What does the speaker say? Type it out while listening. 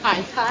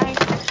Hi.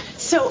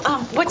 So,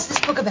 what's this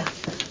book about?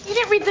 You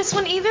didn't read this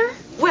one either?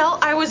 Well,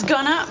 I was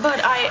gonna, but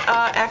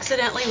I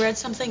accidentally read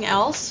something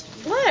else.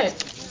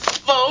 What?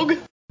 Vogue.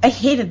 I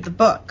hated the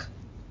book,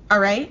 all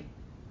right?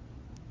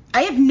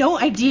 I have no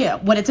idea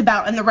what it's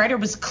about, and the writer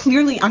was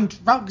clearly on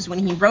drugs when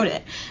he wrote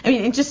it. I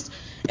mean,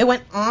 it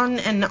went on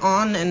and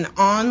on and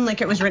on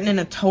like it was written in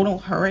a total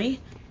hurry.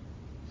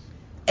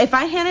 If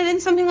I handed in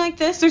something like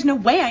this, there's no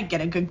way I'd get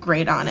a good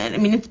grade on it. I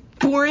mean, it's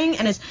boring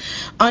and it's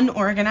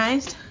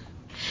unorganized,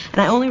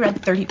 and I only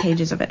read 30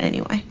 pages of it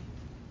anyway.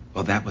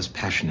 Well, that was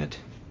passionate,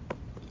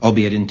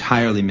 albeit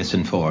entirely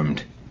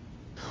misinformed.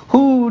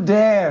 Who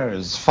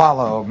dares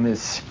follow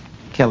Miss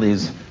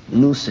Kelly's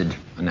lucid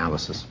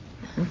analysis?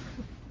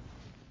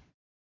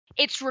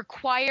 It's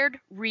required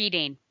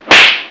reading.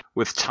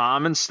 With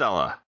Tom and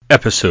Stella.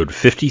 Episode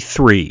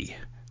 53,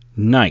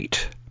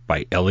 Night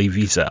by Elie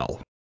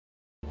Wiesel.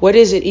 What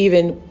is it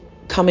even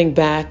coming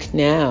back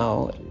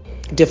now?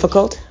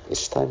 Difficult?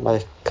 Each time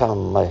I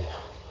come, I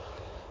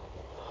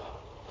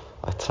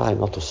try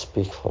not to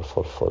speak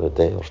for a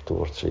day or two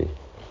or three.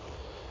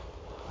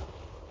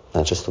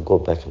 And just to go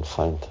back and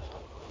find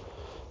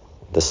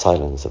the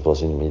silence that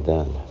was in me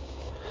then.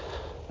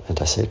 And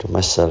I say to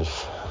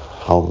myself,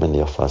 how many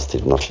of us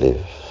did not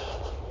live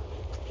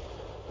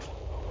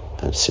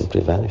and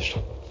simply vanished?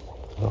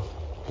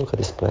 Look at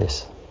this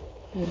place.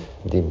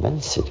 The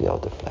immensity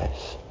of the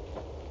place.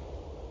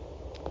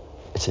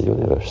 It's a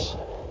universe.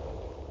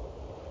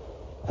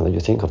 And when you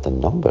think of the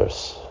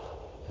numbers,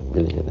 1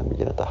 million, 1.5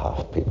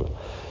 million people,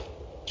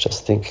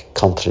 just think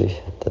country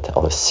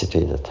or a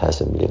city that has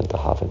 1.5 million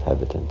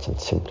inhabitants and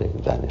simply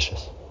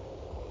vanishes.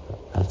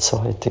 And so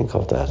I think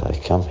of that. I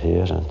come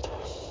here and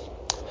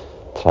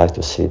try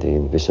to see the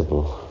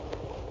invisible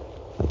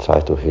and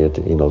try to hear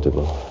the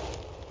inaudible.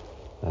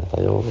 And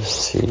I always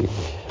see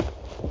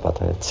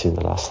what I had seen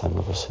the last time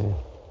I was here.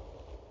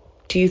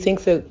 Do you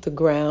think that the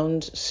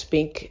ground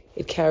speak,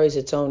 it carries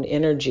its own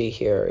energy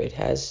here? It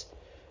has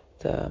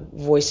the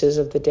voices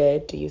of the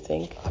dead, do you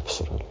think?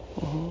 Absolutely.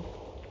 Mm-hmm.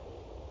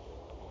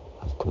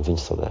 I'm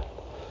convinced of that.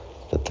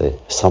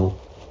 That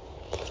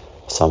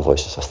some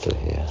voices are still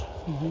here.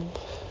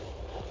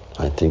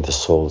 Mm-hmm. I think the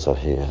souls are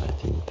here. I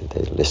think that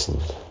they listen,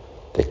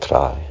 they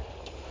cry,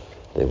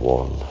 they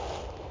warn.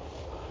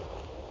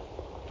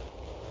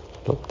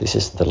 Look, this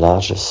is the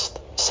largest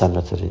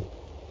cemetery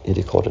in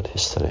recorded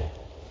history.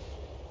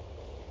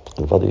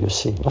 And what do you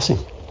see? Nothing.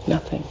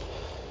 Nothing.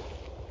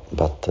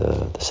 But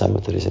the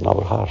cemetery is in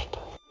our heart.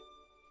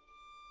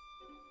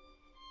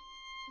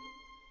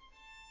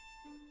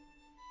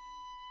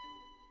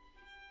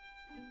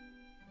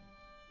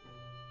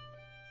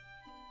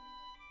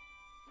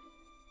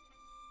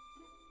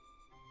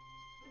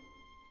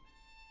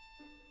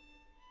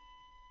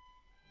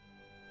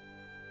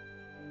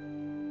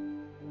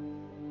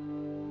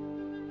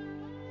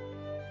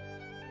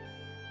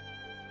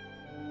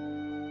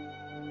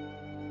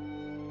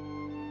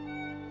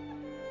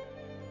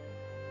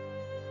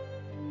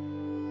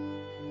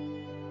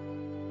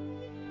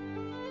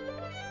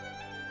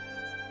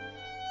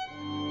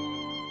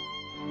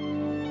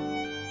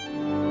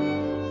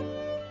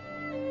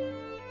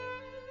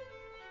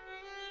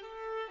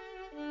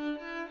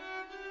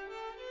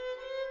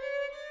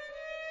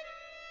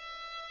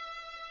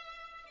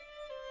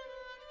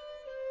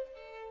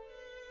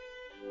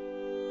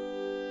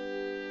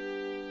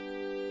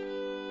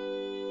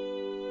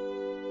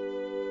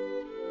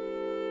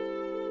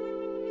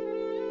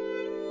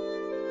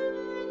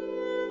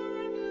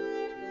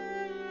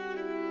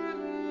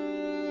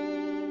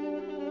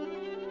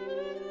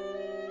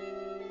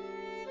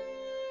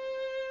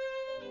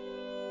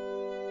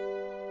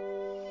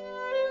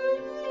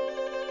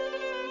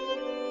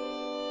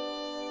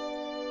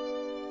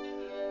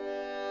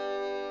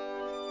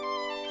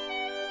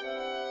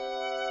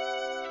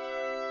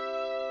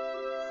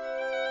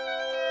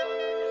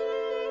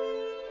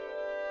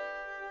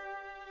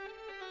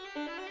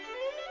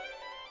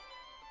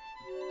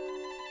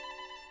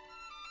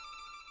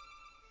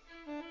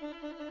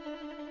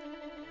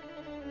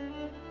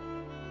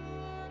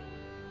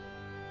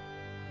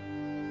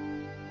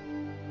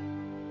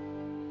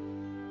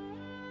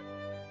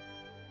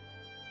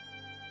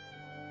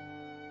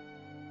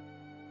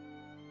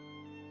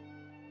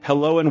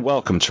 Hello and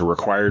welcome to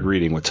Required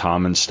Reading with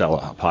Tom and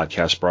Stella, a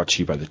podcast brought to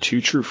you by the Two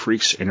True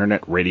Freaks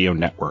Internet Radio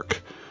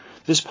Network.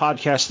 This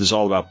podcast is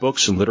all about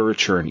books and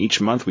literature, and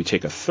each month we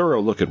take a thorough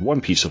look at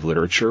one piece of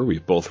literature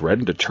we've both read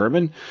and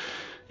determine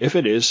if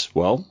it is,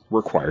 well,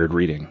 required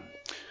reading.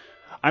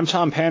 I'm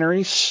Tom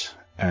Panarese,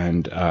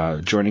 and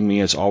joining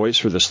me as always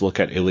for this look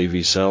at Elie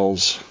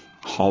Wiesel's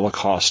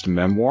Holocaust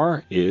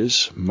memoir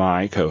is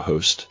my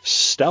co-host,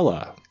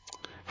 Stella.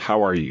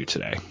 How are you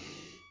today?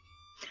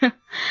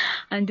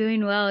 I'm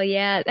doing well,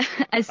 yeah.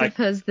 I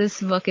suppose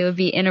this book, it would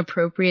be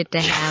inappropriate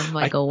to have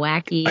like a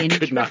wacky I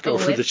could not go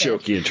for the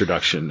jokey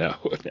introduction, no.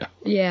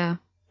 Yeah.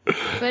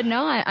 But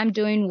no, I'm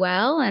doing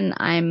well, and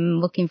I'm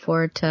looking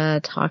forward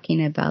to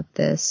talking about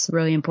this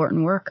really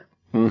important work.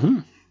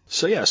 Mm-hmm.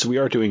 So we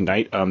are doing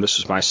Night. This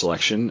was my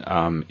selection.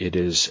 It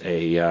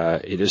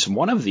is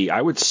one of the,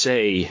 I would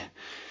say,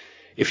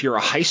 if you're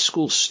a high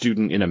school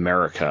student in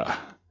America,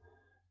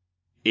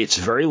 it's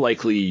very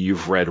likely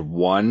you've read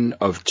one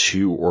of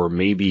two or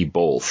maybe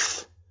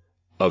both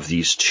of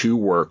these two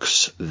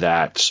works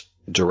that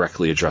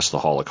directly address the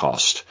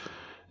Holocaust.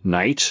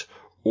 Night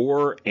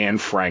or Anne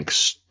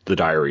Frank's The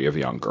Diary of a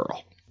Young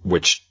Girl,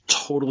 which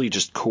totally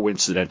just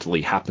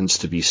coincidentally happens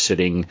to be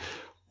sitting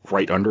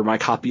right under my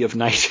copy of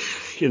Night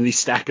in the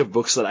stack of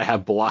books that I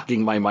have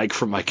blocking my mic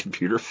from my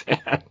computer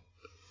fan.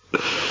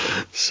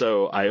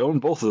 So I own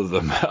both of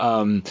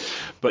them.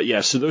 But yeah,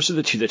 so those are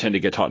the two that tend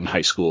to get taught in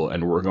high school,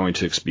 and we're going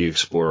to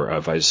explore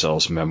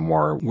Wiesel's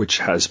memoir, which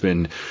has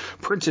been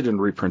printed and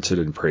reprinted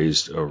and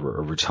praised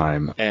over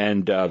time.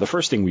 And the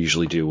first thing we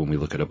usually do when we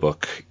look at a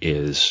book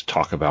is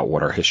talk about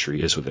what our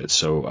history is with it.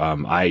 So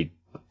I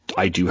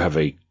do have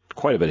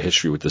quite a bit of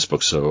history with this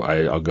book, so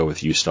I'll go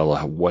with you,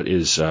 Stella. What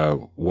is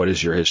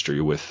your history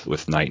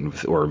with Night and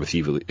with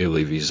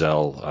Elie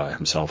Wiesel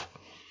himself?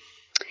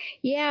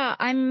 Yeah,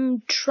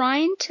 I'm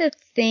trying to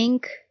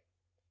think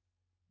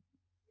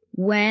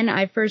when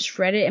I first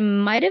read it. It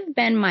might have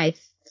been my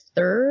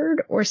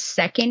third or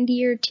second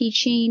year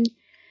teaching,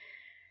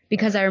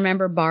 because I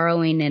remember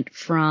borrowing it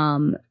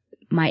from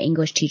my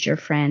English teacher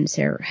friend,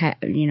 Sarah,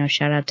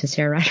 shout out to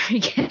Sarah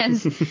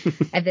Rodriguez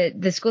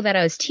at the school that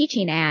I was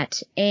teaching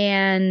at.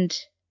 And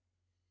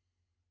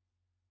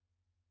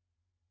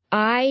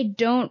I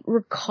don't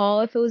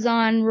recall if it was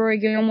on Rory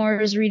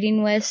Gilmore's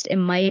reading list. It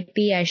might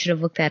be. I should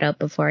have looked that up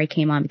before I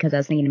came on, because I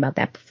was thinking about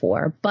that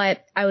before.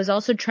 But I was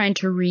also trying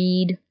to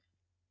read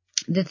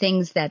the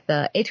things that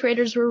the 8th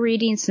graders were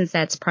reading, since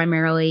that's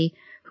primarily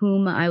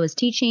whom I was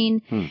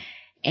teaching.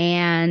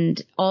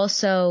 And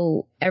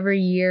also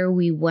every year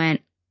we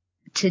went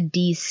to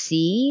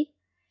DC,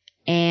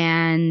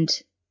 and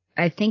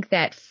I think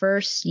that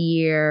first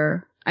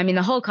year,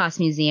 the Holocaust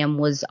Museum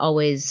was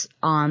always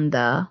on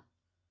the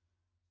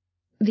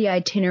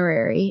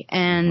itinerary.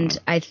 And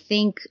I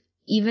think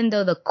even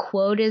though the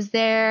quote is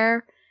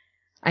there,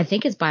 I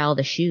think it's by all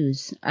the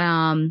shoes.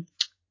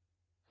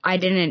 I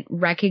didn't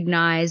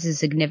recognize the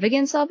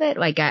significance of it.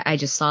 Like I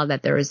just saw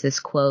that there was this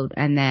quote,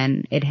 and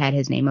then it had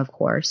his name, of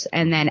course.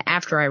 And then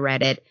after I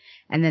read it,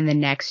 and then the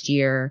next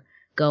year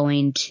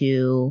going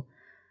to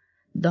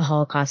the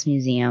Holocaust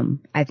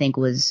Museum, I think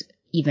was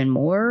even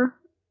more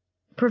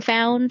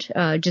profound,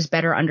 just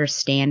better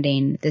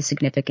understanding the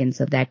significance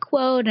of that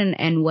quote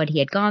and what he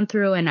had gone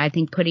through. And I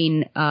think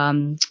putting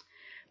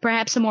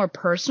perhaps a more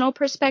personal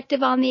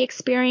perspective on the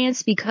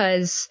experience,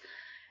 because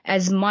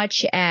as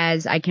much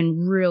as I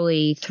can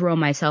really throw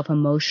myself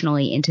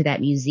emotionally into that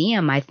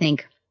museum, I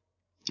think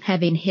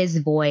having his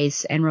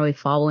voice and really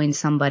following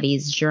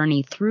somebody's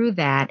journey through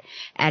that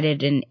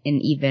added an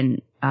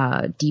even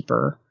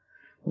deeper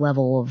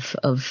level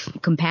of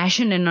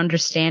compassion and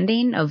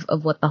understanding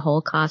of what the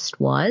Holocaust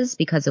was,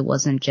 because it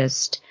wasn't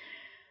just,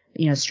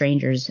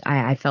 strangers.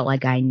 I felt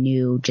like I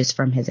knew just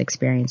from his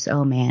experience,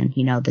 oh man,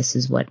 this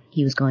is what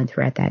he was going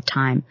through at that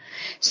time.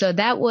 So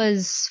that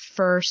was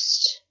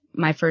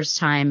my first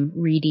time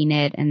reading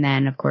it. And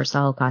then of course the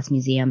Holocaust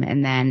Museum.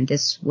 And then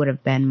this would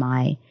have been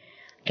my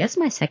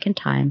second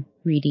time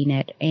reading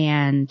it.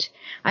 And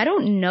I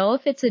don't know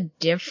if it's a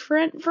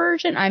different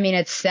version.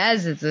 It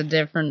says it's a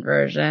different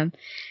version,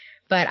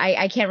 but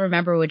I can't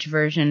remember which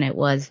version it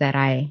was that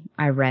I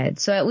read.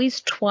 So at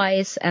least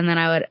twice. And then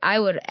I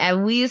would at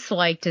least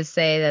like to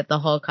say that the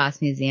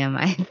Holocaust Museum,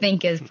 I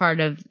think, is part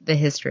of the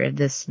history of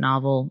this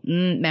novel,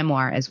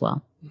 memoir as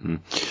well.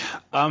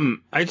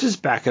 I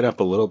just back it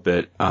up a little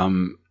bit.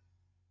 How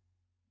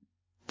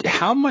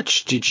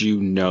much did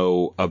you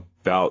know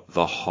about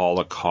the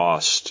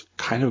Holocaust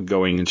kind of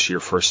going into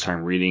your first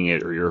time reading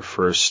it, or your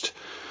first,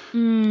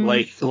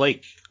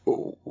 like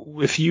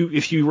if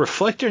you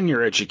reflect on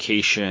your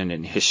education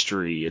and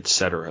history,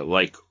 etc.,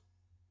 like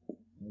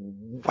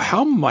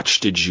how much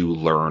did you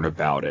learn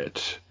about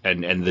it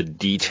and the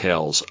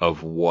details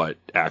of what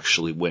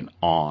actually went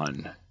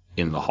on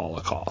in the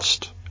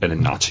Holocaust and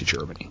in Nazi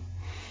Germany?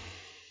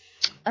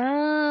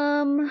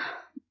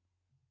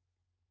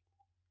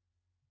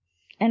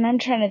 And I'm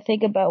trying to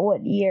think about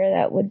what year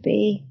that would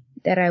be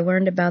that I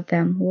learned about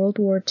them. World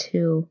War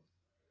II.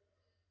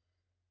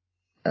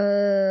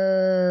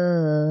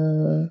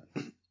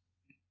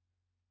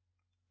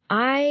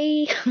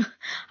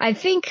 I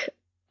think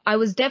I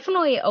was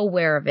definitely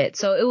aware of it.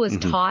 So it was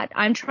taught.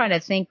 I'm trying to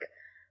think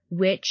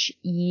which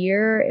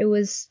year it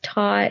was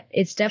taught.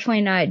 It's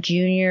definitely not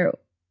junior.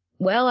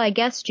 Well, I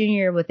guess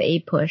junior with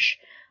APUSH.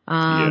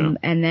 And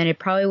then it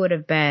probably would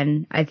have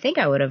been, I think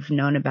I would have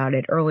known about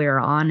it earlier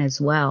on as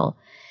well.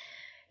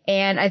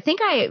 And I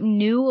think I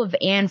knew of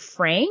Anne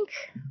Frank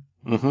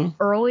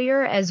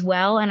earlier as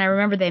well. And I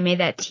remember they made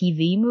that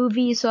TV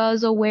movie, so I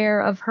was aware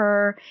of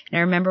her. And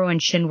I remember when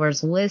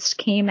Schindler's List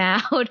came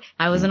out,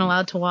 I wasn't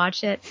allowed to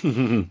watch it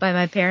by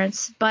my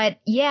parents. But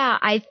yeah,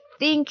 I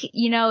think,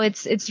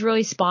 it's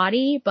really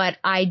spotty, but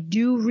I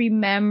do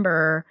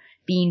remember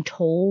being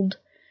told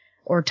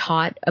or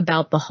taught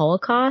about the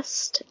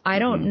Holocaust. I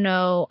don't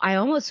know. I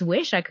almost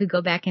wish I could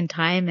go back in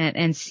time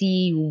and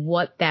see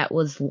what that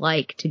was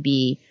like to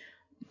be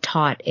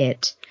taught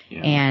it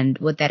and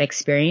what that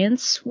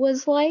experience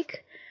was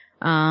like.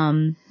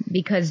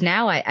 Because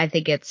now I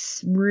think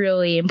it's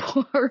really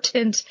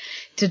important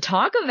to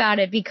talk about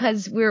it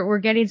because we're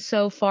getting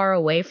so far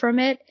away from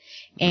it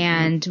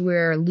and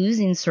we're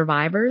losing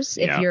survivors.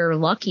 If you're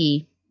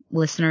lucky,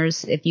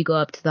 listeners, if you go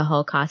up to the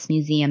Holocaust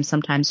Museum,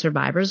 sometimes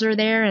survivors are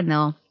there and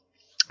they'll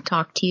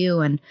talk to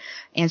you and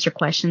answer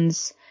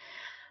questions.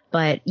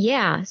 But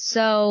yeah,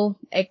 so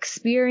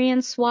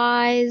experience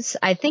wise,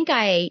 I think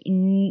I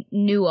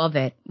knew of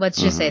it.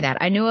 Let's just say that.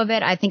 I knew of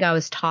it. I think I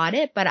was taught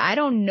it, but I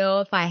don't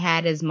know if I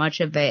had as much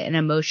of an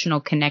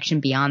emotional connection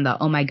beyond the,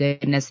 oh my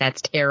goodness,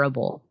 that's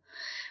terrible.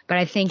 But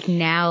I think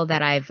now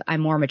that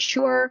I'm more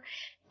mature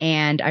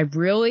and I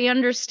really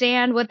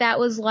understand what that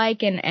was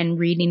like and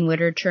reading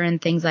literature and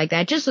things like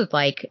that, just with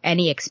like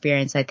any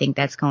experience I think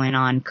that's going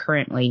on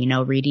currently, you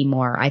know, reading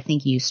more, I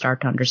think you start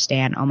to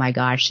understand, oh my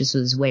gosh, this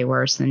was way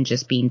worse than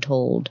just being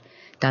told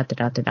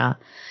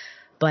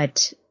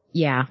But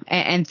yeah,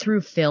 and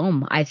through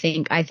film, I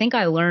think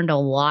I learned a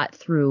lot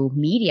through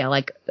media,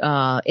 like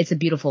It's a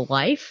Beautiful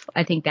Life.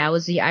 I think that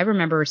was I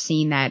remember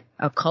seeing that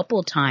a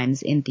couple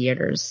times in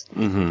theaters.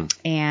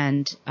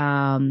 And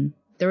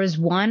there was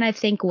one, I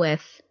think,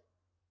 with,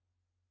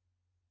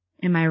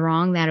 am I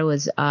wrong that it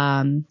was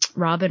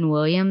Robin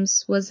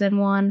Williams was in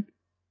one?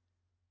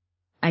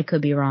 I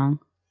could be wrong.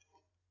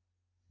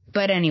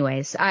 But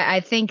anyways,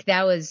 I think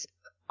that was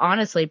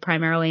honestly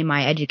primarily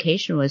my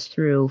education was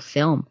through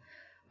film,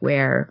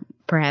 where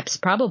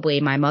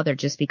probably my mother,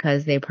 just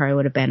because they probably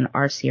would have been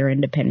artsy or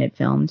independent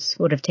films,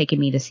 would have taken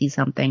me to see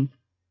something.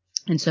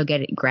 And so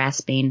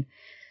grasping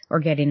or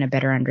getting a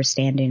better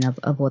understanding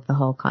of what the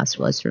Holocaust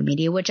was through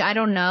media, which I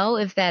don't know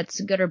if that's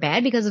good or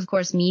bad because, of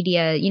course,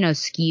 media, you know,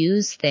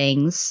 skews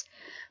things,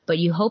 but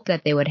you hope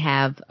that they would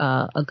have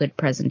a good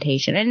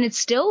presentation. And it's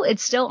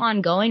still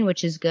ongoing,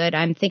 which is good.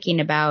 I'm thinking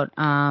about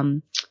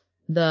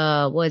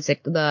the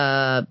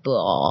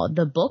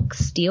book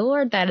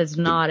Stealer. That is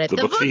not it. The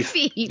Book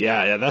Thief.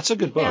 Yeah, that's a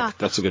good book. Yeah.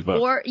 That's a good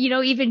book. Or, you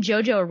know, even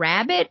Jojo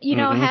Rabbit, you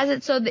know, has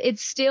it. So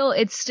it's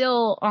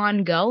still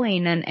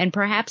ongoing, and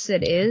perhaps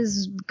it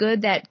is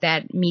good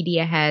that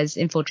media has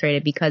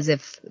infiltrated, because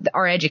if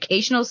our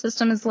educational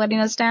system is letting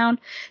us down,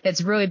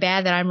 it's really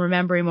bad that I'm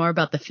remembering more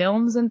about the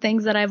films and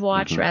things that I've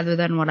watched rather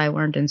than what I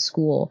learned in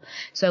school.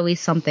 So at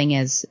least something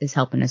is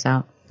helping us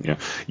out.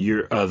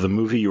 Yeah, the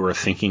movie you were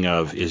thinking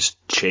of is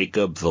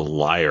Jacob the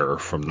Liar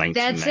from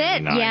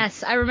 1999. That's it.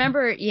 Yes, I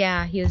remember.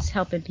 Yeah, he was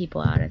helping people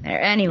out in there.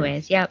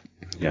 Anyways, yep.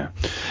 Yeah.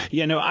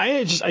 No,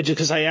 I just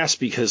because I asked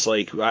because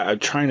like I'm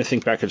trying to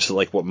think back into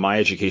like what my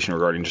education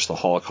regarding just the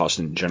Holocaust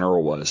in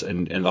general was,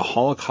 and the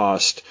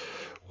Holocaust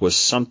was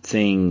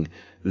something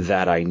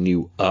that I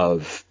knew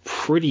of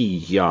pretty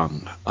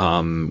young.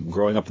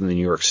 Growing up in the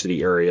New York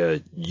City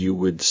area, you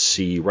would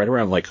see right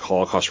around like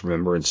Holocaust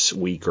Remembrance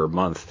Week or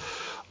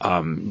month.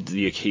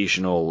 The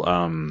occasional,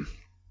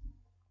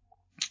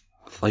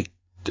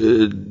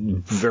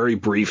 very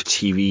brief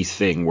TV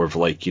thing where,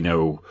 like, you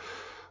know,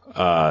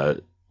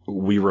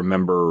 we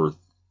remember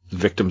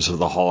victims of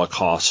the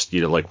Holocaust,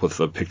 you know, like with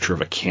a picture of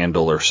a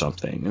candle or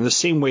something. In the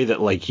same way that,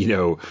 like, you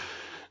know,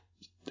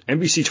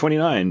 NBC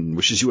 29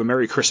 wishes you a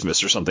Merry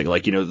Christmas or something,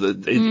 like, you know,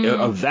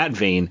 of that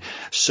vein.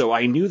 So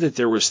I knew that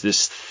there was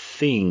this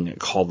thing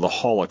called the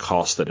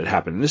Holocaust that had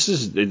happened. And this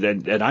is,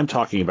 and I'm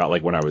talking about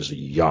like when I was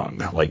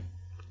young, like,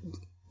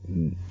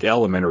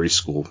 elementary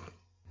school,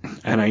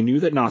 and I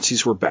knew that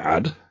Nazis were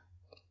bad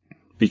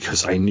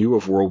because I knew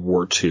of World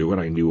War II and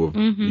I knew of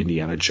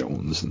Indiana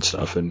Jones and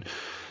stuff, and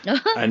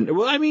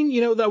well, I mean,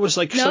 you know, that was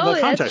like some of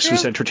the context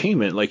was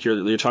entertainment, like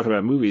you're talking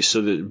about movies,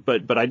 so that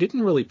but I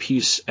didn't really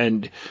piece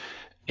and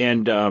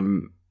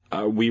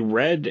we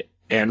read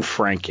Anne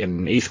Frank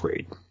in 8th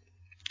grade,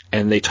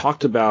 and they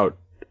talked about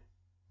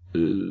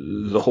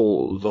the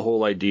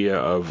whole idea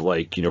of,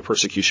 like, you know,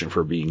 persecution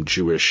for being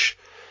Jewish.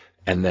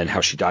 And then how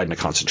she died in a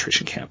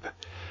concentration camp.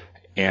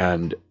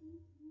 And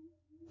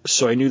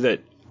so I knew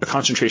that a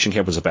concentration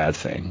camp was a bad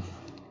thing,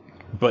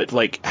 but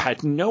like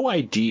had no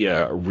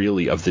idea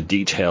really of the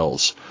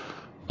details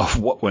of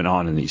what went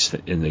on in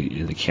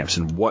the camps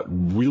and what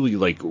really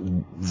like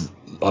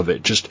of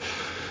it.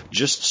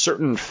 Just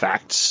certain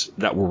facts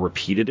that were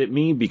repeated at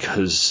me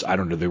because, I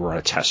don't know, they were on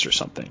a test or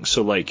something.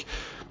 So like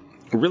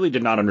I really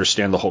did not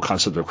understand the whole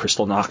concept of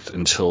Kristallnacht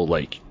until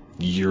like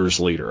years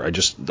later.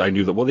 I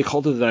knew that, well, they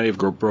called it the night of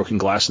broken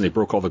glass, and they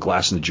broke all the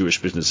glass in the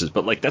Jewish businesses.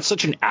 But like, that's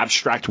such an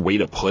abstract way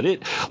to put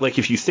it. Like,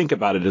 if you think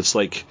about it, it's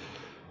like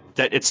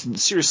that. It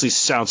seriously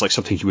sounds like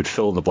something you would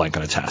fill in the blank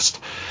on a test.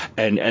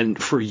 And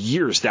for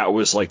years, that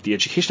was like the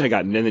education I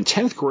got. And then in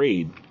 10th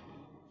grade,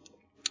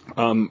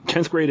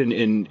 10th grade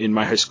in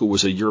my high school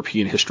was a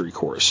European history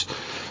course.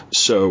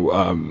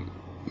 So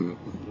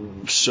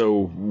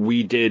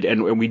we did,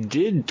 and we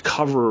did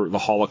cover the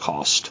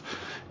Holocaust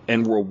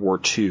and World War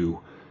II.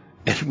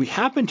 And we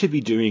happened to be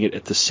doing it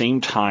at the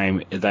same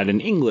time that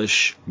in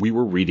English we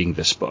were reading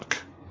this book,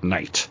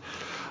 Night.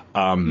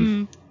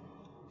 And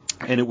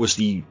it was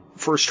the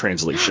first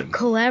translation.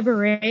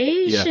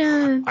 Collaboration.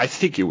 Yeah. I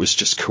think it was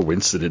just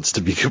coincidence,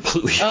 to be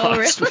completely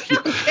honest with you.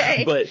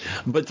 Okay.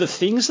 But the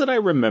things that I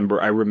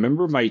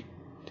remember my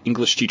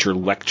English teacher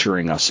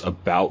lecturing us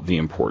about the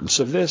importance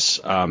of this.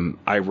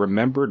 I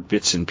remembered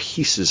bits and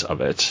pieces of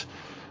it,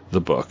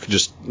 the book,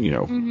 just,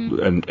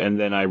 and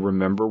then I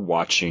remember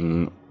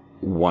watching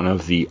one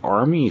of the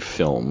Army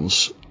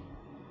films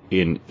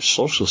in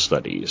social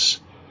studies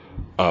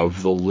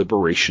of the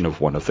liberation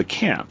of one of the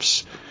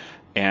camps.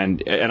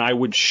 And I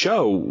would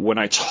show, when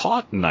I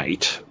taught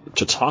night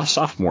to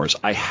sophomores,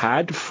 I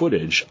had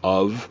footage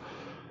of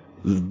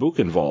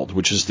Buchenwald,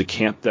 which is the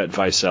camp that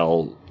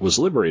Wiesel was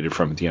liberated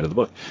from at the end of the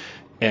book.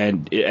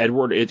 And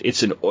Edward,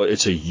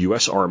 it's a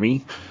U.S.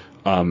 Army,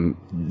 DOD,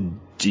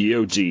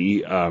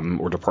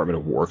 or Department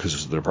of War, because it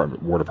was the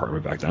War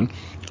Department back then,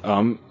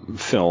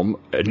 film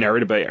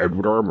narrated by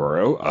Edward R.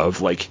 Murrow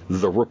of like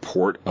the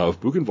report of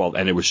Buchenwald,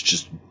 and it was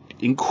just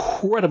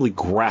incredibly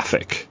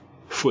graphic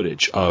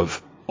footage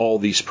of all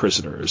these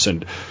prisoners,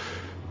 and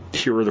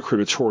here are the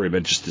crematorium,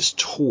 and just this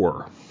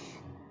tour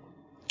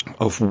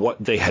of what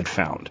they had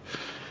found.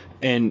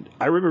 And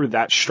I remember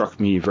that struck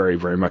me very,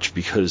 very much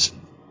because,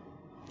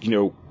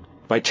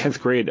 by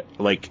 10th grade,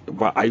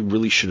 I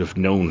really should have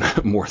known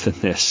more than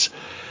this.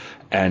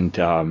 And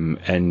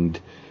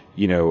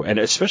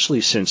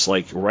especially since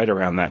right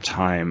around that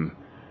time,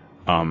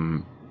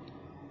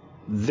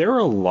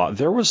 there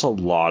was a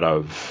lot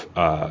of,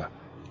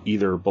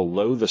 either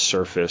below the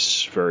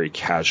surface, very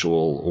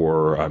casual,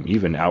 or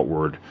even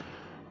outward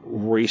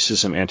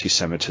racism,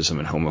 anti-Semitism,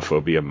 and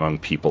homophobia among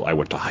people I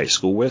went to high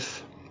school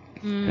with.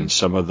 And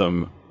some of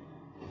them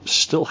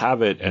still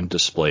have it and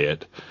display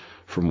it,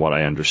 from what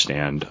I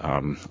understand,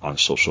 on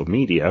social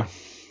media,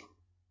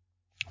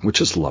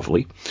 which is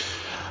lovely.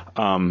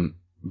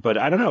 But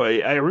I don't know.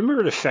 I remember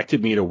it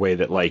affected me in a way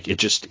that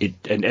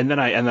and then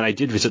I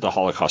did visit the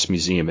Holocaust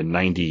Museum in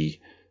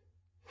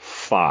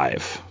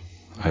 95,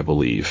 I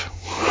believe.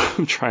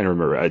 I'm trying to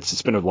remember.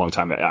 It's been a long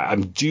time.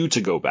 I'm due to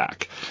go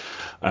back,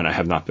 and I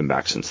have not been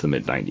back since the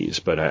mid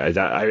 90s. But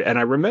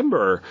I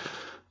remember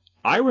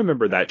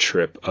that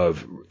trip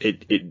of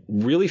it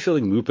really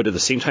feeling moved, but at the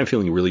same time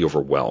feeling really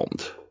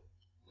overwhelmed,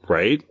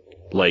 right?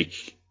 Like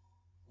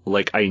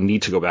I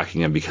need to go back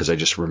again, because I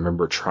just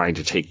remember trying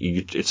to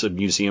it's a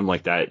museum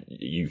like that.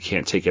 You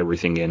can't take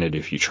everything in it.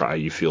 If you try,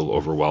 you feel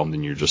overwhelmed,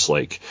 and you're just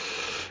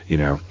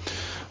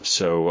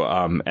so,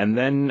 and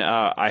then,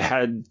 I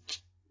had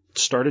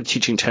started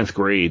teaching 10th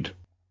grade.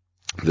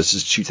 This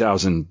is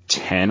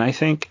 2010, I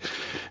think.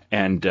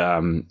 And,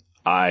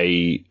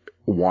 I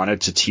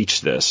wanted to teach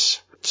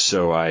this.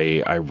 So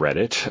I read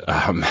it.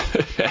 And,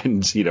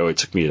 it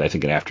took me, I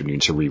think, an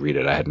afternoon to reread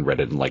it. I hadn't read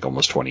it in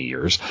almost 20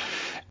 years,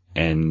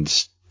 and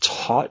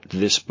taught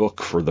this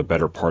book for the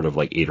better part of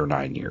 8 or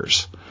 9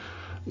 years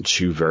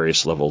to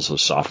various levels of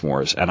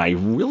sophomores. And I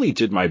really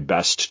did my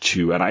best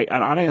to, and I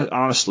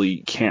honestly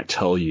can't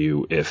tell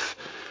you if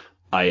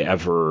I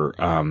ever,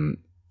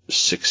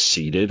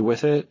 succeeded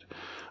with it.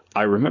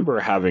 I remember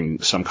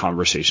having some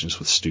conversations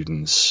with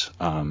students,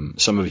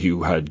 some of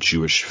you had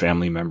Jewish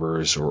family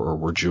members or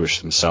were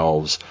Jewish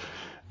themselves,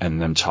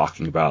 and them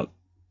talking about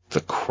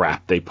the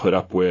crap they put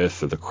up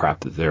with, or the crap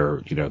that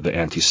the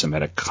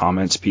anti-Semitic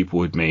comments people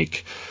would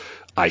make.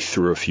 I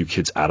threw a few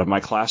kids out of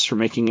my class for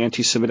making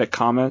anti-Semitic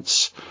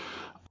comments.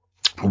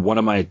 One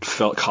of my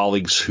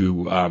colleagues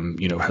who,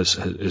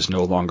 is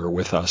no longer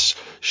with us,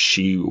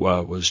 she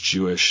was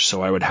Jewish,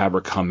 so I would have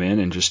her come in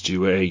and just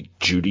do a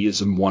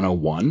Judaism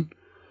 101.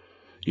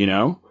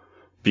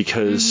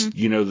 Because,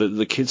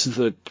 the kids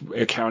in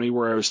the county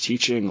where I was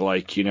teaching,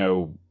 they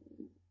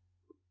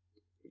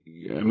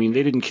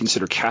didn't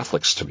consider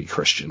Catholics to be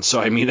Christians.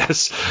 So,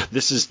 this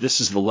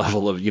is the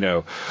level of,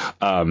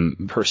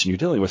 person you're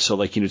dealing with.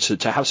 So,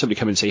 to have somebody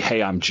come and say,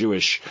 hey, I'm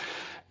Jewish,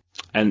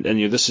 and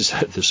this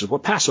is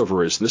what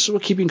Passover is, and this is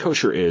what keeping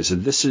kosher is,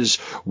 and this is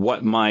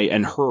what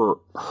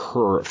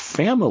her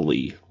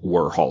family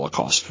were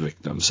Holocaust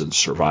victims and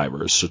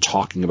survivors. So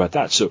talking about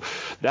that, so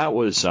that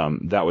was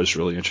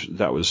really interesting.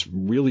 That was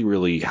really,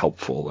 really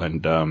helpful.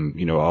 And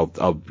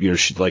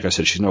she, like I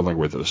said, she's no longer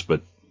with us,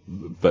 but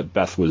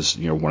Beth was,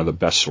 one of the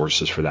best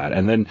sources for that.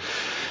 And then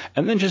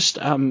just,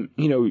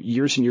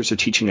 years and years of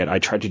teaching it, I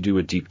tried to do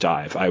a deep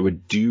dive. I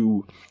would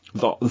do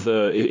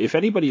if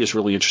anybody is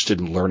really interested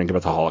in learning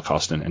about the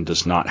Holocaust and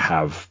does not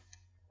have,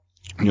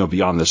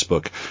 beyond this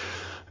book,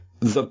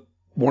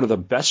 one of the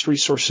best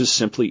resources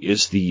simply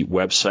is the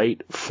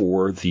website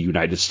for the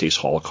United States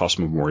Holocaust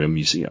Memorial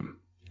Museum.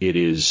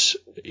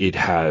 It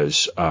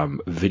has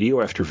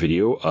video after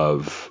video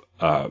of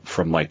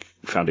from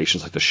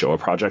foundations like the Shoah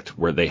Project,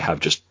 where they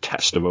have just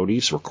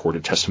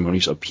recorded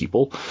testimonies of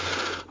people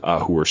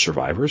who were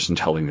survivors and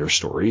telling their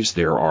stories.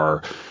 There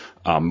are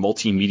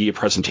multimedia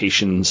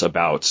presentations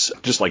about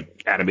just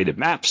animated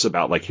maps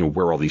about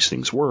where all these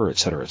things were, et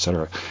cetera, et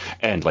cetera.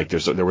 And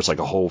there was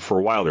for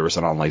a while there was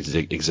an online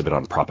exhibit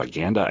on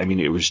propaganda.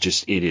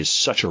 It is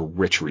such a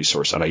rich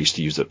resource, and I used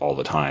to use it all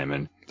the time.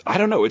 And I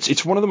don't know,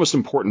 it's one of the most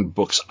important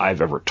books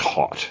I've ever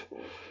taught.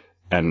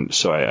 And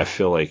so I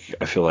feel like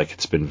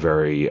it's been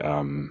very,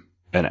 and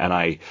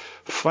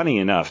funny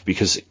enough,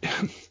 because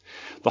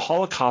the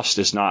Holocaust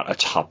is not a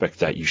topic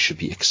that you should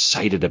be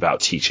excited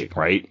about teaching,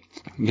 right?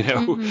 You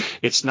know,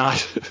 It's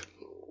not,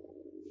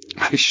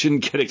 I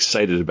shouldn't get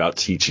excited about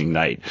teaching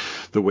Night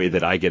the way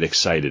that I get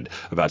excited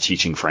about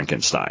teaching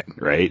Frankenstein,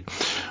 right?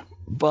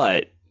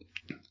 But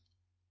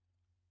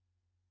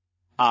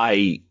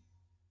I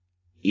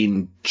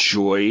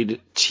enjoyed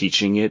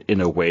teaching it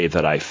in a way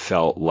that I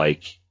felt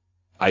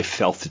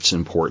its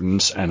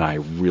importance, and I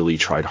really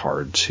tried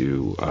hard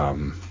to,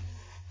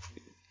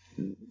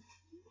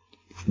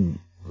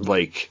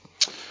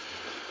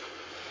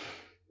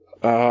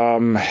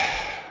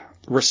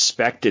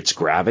 respect its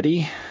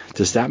gravity.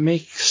 Does that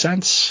make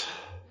sense?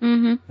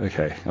 Mm-hmm.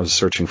 Okay, I was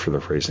searching for the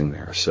phrasing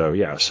there. So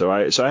yeah, so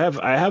I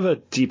have a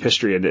deep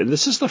history, and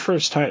this is the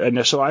first time.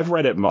 And so I've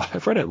read it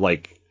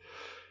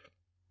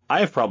I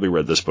have probably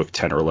read this book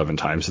 10 or 11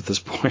 times at this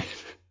point.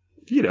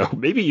 You know,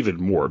 maybe even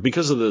more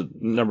because of the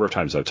number of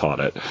times I've taught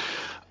it.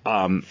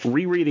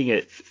 Rereading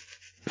it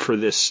for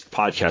this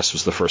podcast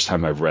was the first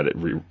time I've read it.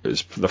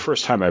 Is the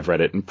first time I've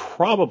read it in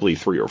probably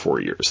 3 or 4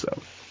 years, though.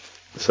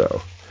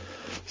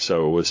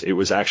 So it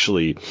was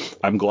actually.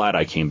 I'm glad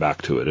I came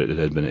back to it. It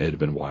had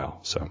been a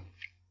while. So,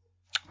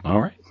 all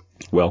right.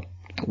 Well,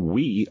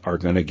 we are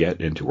going to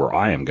get into, or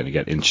I am going to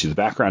get into, the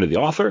background of the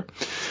author,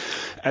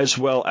 as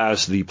well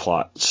as the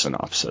plot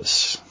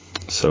synopsis.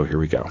 So here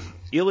we go.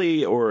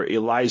 Elie, or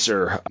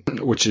Eliezer,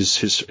 which is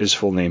his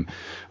full name,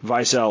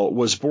 Wiesel,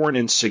 was born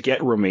in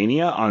Szeged,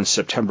 Romania on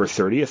September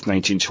 30th,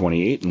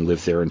 1928, and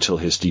lived there until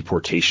his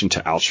deportation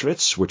to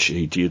Auschwitz, which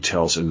he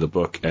details in the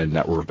book and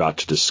that we're about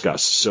to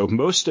discuss. So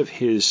most of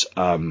his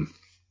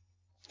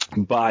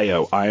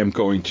bio I am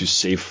going to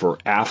save for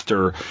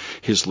after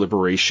his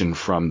liberation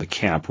from the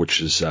camp,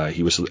 which is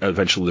he was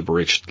eventually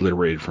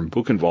liberated from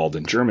Buchenwald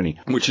in Germany,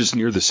 which is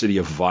near the city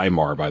of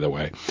Weimar, by the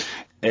way.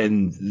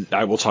 And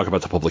I will talk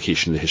about the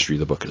publication of the history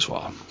of the book as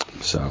well.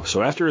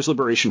 So after his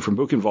liberation from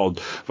Buchenwald,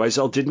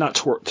 Wiesel did not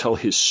tell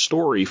his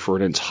story for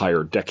an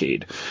entire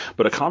decade,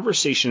 but a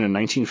conversation in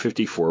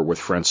 1954 with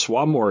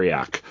François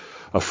Mauriac,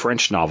 a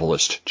French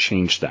novelist,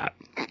 changed that.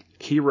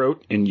 He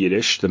wrote in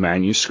Yiddish the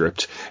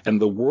manuscript, and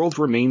the world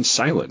remained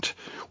silent,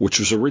 which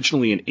was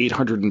originally an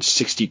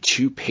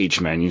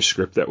 862-page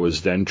manuscript that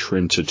was then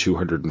trimmed to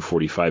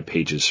 245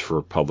 pages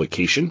for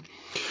publication.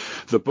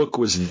 The book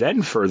was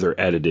then further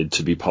edited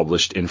to be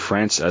published in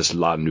France as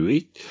La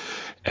Nuit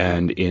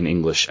and in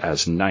English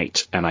as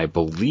Night. And I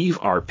believe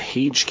our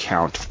page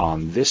count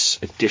on this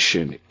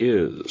edition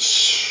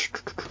is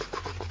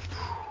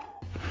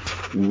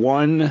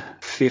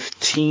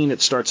 115.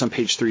 It starts on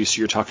page 3, so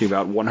you're talking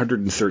about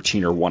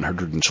 113 or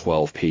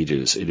 112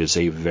 pages. It is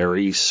a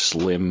very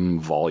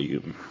slim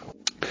volume.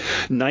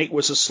 Night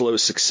was a slow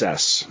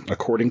success.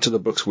 According to the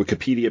book's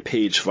Wikipedia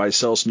page,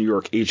 Wiesel's New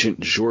York agent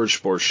Georges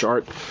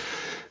Borchardt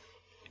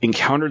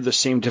encountered the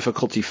same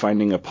difficulty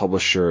finding a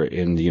publisher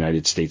in the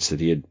United States that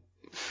he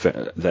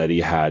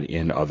had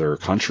in other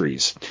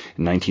countries.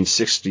 In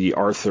 1960,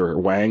 Arthur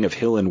Wang of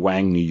Hill and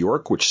Wang, New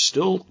York, which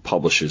still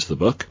publishes the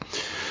book,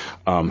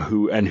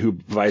 who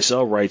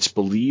Wiesel writes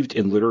believed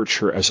in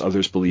literature as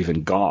others believe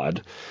in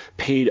God,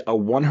 paid a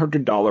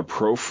 $100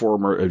 pro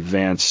forma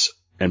advance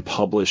and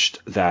published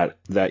that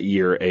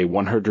year a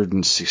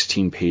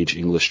 116-page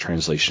English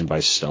translation by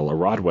Stella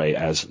Rodway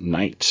as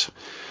Night.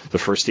 The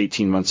first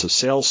 18 months of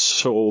sales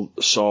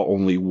saw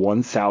only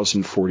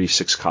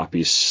 1,046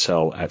 copies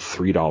sell at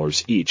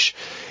 $3 each.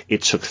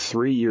 It took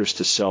 3 years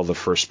to sell the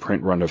first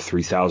print run of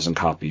 3,000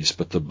 copies,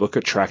 but the book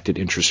attracted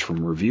interest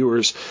from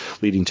reviewers,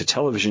 leading to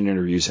television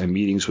interviews and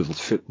meetings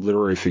with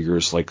literary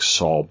figures like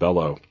Saul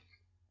Bellow.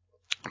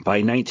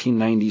 By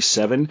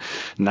 1997,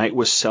 Night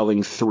was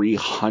selling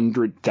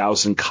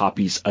 300,000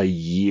 copies a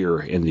year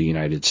in the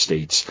United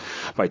States.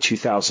 By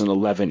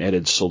 2011, it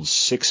had sold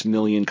 6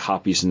 million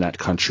copies in that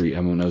country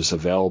and was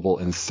available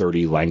in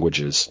 30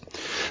 languages.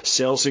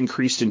 Sales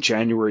increased in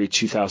January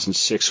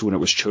 2006 when it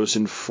was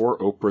chosen for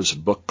Oprah's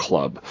Book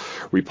Club.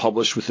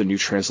 Republished with a new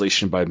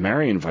translation by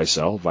Marion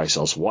Wiesel,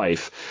 Wiesel's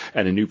wife,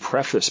 and a new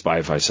preface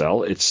by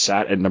Wiesel, it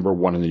sat at number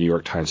 1 on the New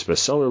York Times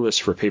bestseller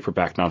list for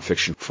paperback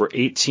nonfiction for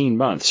 18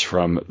 months,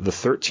 from the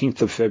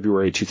 13th of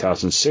February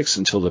 2006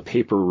 until the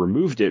paper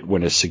removed it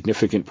when a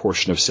significant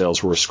portion of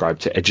sales were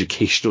ascribed to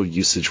educational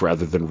usage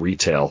rather than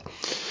retail.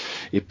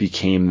 It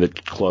became the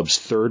club's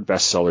third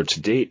bestseller to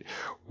date,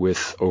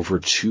 with over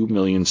 2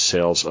 million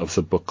sales of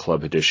the book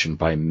club edition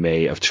by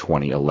May of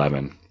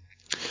 2011.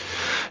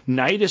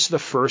 Night is the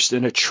first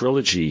in a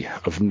trilogy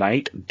of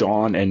Night,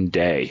 Dawn, and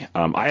Day.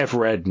 I have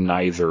read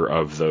neither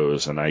of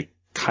those, and I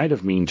kind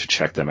of mean to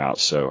check them out,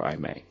 so I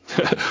may.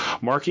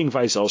 Marking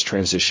Wiesel's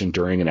transition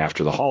during and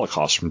after the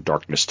Holocaust from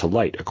darkness to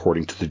light,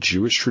 according to the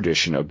Jewish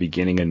tradition of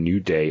beginning a new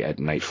day at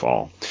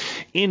nightfall.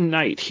 In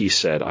Night, he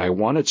said, I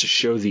wanted to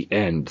show the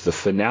end, the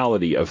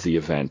finality of the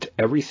event.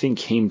 Everything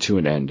came to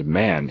an end.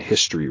 Man,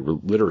 history,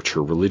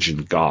 literature,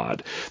 religion,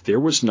 God. There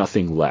was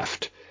nothing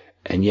left.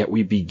 And yet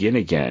we begin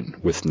again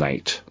with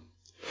Night.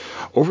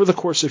 Over the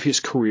course of his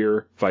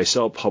career,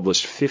 Wiesel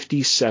published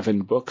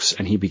 57 books,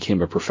 and he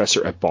became a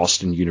professor at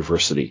Boston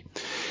University.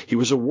 He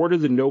was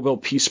awarded the Nobel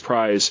Peace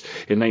Prize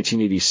in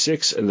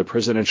 1986 and the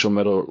Presidential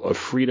Medal of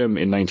Freedom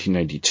in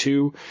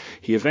 1992.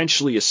 He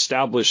eventually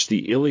established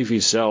the Elie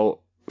Wiesel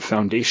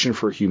Foundation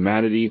for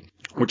Humanity,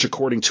 which,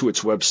 according to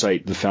its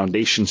website, the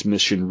foundation's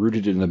mission,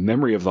 rooted in the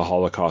memory of the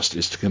Holocaust,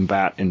 is to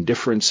combat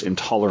indifference,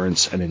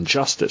 intolerance, and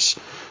injustice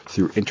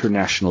through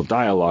international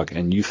dialogue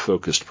and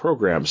youth-focused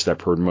programs that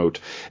promote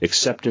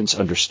acceptance,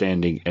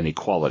 understanding, and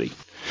equality.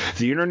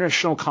 The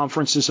international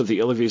conferences of the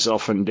Elie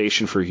Wiesel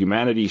Foundation for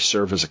Humanity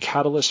serve as a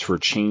catalyst for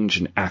change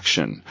and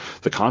action.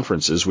 The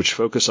conferences, which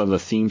focus on the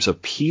themes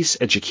of peace,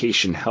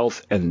 education,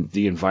 health, and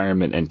the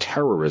environment, and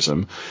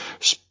terrorism,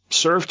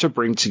 serve to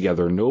bring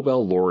together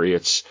Nobel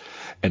laureates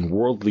and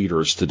world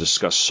leaders to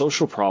discuss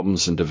social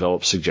problems and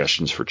develop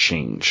suggestions for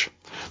change.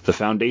 The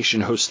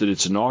foundation hosted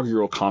its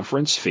inaugural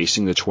conference,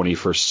 Facing the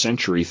 21st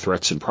Century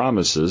Threats and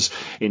Promises,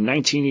 in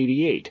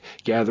 1988,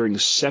 gathering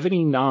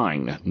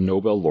 79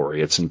 Nobel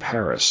laureates in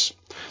Paris.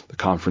 The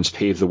conference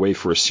paved the way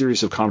for a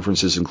series of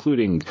conferences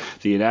including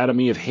The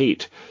Anatomy of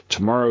Hate,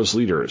 Tomorrow's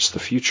Leaders, The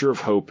Future of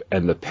Hope,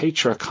 and the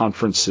Petra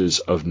Conferences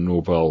of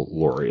Nobel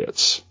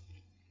Laureates.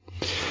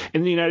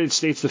 In the United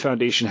States, the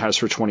foundation has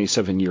for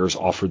 27 years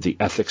offered the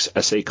Ethics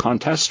Essay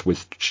Contest,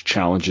 which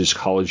challenges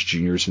college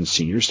juniors and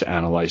seniors to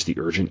analyze the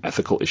urgent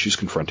ethical issues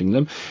confronting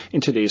them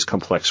in today's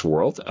complex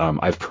world.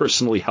 I've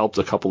personally helped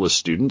a couple of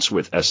students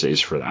with essays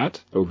for that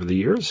over the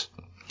years.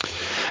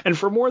 And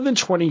for more than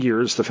 20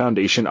 years, the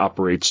foundation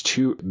operates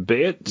two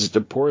Beit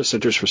Zipporah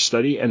Centers for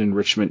Study and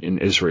Enrichment in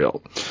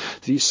Israel.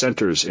 These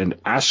centers in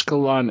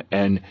Ashkelon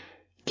and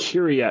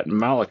Kiryat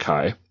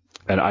Malachi,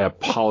 and I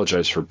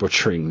apologize for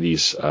butchering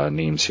these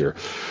names here,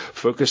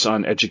 focus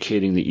on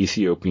educating the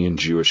Ethiopian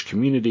Jewish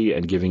community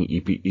and giving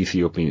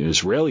Ethiopian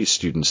Israeli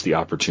students the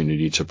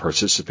opportunity to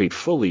participate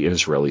fully in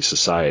Israeli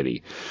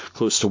society.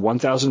 Close to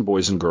 1,000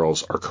 boys and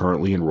girls are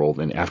currently enrolled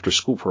in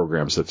after-school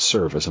programs that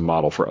serve as a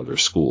model for other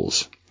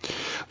schools.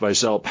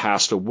 Wiesel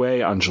passed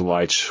away on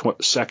July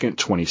 2nd,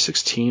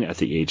 2016 at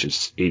the age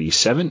of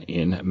 87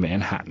 in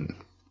Manhattan.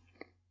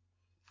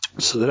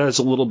 So that is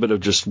a little bit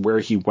of just where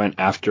he went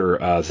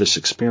after this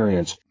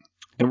experience.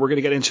 And we're going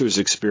to get into his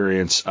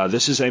experience.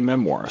 This is a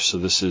memoir. So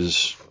this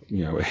is,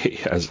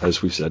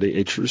 as we've said,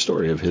 a true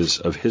story of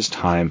his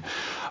time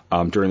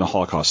during the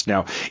Holocaust.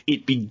 Now,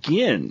 it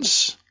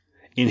begins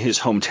in his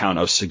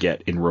hometown of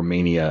Szeged in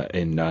Romania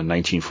in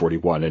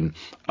 1941. And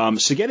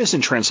Szeged is in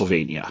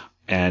Transylvania.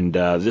 And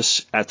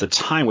this, at the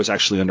time, was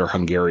actually under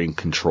Hungarian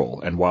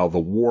control. And while the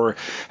war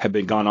had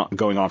been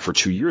going on for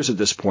 2 years at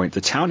this point, the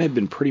town had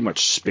been pretty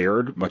much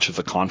spared much of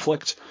the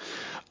conflict.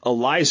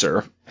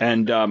 Eliezer,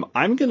 and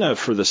I'm going to,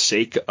 for the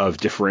sake of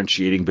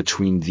differentiating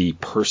between the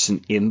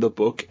person in the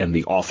book and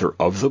the author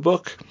of the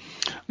book,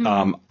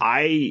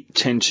 I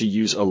tend to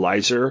use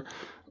Eliezer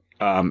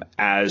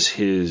as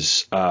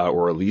his,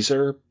 or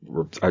Eliezer,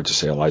 I just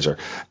say Eliezer,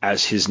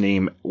 as his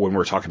name when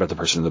we're talking about the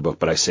person in the book,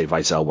 but I say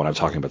Wiesel when I'm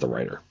talking about the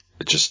writer.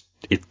 It's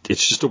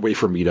just a way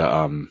for me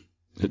to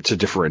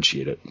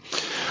differentiate it.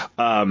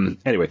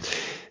 Anyway,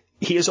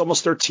 he is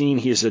almost 13.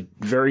 He is a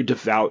very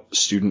devout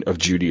student of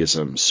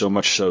Judaism, so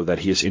much so that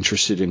he is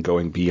interested in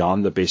going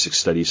beyond the basic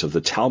studies of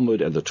the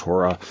Talmud and the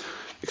Torah,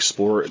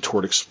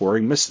 toward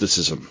exploring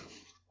mysticism,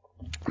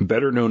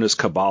 better known as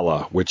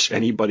Kabbalah, which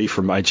anybody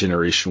from my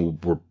generation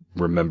will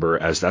remember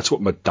as that's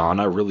what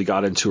Madonna really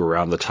got into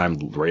around the time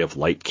Ray of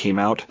Light came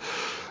out.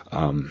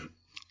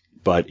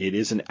 But it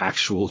is an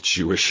actual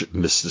Jewish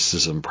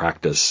mysticism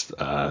practice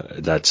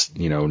that's,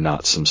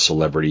 not some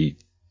celebrity,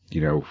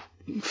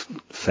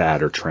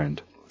 fad or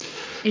trend.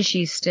 Is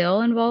she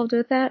still involved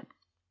with that?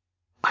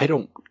 I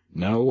don't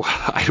know.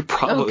 I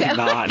probably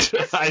not.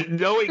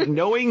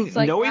 Knowing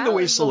the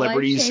way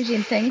celebrities,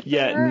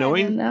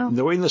 knowing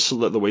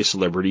the way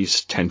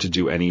celebrities tend to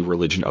do any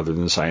religion other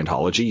than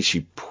Scientology,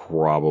 she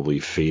probably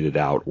faded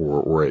out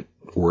or it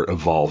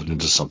evolved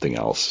into something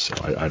else. So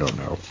I don't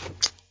know.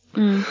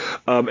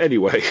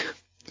 Anyway,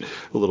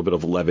 a little bit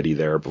of levity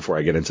there before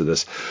I get into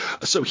this.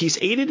 So he's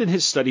aided in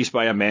his studies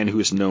by a man who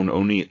is known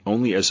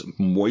only as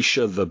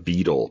Moshe the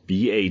Beadle,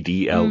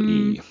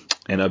 B-A-D-L-E.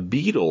 And a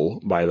beadle,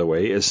 by the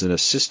way, is an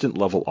assistant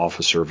level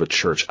officer of a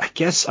church. I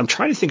guess I'm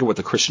trying to think of what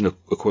the Christian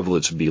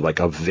equivalents would be, like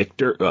a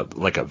vicar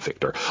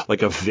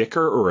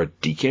or a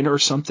deacon or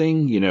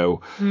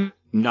something,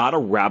 not a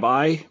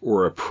rabbi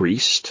or a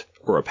priest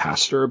or a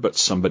pastor, but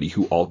somebody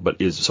who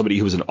is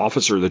an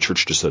officer of the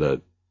church just at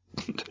a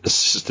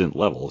assistant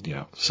level,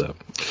 so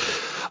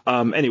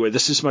anyway,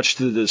 this is much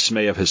to the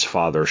dismay of his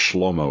father,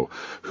 Shlomo,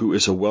 who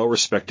is a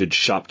well-respected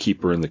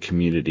shopkeeper in the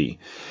community.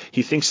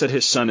 He thinks that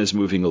his son is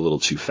moving a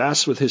little too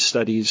fast with his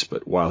studies,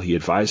 but while he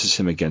advises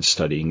him against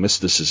studying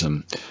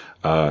mysticism,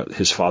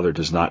 his father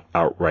does not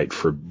outright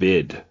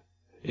forbid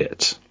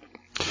it.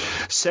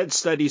 Said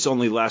studies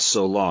only last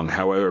so long.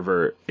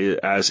 However,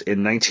 as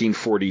in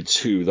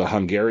 1942, the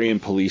Hungarian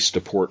police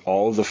deport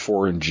all of the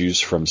foreign Jews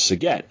from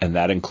Szeged, and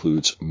that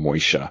includes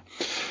Moshe.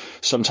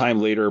 Sometime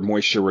later,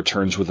 Moishe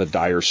returns with a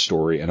dire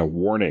story and a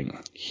warning.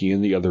 He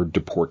and the other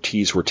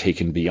deportees were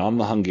taken beyond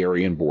the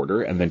Hungarian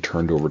border and then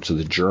turned over to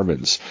the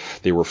Germans.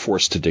 They were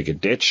forced to dig a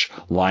ditch,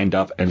 lined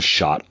up, and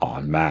shot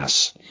en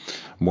masse.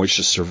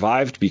 Moishe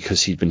survived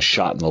because he'd been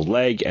shot in the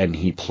leg and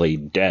he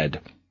played dead.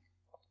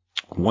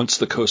 Once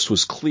the coast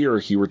was clear,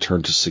 he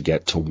returned to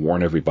Saget to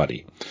warn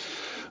everybody.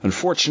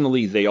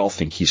 Unfortunately, they all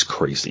think he's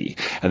crazy,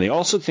 and they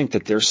also think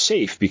that they're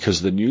safe because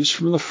the news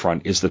from the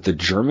front is that the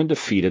German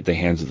defeat at the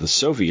hands of the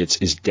Soviets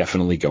is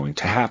definitely going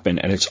to happen,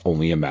 and it's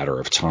only a matter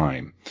of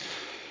time.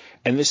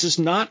 And this is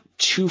not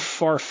too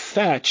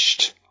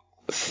far-fetched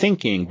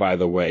thinking, by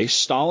the way.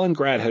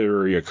 Stalingrad had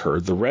already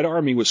occurred. The Red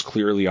Army was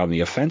clearly on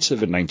the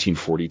offensive in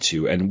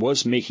 1942 and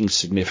was making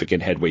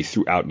significant headway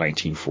throughout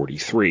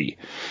 1943.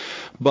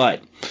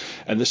 But,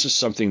 and this is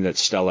something that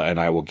Stella and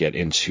I will get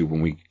into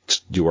when we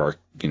do our,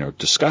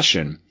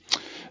 discussion,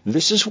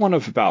 this is one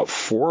of about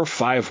 4 or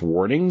 5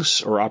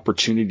 warnings or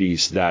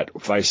opportunities that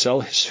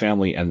Wiesel, his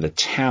family, and the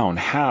town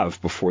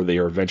have before they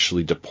are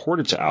eventually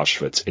deported to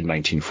Auschwitz in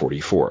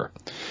 1944.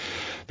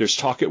 There's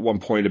talk at one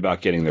point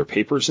about getting their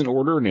papers in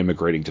order and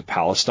immigrating to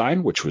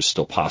Palestine, which was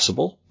still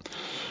possible.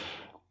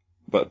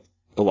 But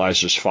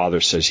Elijah's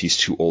father says he's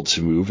too old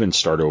to move and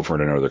start over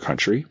in another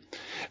country.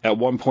 At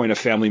one point, a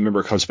family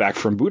member comes back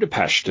from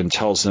Budapest and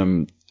tells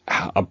them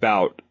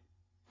about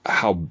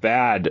how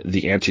bad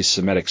the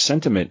anti-Semitic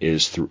sentiment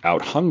is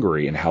throughout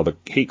Hungary and how the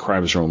hate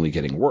crimes are only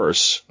getting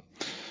worse.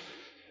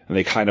 And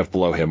they kind of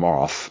blow him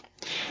off.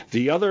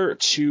 The other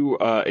 2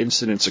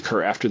 incidents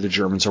occur after the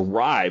Germans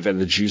arrive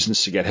and the Jews in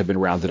Saget have been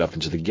rounded up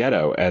into the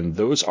ghetto. And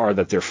those are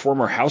that their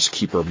former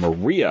housekeeper,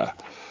 Maria,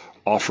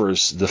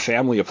 offers the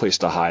family a place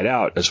to hide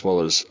out, as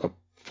well as a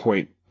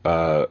point,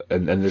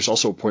 and there's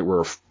also a point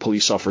where a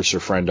police officer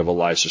friend of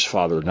Eliza's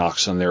father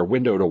knocks on their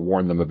window to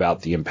warn them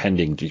about the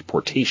impending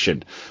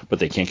deportation, but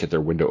they can't get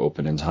their window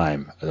open in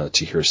time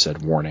to hear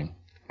said warning.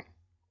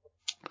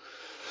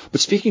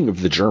 But speaking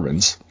of the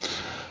Germans,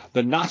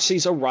 the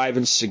Nazis arrive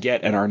in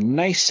Saget and are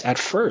nice at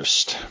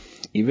first,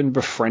 even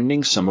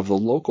befriending some of the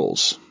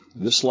locals.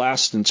 This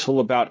lasts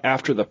until about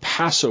after the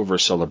Passover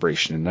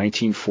celebration in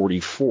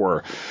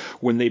 1944,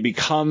 when they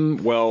become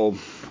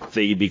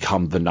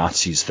the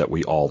Nazis that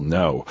we all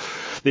know.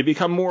 They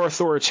become more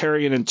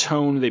authoritarian in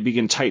tone. They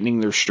begin tightening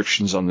the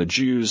restrictions on the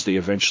Jews. They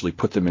eventually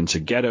put them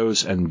into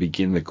ghettos and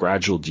begin the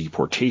gradual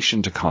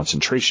deportation to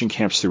concentration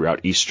camps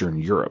throughout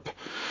Eastern Europe.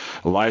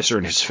 Eliezer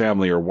and his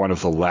family are one of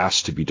the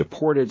last to be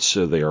deported,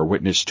 so they are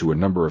witness to a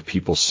number of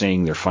people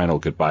saying their final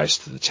goodbyes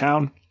to the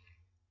town.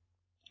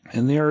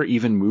 And they are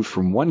even moved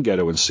from one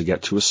ghetto in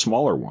Saget to a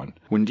smaller one.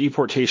 When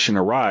deportation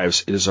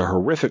arrives, it is a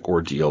horrific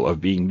ordeal of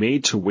being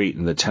made to wait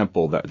in the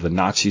temple that the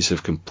Nazis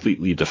have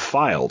completely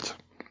defiled,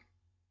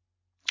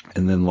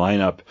 and then line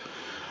up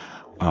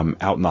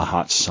out in the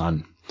hot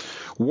sun.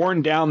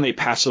 Worn down, they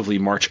passively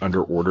march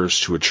under orders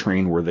to a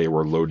train where they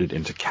were loaded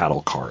into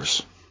cattle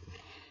cars.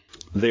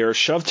 They are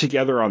shoved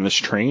together on this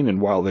train,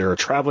 and while they are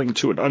traveling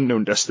to an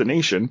unknown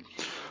destination,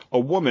 a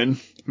woman,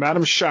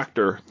 Madame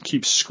Schachter,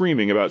 keeps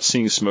screaming about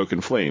seeing smoke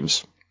and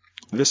flames.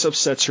 This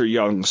upsets her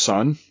young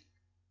son,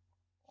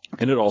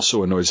 and it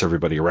also annoys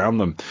everybody around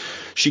them.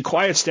 She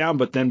quiets down,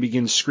 but then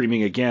begins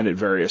screaming again at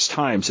various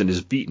times and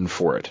is beaten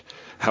for it.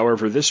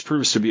 However, this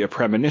proves to be a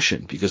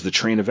premonition, because the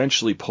train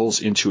eventually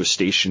pulls into a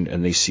station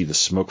and they see the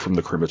smoke from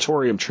the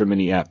crematorium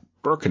chimney at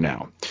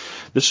Birkenau.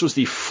 This was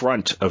the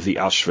front of the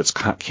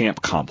Auschwitz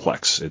camp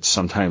complex. It's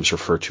sometimes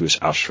referred to as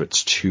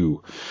Auschwitz II.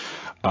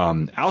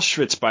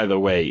 Auschwitz, by the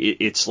way,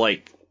 it's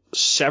like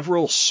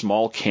several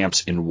small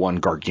camps in one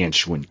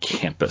gargantuan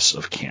campus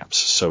of camps.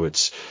 So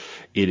it's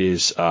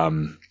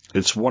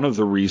one of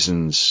the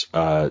reasons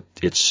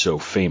it's so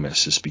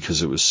famous is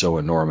because it was so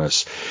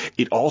enormous.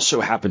 It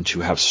also happened to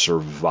have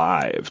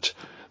survived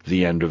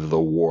the end of the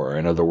war.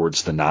 In other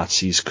words, the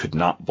Nazis could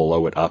not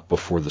blow it up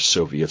before the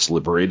Soviets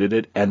liberated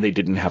it, and they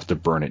didn't have to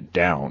burn it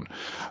down.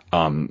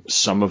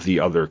 Some of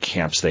the other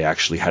camps they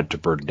actually had to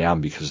burn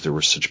down because there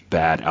were such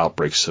bad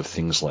outbreaks of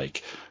things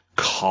like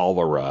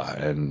cholera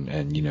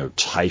and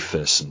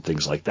typhus and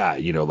things like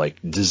that, like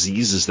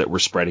diseases that were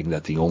spreading,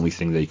 that the only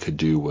thing they could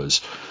do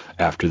was,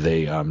 after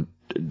they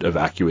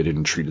evacuated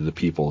and treated the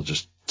people,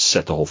 just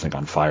set the whole thing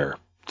on fire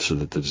so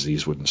that the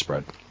disease wouldn't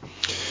spread.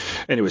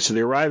 Anyway, so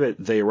they arrive at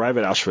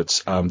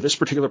Auschwitz. This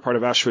particular part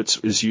of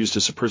Auschwitz is used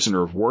as a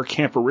prisoner of war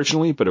camp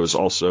originally, but it was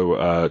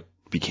also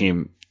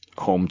became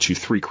home to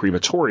 3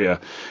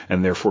 crematoria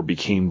and therefore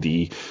became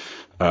the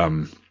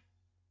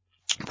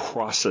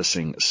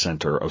processing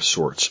center of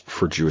sorts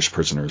for Jewish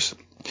prisoners.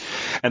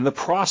 And the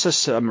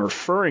process I'm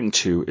referring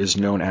to is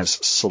known as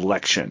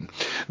selection.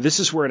 This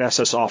is where an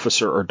SS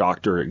officer or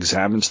doctor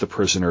examines the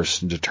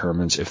prisoners and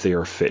determines if they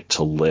are fit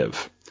to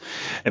live.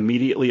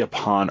 Immediately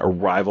upon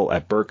arrival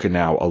at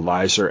Birkenau,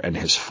 Eliezer and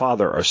his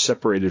father are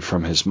separated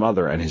from his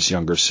mother and his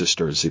younger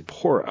sister,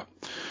 Zipporah,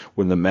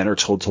 when the men are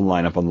told to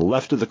line up on the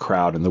left of the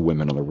crowd and the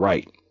women on the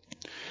right.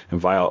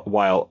 And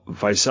while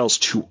Wiesel's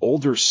 2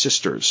 older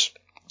sisters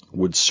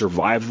would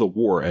survive the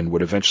war and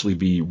would eventually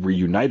be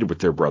reunited with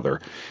their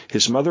brother,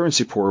 his mother and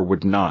Zipporah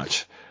would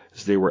not,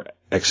 as they were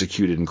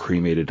executed and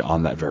cremated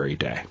on that very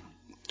day.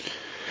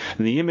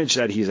 And the image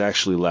that he's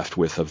actually left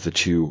with of the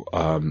two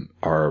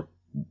are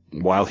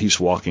while he's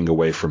walking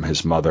away from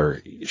his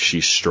mother,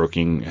 she's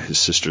stroking his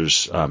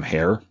sister's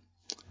hair,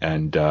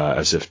 and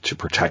as if to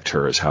protect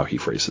her is how he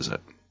phrases it.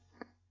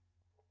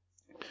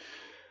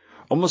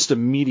 Almost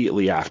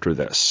immediately after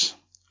this,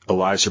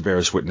 Eliezer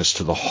bears witness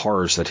to the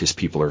horrors that his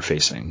people are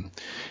facing.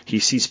 He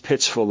sees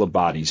pits full of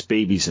bodies,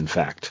 babies in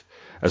fact,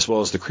 as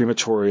well as the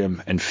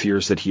crematorium, and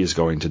fears that he is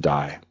going to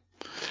die.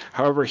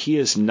 However, he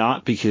is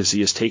not, because he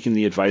has taken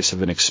the advice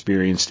of an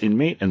experienced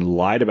inmate and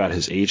lied about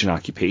his age and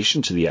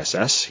occupation to the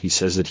SS. He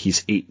says that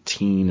he's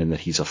 18 and that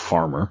he's a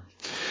farmer.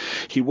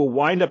 He will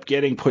wind up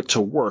getting put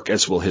to work,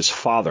 as will his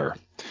father.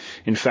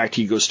 In fact,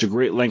 he goes to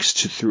great lengths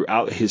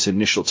throughout his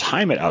initial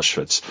time at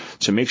Auschwitz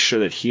to make sure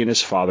that he and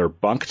his father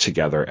bunk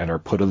together and are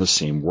put on the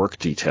same work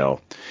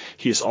detail.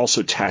 He is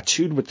also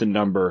tattooed with the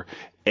number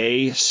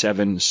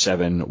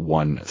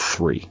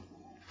A7713.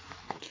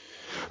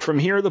 From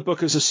here, the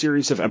book is a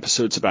series of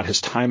episodes about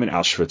his time in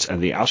Auschwitz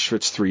and the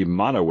Auschwitz III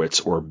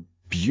Monowitz, or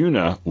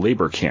Buna,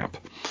 labor camp.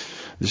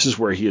 This is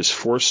where he is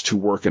forced to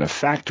work in a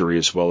factory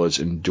as well as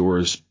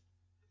endures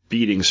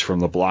beatings from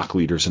the block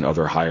leaders and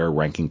other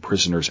higher-ranking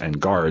prisoners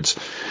and guards,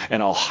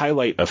 and I'll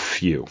highlight a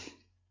few.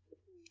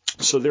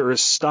 So there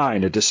is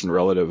Stein, a distant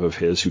relative of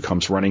his, who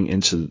comes running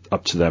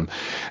up to them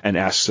and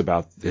asks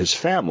about his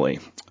family.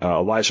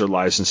 Eliezer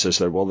lies and says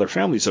that, well, their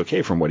family's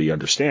okay from what he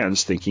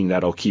understands, thinking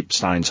that'll keep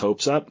Stein's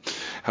hopes up.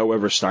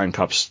 However, Stein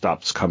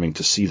stops coming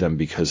to see them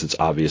because it's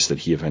obvious that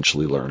he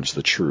eventually learns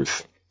the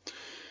truth.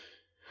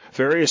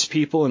 Various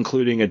people,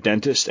 including a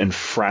dentist and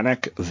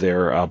Franek,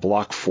 their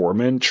block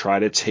foreman, try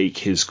to take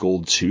his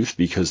gold tooth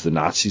because the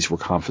Nazis were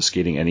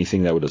confiscating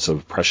anything that was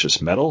of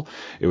precious metal.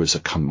 It was a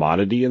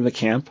commodity in the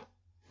camp.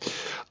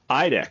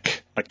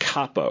 Idek, a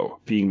capo,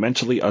 being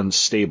mentally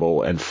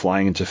unstable and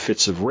flying into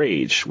fits of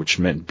rage, which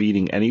meant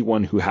beating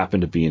anyone who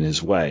happened to be in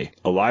his way.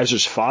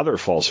 Eliezer's father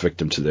falls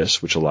victim to this,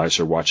 which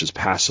Eliezer watches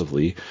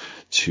passively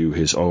to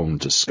his own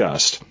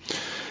disgust.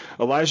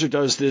 Eliezer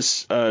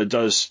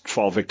does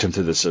fall victim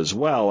to this as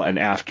well, and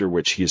after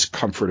which he is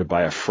comforted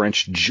by a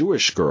French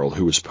Jewish girl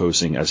who is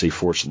posing as a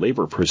forced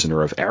labor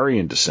prisoner of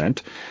Aryan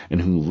descent,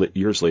 and whom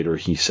years later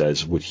he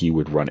says he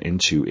would run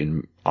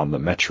into on the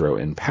metro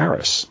in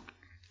Paris.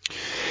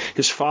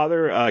 His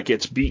father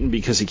gets beaten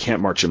because he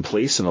can't march in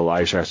place, and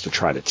Eliezer has to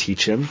try to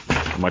teach him,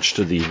 much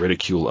to the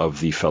ridicule of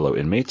the fellow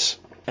inmates.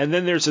 And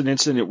then there's an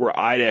incident where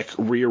Idek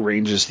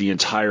rearranges the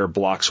entire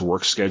block's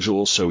work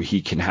schedule so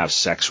he can have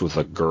sex with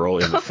a girl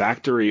in the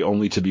factory,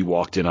 only to be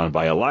walked in on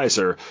by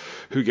Eliezer,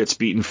 who gets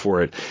beaten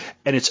for it.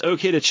 And it's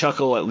okay to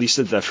chuckle, at least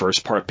at that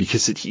first part,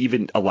 because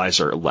even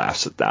Eliezer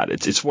laughs at that.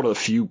 It's one of the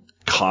few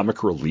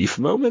comic relief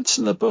moments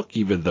in the book,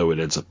 even though it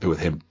ends up with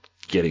him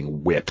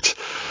getting whipped.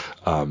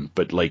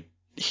 But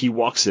he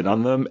walks in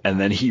on them, and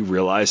then he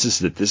realizes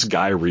that this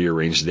guy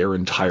rearranged their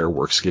entire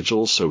work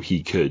schedule so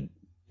he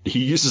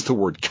uses the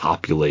word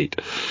copulate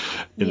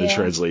in the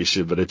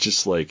translation, but it's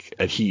just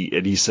and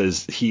he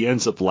says he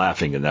ends up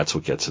laughing, and that's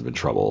what gets him in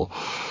trouble.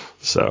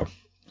 So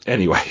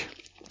anyway,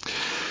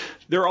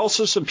 there are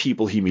also some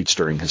people he meets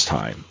during his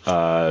time.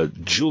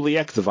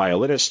 Juliek, the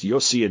violinist,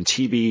 Yossi and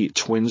Tibi,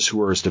 twins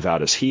who are as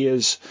devout as he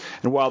is.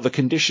 And while the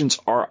conditions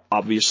are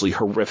obviously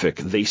horrific,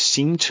 they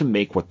seem to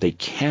make what they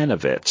can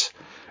of it,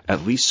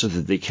 at least so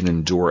that they can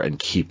endure and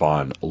keep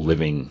on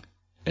living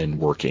and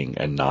working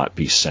and not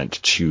be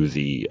sent to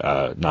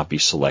not be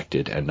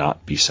selected and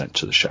not be sent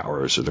to the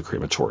showers or the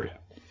crematoria.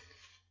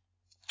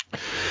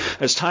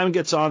 As time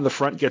gets on, the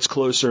front gets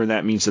closer, and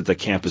that means that the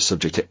camp is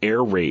subject to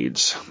air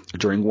raids.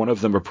 During one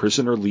of them, a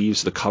prisoner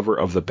leaves the cover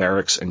of the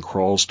barracks and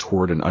crawls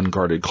toward an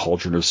unguarded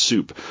cauldron of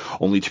soup,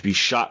 only to be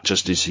shot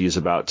just as he is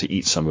about to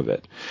eat some of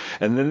it.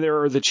 And then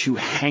there are the two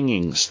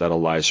hangings that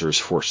Eliezer is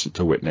forced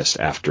to witness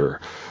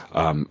after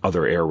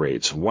other air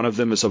raids. One of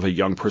them is of a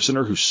young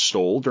prisoner who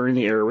stole during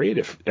the air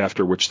raid,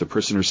 after which the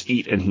prisoners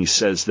eat, and he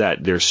says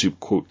that their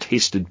soup, quote,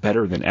 tasted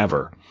better than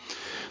ever.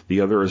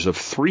 The other is of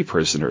three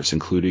prisoners,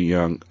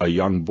 including a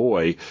young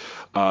boy.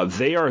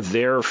 They are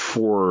there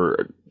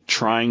for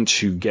trying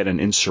to get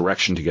an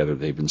insurrection together.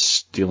 They've been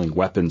stealing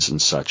weapons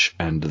and such,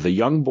 and the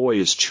young boy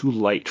is too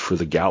light for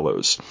the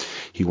gallows.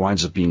 He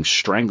winds up being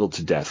strangled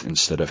to death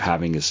instead of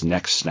having his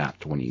neck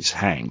snapped when he's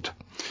hanged.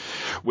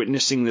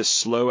 Witnessing this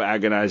slow,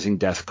 agonizing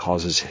death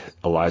causes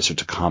Eliezer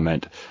to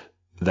comment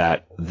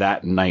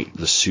that night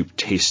the soup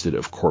tasted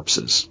of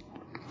corpses.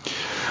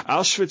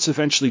 Auschwitz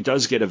eventually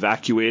does get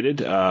evacuated,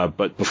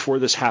 but before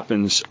this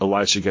happens,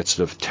 Eliezer gets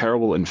a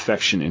terrible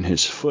infection in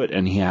his foot,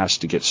 and he has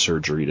to get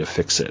surgery to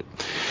fix it.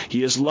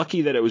 He is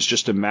lucky that it was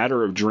just a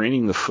matter of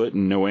draining the foot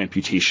and no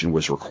amputation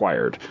was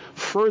required.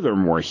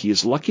 Furthermore, he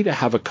is lucky to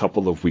have a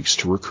couple of weeks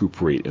to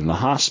recuperate in the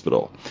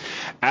hospital.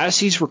 As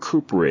he's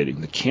recuperating,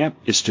 the camp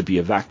is to be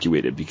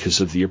evacuated because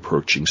of the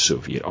approaching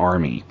Soviet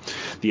army.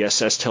 The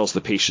SS tells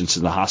the patients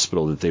in the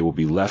hospital that they will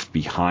be left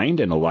behind,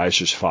 and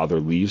Eliezer's father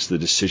leaves the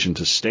decision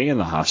to stay in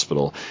the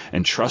hospital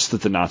and trust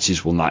that the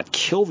Nazis will not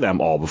kill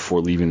them all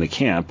before leaving the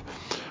camp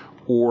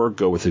or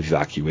go with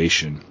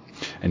evacuation.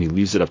 and he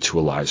leaves it up to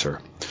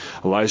Eliezer.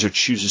 Eliezer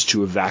chooses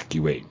to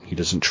evacuate. He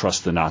doesn't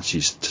trust the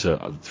Nazis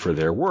for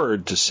their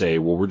word to say,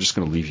 well, we're just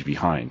going to leave you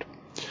behind.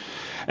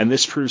 And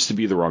this proves to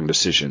be the wrong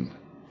decision.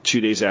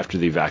 2 days after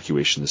the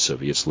evacuation, the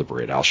Soviets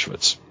liberate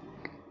Auschwitz.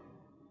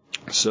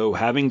 So,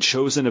 having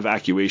chosen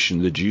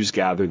evacuation, the Jews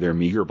gather their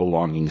meager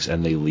belongings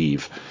and they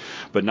leave,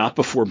 but not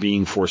before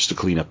being forced to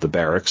clean up the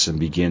barracks and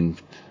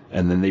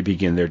then they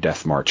begin their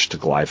death march to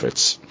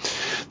Gleiwitz.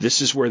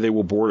 This is where they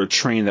will board a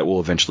train that will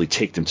eventually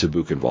take them to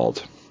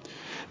Buchenwald.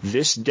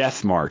 This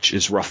death march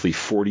is roughly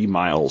 40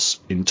 miles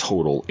in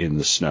total in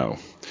the snow.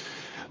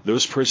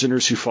 Those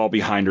prisoners who fall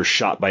behind are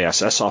shot by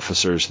SS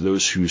officers.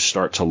 Those who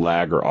start to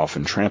lag are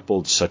often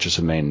trampled, such as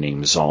a man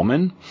named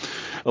Zalman.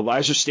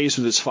 Eliezer stays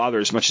with his father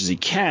as much as he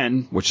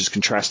can, which is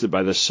contrasted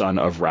by the son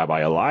of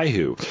Rabbi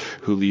Elihu,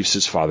 who leaves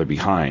his father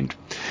behind.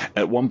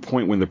 At one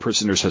point, when the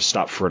prisoners have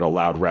stopped for an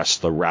allowed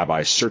rest, the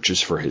rabbi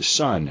searches for his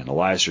son, and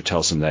Eliezer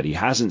tells him that he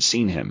hasn't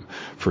seen him,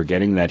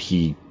 forgetting that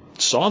he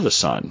saw the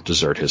son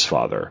desert his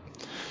father.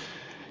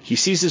 He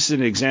sees this as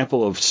an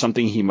example of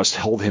something he must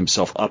hold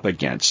himself up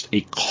against, a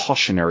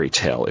cautionary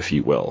tale, if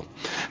you will.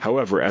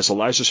 However, as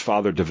Eliezer's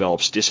father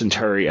develops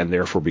dysentery and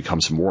therefore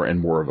becomes more and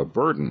more of a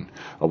burden,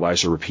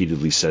 Eliezer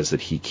repeatedly says that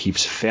he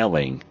keeps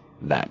failing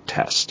that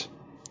test.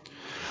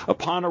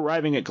 Upon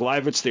arriving at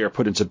Gleiwitz, they are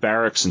put into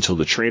barracks until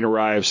the train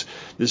arrives.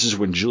 This is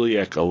when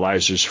Juliek,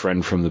 Eliezer's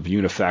friend from the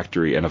Buna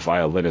factory, and a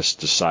violinist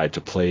decide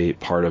to play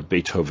part of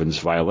Beethoven's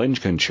violin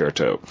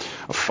concerto,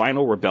 a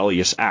final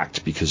rebellious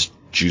act because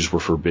Jews were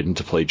forbidden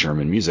to play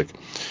German music.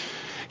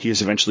 He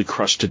is eventually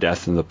crushed to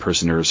death, and the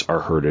prisoners are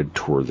herded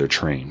toward their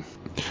train.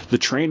 The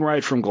train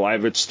ride from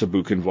Gleiwitz to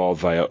Buchenwald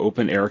via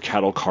open-air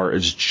cattle car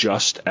is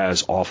just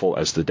as awful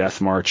as the death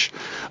march.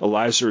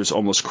 Eliezer is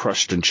almost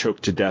crushed and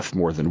choked to death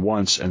more than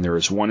once, and there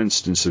is one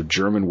instance of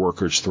German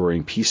workers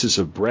throwing pieces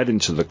of bread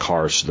into the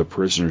car so the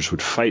prisoners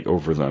would fight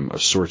over them, a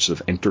source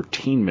of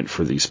entertainment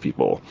for these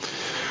people.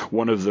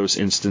 One of those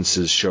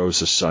instances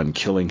shows a son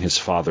killing his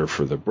father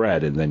for the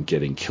bread and then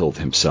getting killed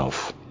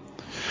himself.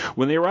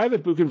 When they arrive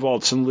at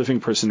Buchenwald, some living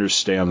prisoners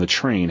stay on the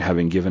train,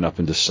 having given up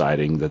and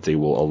deciding that they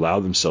will allow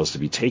themselves to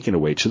be taken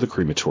away to the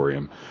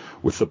crematorium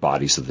with the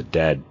bodies of the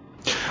dead.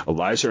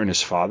 Eliezer and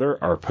his father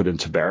are put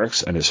into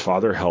barracks, and his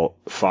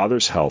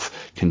father's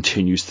health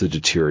continues to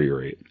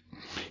deteriorate.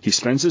 He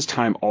spends his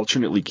time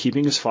alternately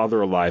keeping his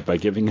father alive by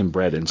giving him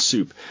bread and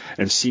soup,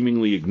 and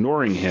seemingly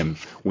ignoring him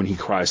when he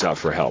cries out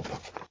for help.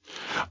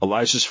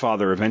 Eliezer's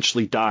father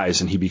eventually dies,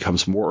 and he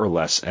becomes more or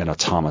less an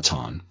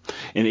automaton.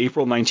 In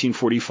April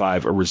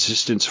 1945, a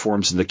resistance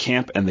forms in the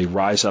camp, and they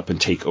rise up and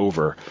take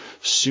over.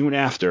 Soon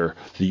after,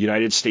 the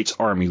United States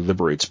Army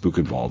liberates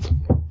Buchenwald.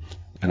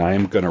 And I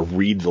am going to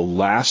read the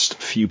last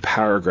few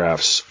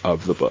paragraphs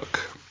of the book.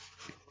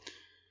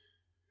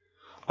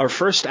 Our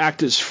first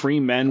act as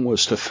free men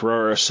was to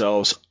throw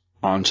ourselves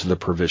onto the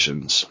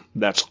provisions.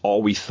 That's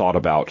all we thought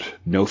about.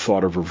 No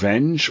thought of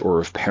revenge or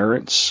of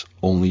parents,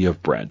 only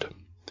of bread.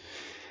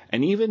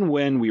 And even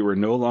when we were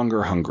no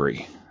longer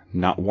hungry,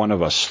 not one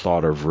of us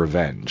thought of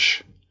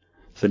revenge.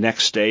 The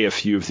next day, a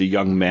few of the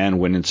young men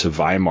went into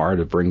Weimar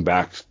to bring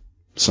back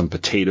some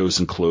potatoes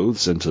and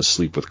clothes and to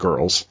sleep with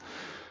girls.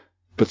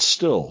 But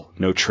still,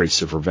 no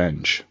trace of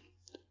revenge.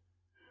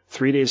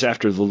 3 days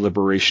after the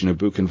liberation of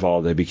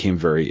Buchenwald, I became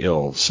very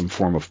ill, some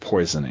form of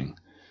poisoning.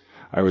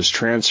 I was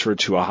transferred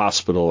to a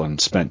hospital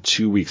and spent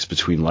 2 weeks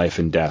between life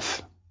and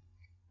death.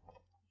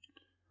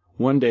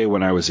 One day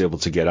when I was able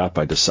to get up,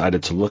 I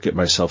decided to look at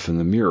myself in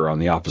the mirror on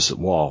the opposite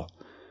wall.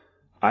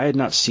 I had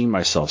not seen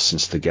myself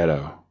since the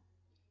ghetto.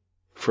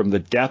 From the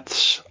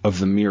depths of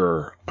the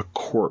mirror, a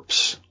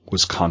corpse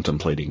was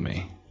contemplating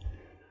me.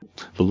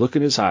 The look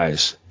in his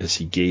eyes as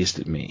he gazed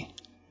at me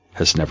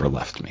has never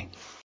left me.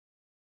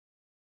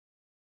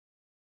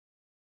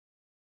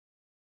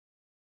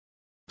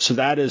 So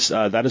that is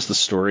the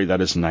story.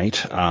 That is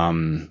Night.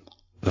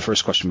 The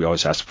first question we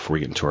always ask before we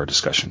get into our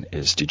discussion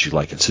is, did you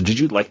like it? So did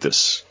you like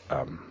this?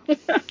 So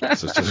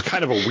it's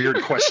kind of a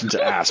weird question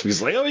to ask.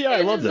 Because like, oh yeah,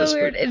 I love this.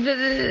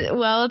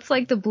 Well, it's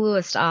like the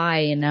bluest eye,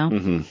 you know?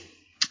 Mm-hmm.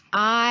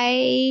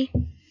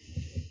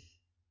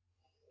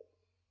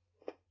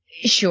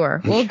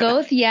 Sure. We'll go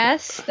with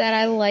yes, that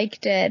I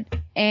liked it.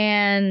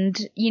 And,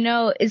 you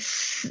know,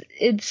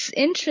 it's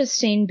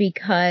interesting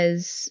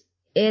because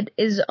it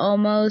is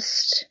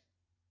almost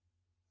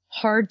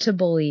hard to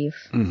believe.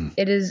 Mm.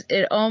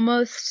 It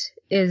almost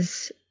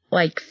is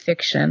like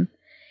fiction.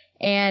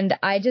 And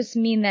I just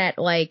mean that,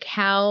 like,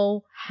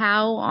 how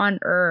on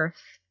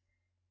earth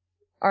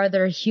are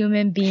there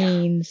human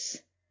beings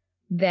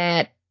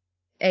that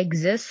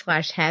exist /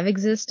 have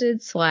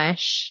existed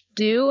 /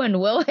 do and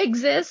will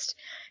exist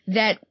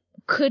that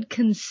could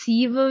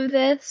conceive of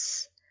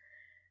this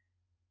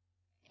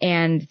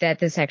and that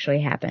this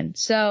actually happened.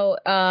 So,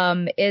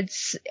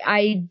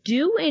 I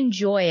do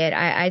enjoy it.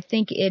 I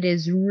think it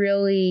is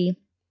really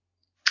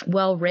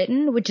well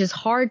written, which is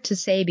hard to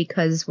say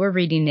because we're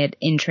reading it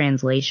in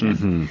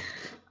translation.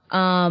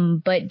 Mm-hmm.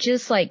 But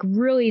just like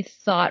really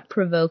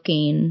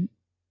thought-provoking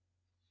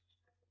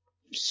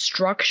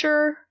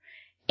structure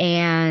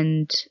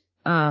and,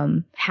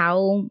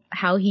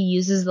 how he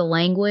uses the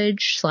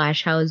language /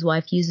 how his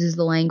wife uses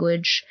the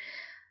language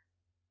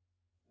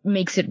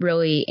makes it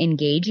really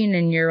engaging,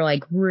 and you're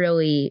like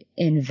really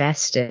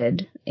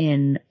invested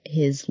in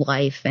his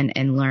life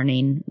and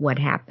learning what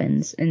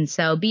happens. And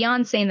so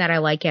beyond saying that I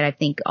like it, I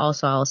think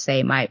also I'll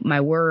say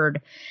my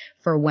word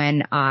for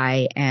when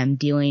I am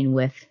dealing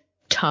with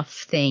tough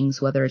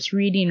things, whether it's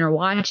reading or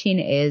watching,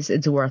 is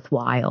it's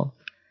worthwhile.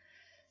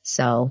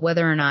 So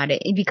whether or not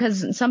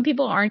because some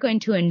people aren't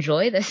going to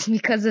enjoy this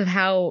because of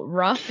how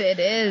rough it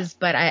is,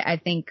 but I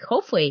think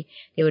hopefully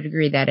they would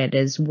agree that it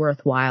is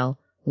worthwhile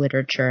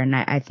literature. And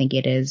I think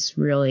it is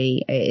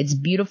really, it's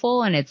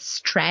beautiful and it's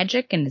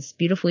tragic and it's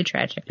beautifully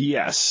tragic.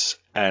 Yes.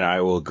 And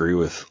I will agree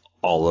with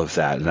all of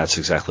that. And that's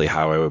exactly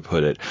how I would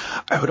put it.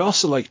 I would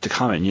also like to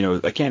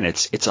comment, again,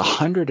 it's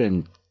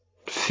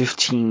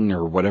 115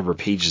 or whatever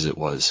pages it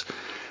was.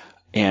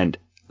 And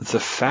the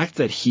fact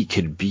that he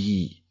could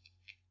be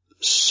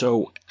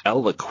so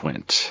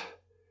eloquent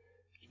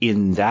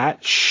in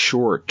that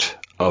short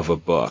of a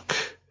book,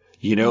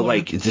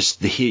 like this,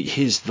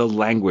 the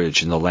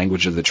language and the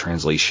language of the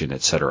translation,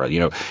 etc.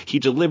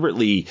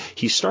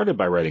 He started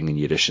by writing in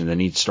Yiddish and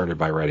then he started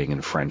by writing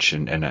in French.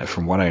 And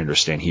from what I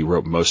understand, he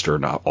wrote most or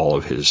not all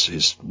of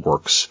his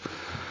works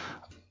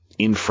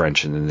in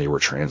French, and then they were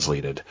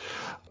translated,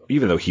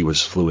 even though he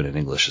was fluent in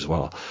English as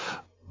well.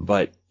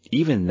 But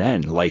even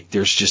then, like,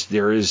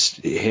 there is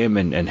him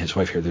and his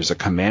wife here. There's a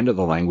command of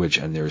the language,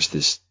 and there's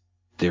this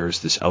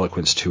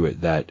eloquence to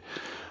it that,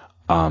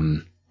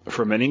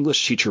 from an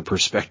English teacher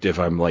perspective,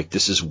 I'm like,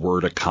 this is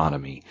word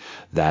economy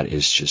that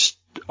is just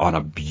on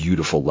a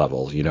beautiful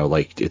level.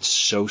 Like, it's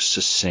so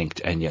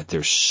succinct, and yet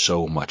there's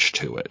so much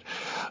to it.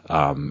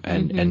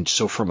 And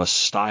so from a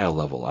style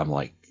level, I'm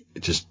like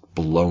just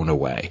blown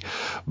away.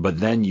 But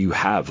then you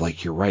have,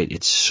 like, you're right,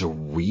 it's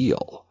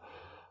surreal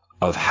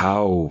of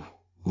how,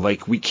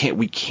 like, we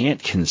can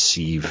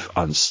conceive,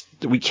 but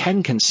we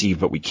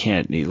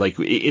can't. Like,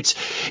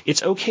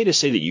 it's okay to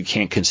say that you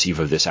can't conceive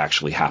of this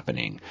actually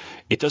happening.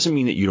 It doesn't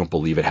mean that you don't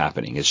believe it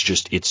happening. It's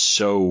just, it's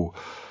so,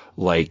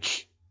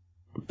 like,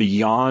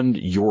 beyond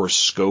your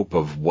scope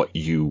of what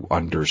you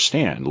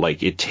understand.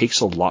 Like, it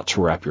takes a lot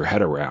to wrap your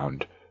head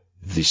around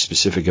the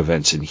specific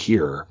events in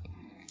here.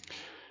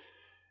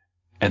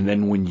 And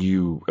then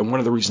and one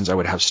of the reasons I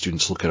would have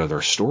students look at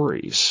other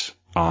stories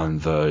on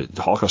the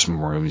Holocaust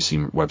Memorial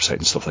Museum website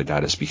and stuff like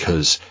that is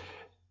because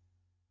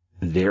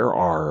there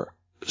are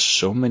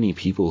so many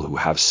people who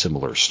have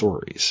similar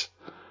stories.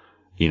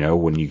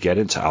 When you get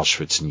into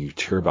Auschwitz and you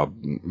hear about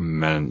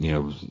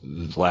men,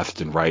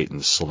 left and right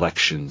and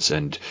selections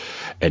and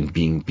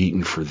being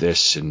beaten for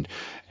this and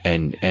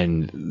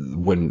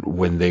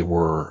when they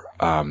were,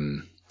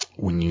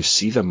 when you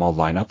see them all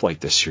line up like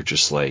this, you're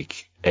just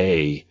like,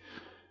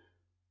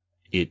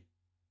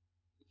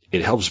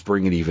 it helps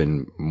bring it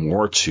even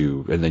more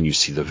to, and then you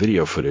see the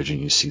video footage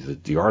and you see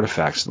the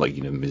artifacts, like,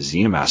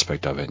 museum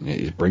aspect of it, and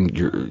it bring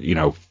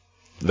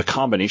the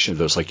combination of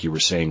those, like you were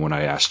saying when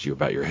I asked you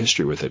about your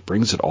history with it,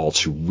 brings it all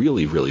to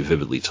really, really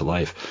vividly to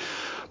life.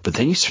 But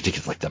then you start to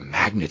get, like, the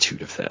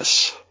magnitude of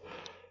this.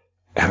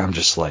 And I'm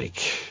just like,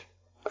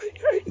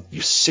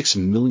 6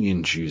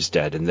 million Jews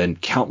dead, and then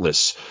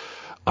countless,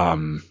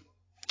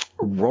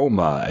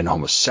 Roma and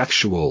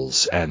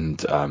homosexuals and,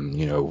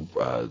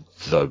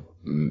 the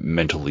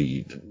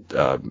mentally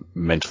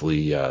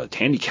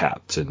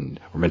handicapped or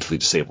mentally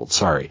disabled,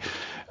 et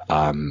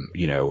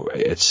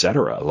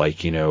cetera,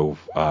 like,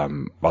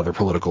 other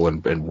political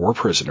and war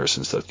prisoners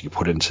and stuff you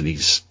put into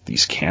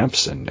these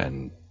camps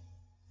and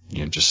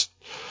just,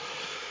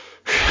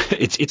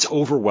 it's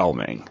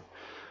overwhelming.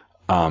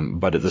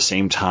 But at the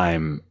same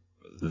time,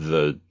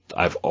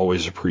 I've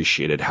always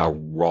appreciated how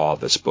raw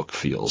this book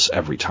feels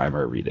every time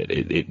I read it.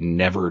 It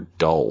never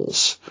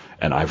dulls.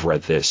 And I've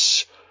read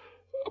this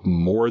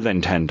more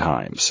than 10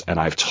 times, and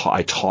I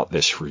taught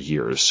this for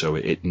years, so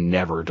it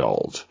never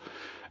dulled.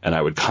 And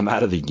I would come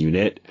out of the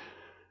unit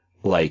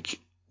like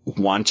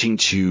wanting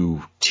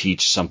to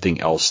teach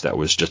something else that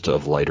was just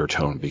of lighter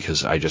tone,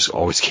 because I just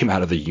always came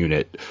out of the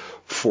unit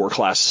 4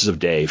 classes a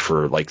day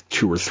for like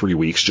 2 or 3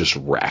 weeks just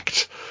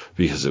wrecked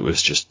because it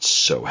was just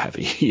so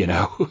heavy,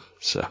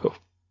 so.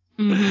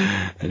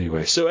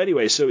 Anyway, so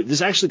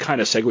this actually kind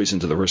of segues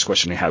into the first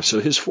question I have. So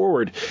his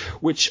foreword,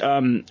 which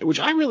I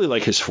really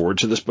like his foreword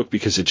to this book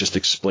because it just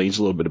explains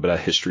a little bit about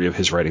the history of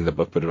his writing the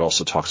book, but it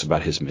also talks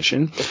about his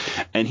mission.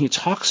 And he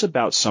talks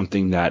about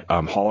something that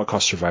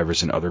Holocaust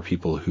survivors and other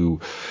people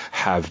who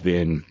have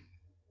been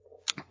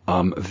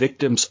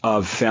victims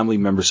of, family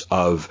members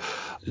of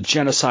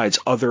genocides,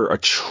 other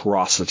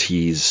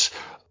atrocities,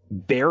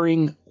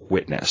 bearing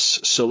witness.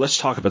 So let's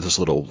talk about this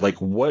a little. Like,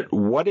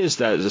 what is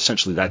that? Is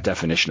essentially that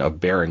definition of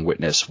bearing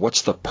witness?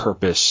 What's the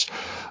purpose?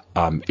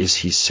 Is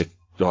he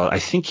well, I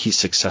think he's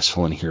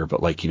successful in here,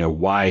 but, like,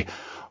 why?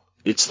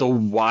 It's the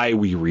why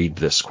we read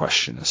this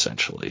question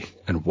essentially,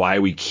 and why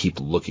we keep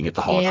looking at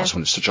the Holocaust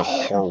when it's such a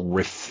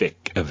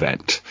horrific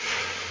event.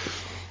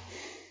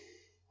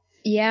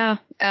 Yeah.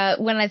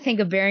 When I think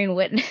of bearing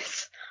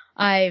witness,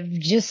 I've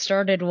just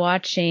started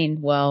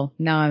watching, well,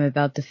 now I'm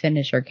about to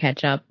finish or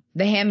catch up,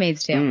 The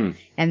Handmaid's Tale.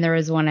 And there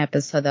was one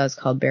episode that was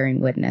called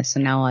Bearing Witness, so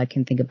now all I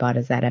can think about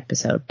is that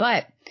episode.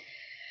 But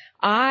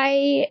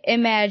I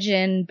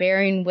imagine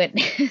Bearing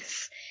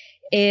Witness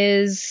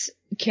is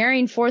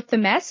carrying forth the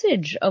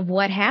message of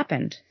what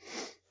happened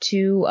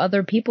to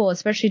other people,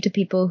 especially to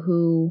people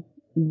who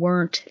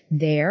weren't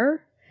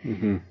there.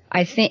 Mm-hmm.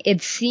 I think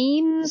it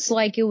seems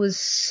like it was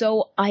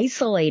so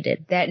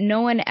isolated that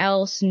no one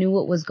else knew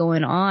what was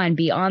going on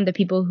beyond the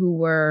people who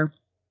were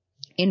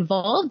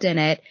involved in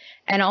it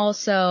and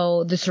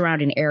also the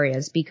surrounding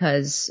areas,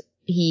 because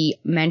he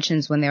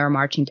mentions when they were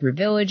marching through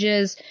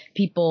villages,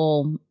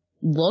 people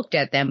looked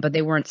at them, but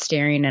they weren't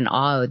staring in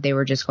awe. They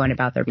were just going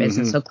about their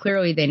business. Mm-hmm. So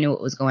clearly they knew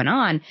what was going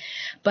on.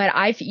 But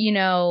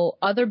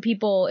other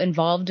people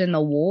involved in the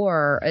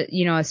war,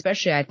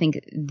 especially I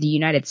think the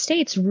United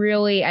States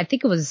really, I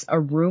think it was a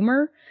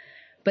rumor,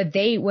 but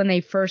when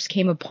they first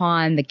came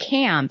upon the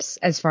camps,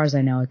 as far as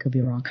I know, I could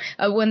be wrong.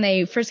 When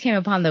they first came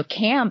upon the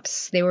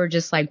camps, they were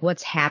just like,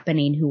 what's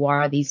happening? Who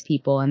are these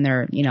people? And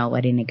they're,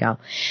 letting it go.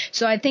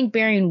 So I think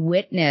Bearing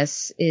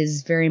Witness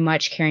is very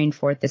much carrying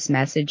forth this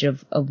message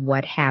of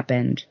what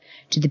happened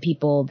to the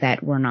people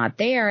that were not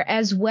there,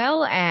 as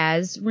well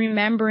as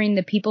remembering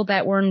the people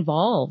that were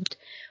involved,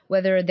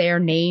 whether they're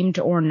named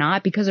or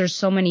not, because there's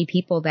so many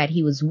people that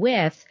he was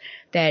with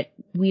that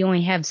we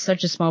only have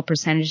such a small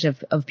percentage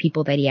of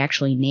people that he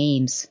actually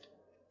names,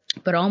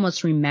 but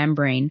almost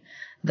remembering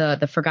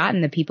the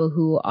forgotten, the people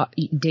who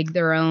dig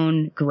their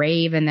own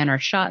grave and then are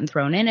shot and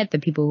thrown in it, the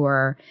people who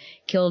are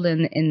killed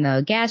in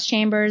the gas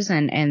chambers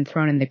and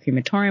thrown in the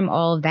crematorium,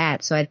 all of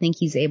that. So I think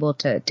he's able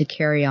to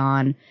carry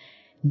on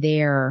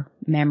their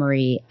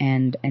memory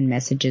and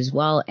message as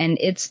well. And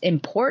it's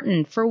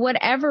important for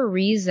whatever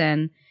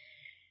reason.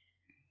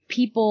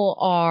 People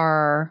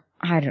are,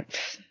 I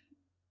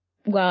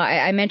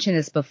mentioned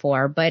this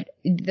before, but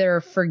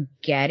they're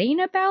forgetting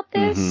about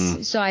this.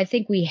 Mm-hmm. So I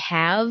think we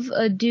have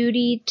a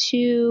duty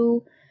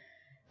to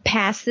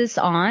pass this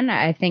on.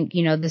 I think,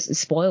 this is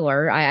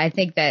spoiler. I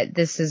think that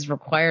this is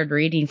required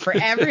reading for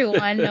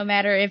everyone, no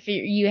matter if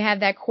you have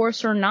that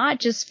course or not,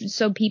 just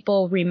so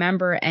people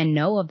remember and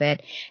know of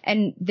it.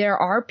 And there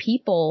are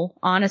people,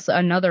 honestly,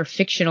 another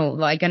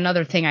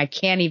thing I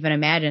can't even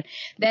imagine,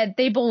 that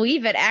they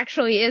believe it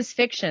actually is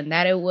fiction,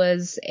 that it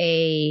was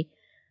a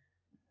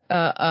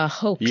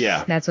hoax.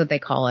 Yeah. That's what they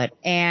call it.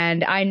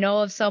 And I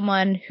know of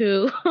someone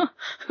who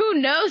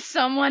knows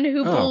someone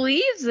who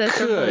believes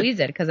this or believes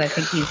it, because I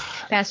think he's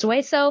passed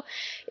away. So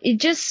it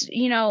just,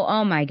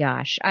 oh my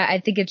gosh, I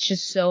think it's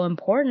just so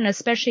important,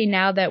 especially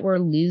now that we're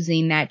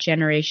losing that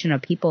generation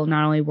of people,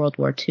 not only World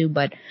War II,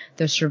 but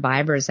the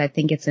survivors. I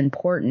think it's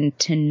important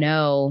to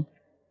know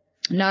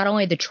not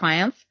only the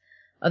triumph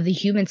of the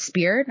human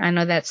spirit. I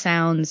know that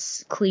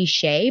sounds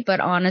cliche, but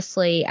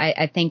honestly,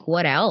 I think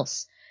what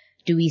else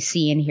do we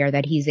see in here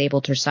that he's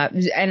able to stop?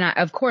 And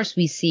of course,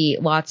 we see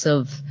lots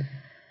of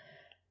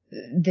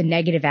the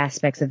negative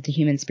aspects of the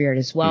human spirit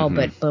as well.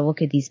 Mm-hmm. But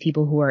look at these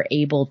people who are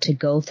able to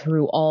go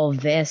through all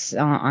of this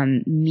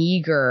on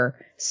meager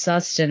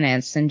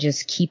sustenance and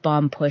just keep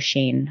on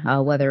pushing,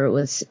 whether it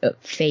was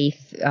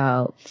faith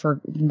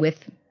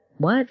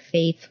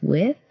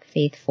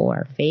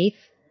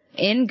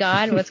in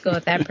God. Let's go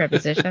with that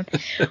preposition.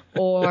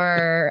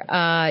 Or,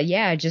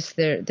 just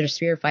their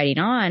spirit fighting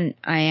on.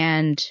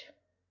 And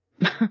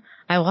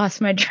I lost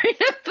my train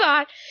of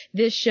thought.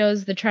 This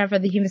shows the triumph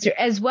of the human spirit,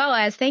 as well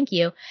as, thank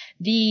you,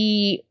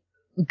 the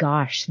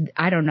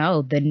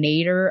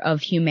nadir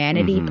of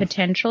humanity, mm-hmm.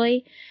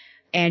 potentially.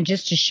 And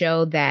just to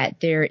show that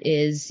there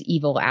is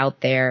evil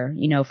out there,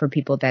 for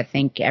people that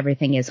think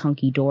everything is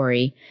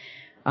hunky-dory,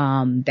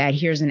 that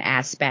here's an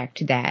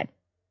aspect that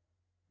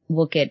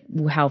look at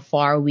how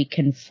far we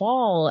can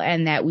fall,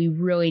 and that we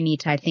really need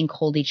to, I think,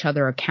 hold each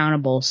other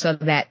accountable so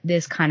that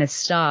this kind of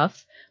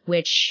stuff,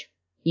 which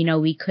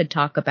we could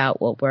talk about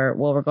what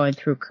we're going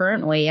through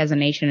currently as a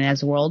nation and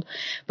as a world,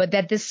 but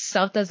that this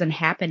stuff doesn't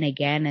happen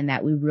again, and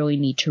that we really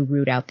need to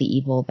root out the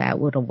evil that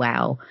would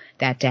allow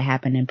that to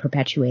happen and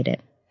perpetuate it.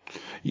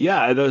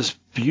 Yeah, that was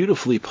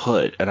beautifully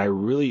put, and I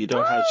really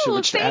don't have too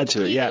much to add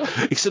to it. Yeah,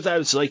 except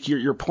that it's like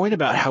your point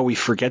about how we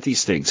forget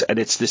these things, and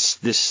it's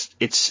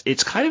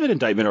it's kind of an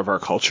indictment of our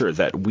culture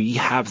that we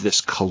have this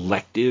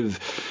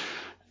collective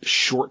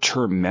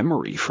short-term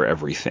memory for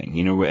everything,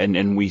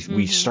 and we mm-hmm.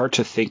 we start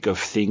to think of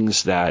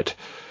things that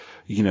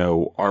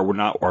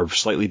are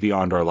slightly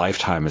beyond our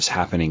lifetime as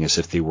happening as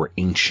if they were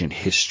ancient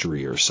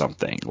history or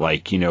something,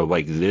 like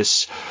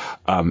this.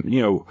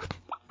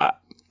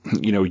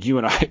 You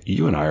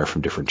and I are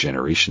from different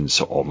generations,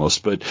 so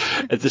almost, but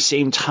at the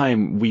same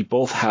time, we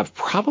both have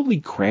probably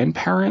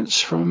grandparents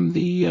from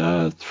the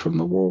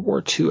World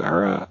War II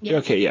era. Yeah.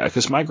 Okay, yeah,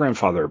 because my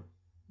grandfather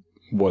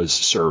was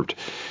served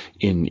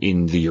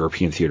in the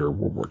European theater of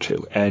World War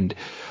II, and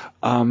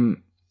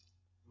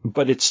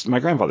but it's my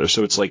grandfather,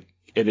 so it's like,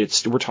 and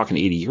we're talking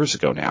 80 years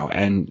ago now,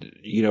 and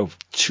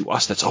to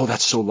us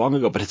that's so long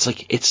ago, but it's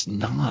like it's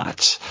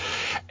not.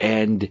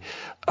 And,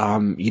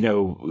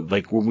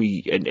 like when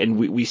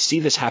we see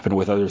this happen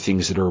with other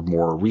things that are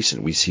more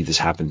recent. We see this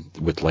happen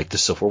with like the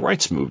civil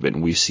rights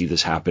movement. We see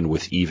this happen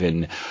with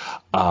even,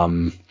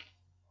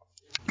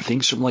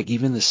 things from like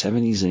even the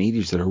 70s and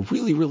 80s that are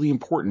really, really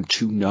important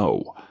to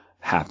know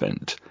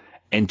happened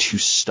and to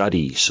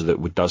study so that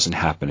it doesn't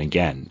happen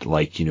again.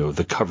 Like,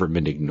 the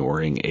government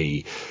ignoring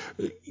a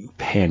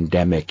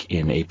pandemic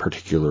in a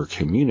particular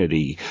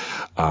community,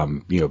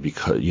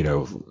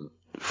 because,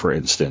 for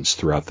instance,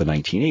 throughout the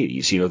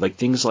 1980s, like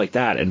things like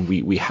that. And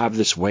we have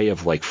this way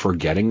of like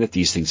forgetting that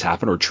these things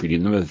happen or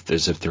treating them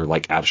as if they're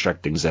like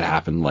abstract things that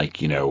happen,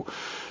 like,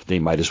 they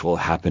might as well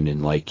happen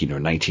in like,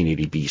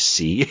 1980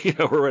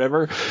 BC, or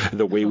whatever,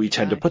 the way we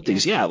tend to put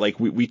things. Yeah. Like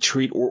we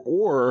treat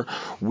or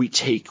we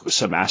take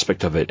some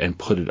aspect of it and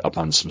put it up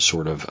on some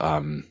sort of,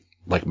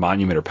 like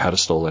monument or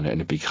pedestal, and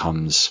it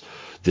becomes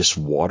this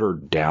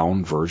watered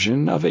down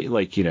version of it.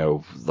 Like,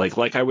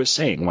 like I was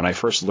saying, when I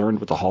first learned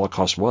what the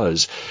Holocaust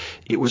was,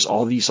 it was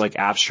all these like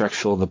abstract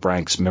fill in the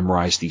blanks,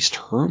 memorize these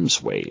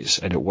terms ways.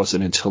 And it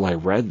wasn't until I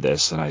read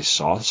this and I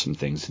saw some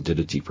things and did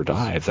a deeper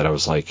dive that I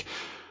was like,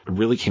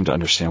 really came to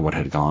understand what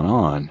had gone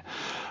on,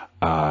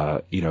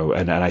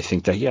 and I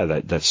think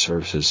that, that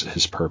serves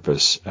his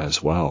purpose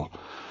as well.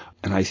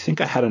 And I think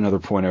I had another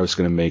point I was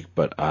going to make,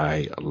 but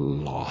I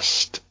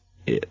lost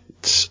it.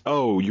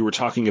 Oh, you were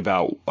talking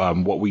about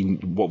what we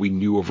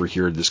knew over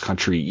here in this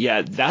country.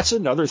 Yeah, that's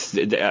another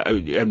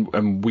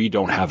and we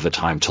don't have the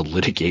time to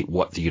litigate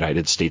what the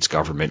United States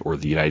government or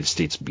the United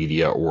States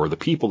media or the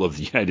people of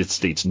the United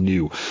States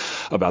knew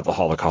about the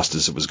Holocaust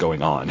as it was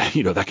going on.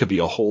 That could be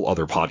a whole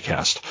other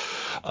podcast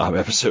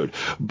episode.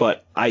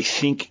 But I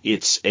think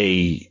it's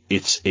a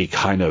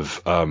kind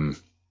of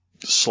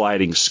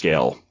sliding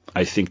scale.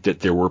 I think that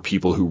there were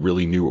people who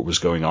really knew what was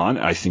going on.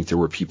 I think there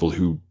were people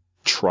who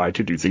tried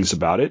to do things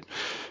about it.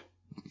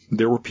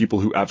 There were people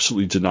who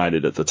absolutely denied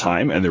it at the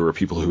time, and there were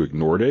people who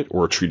ignored it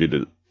or treated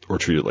it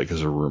like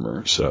as a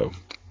rumor. So,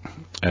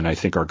 and I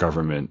think our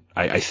government,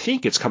 I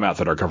think it's come out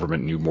that our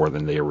government knew more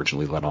than they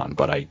originally let on,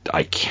 but I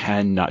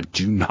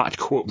do not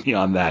quote me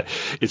on that.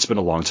 It's been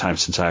a long time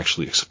since I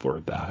actually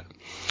explored that.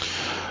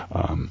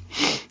 All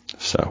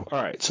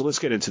right, so let's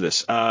get into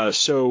this.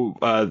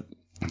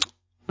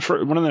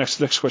 For one of the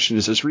next question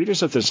is, as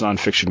readers of this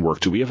nonfiction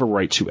work, do we have a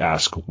right to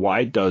ask,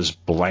 why does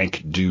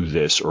blank do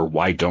this, or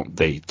why don't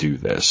they do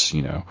this?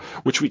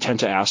 Which we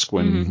tend to ask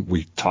when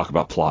we talk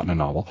about plot in a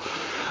novel,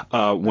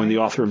 when the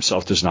author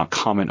himself does not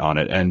comment on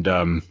it.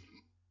 And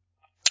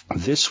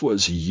this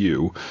was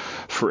you.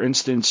 For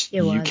instance,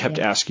 you kept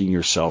asking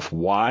yourself,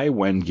 why,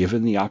 when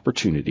given the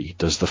opportunity,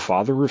 does the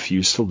father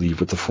refuse to leave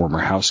with the former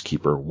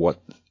housekeeper?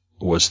 What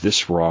was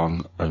this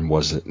wrong, and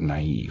was it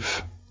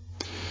naive?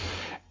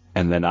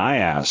 And then I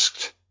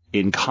asked,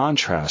 in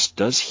contrast,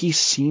 does he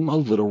seem a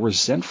little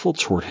resentful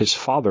toward his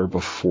father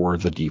before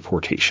the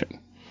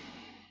deportation?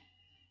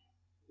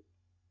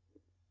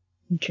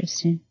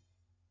 Interesting.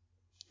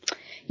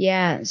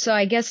 Yeah, so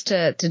I guess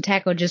to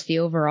tackle just the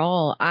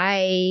overall,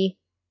 I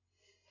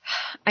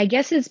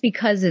guess it's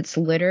because it's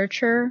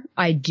literature.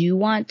 I do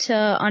want to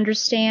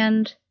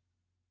understand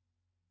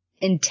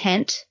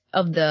intent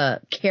of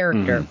the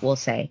character, we'll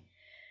say.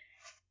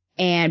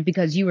 And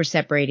because you were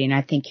separating,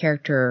 I think,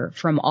 character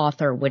from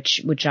author,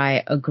 which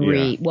I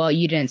agree. Yeah. Well,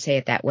 you didn't say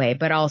it that way,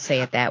 but I'll say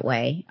it that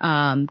way.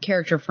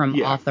 Character from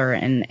author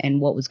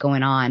and what was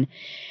going on.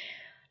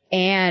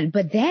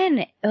 But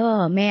then,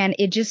 oh man,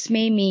 it just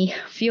made me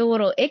feel a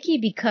little icky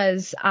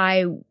because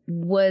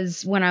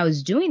when I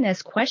was doing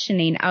this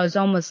questioning, I was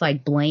almost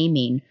like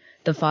blaming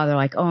the father,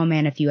 like, oh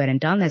man, if you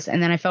hadn't done this.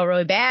 And then I felt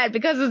really bad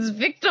because it's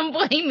victim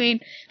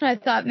blaming. And I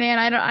thought, man,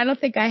 I don't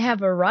think I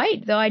have a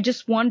right, though. I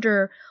just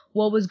wonder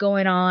what was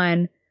going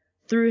on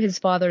through his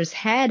father's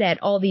head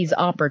at all these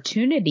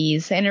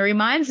opportunities. And it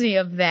reminds me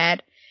of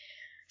that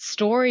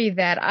story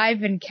that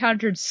I've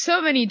encountered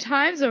so many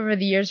times over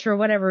the years for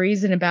whatever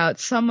reason about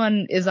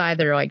someone is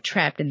either like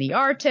trapped in the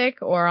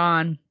Arctic or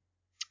on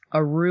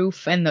a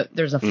roof and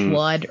there's a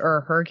flood or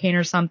a hurricane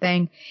or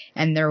something,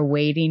 and they're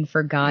waiting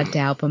for God to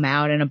help them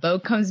out, and a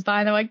boat comes by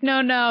and they're like,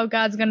 no,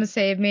 God's going to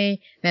save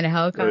me. Then a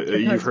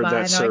helicopter comes by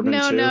and they're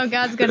like, no,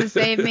 God's going to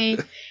save me.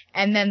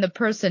 And then the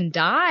person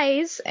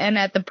dies, and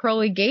at the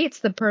pearly gates,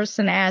 the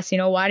person asks,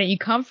 why don't you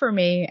come for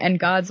me? And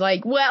God's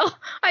like, well,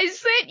 I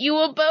sent you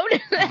a boat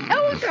and a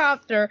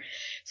helicopter.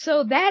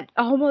 So that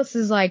almost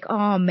is like,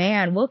 oh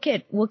man, look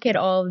at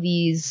all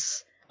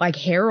these like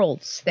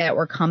heralds that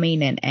were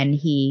coming, and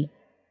he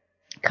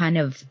kind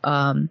of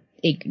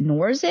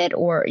ignores it,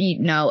 or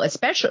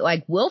especially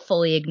like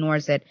willfully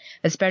ignores it.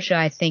 Especially,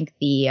 I think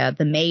the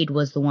maid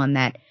was the one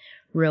that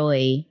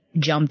really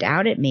jumped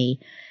out at me.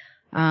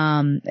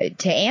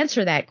 To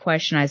answer that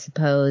question, I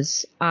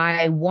suppose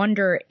I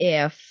wonder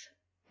if,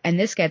 and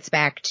this gets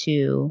back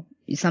to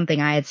something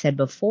I had said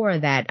before,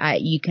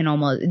 that you can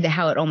almost,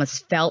 how it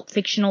almost felt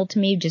fictional to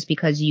me, just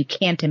because you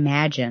can't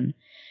imagine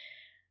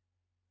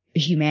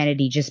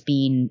humanity just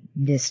being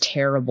this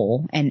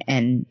terrible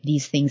and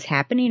these things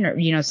happening, or,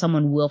 you know,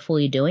 someone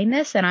willfully doing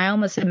this. And I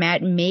almost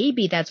imagine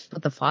maybe that's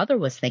what the father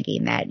was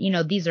thinking, that, you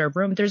know, these are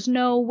rooms. There's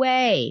no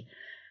way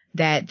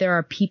that there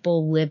are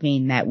people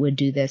living that would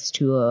do this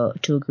to a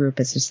group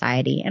of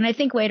society. And I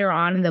think later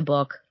on in the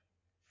book,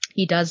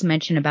 he does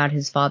mention about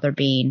his father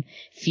being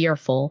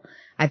fearful.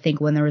 I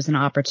think when there was an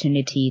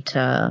opportunity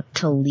to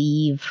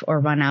leave or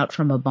run out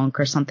from a bunk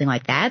or something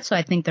like that. So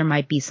I think there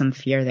might be some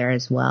fear there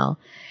as well.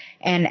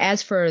 And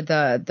as for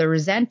the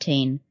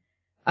resenting,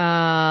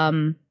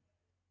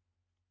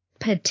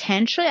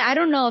 potentially, I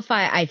don't know if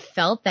I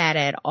felt that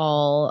at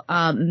all.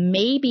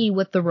 Maybe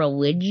with the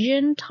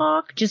religion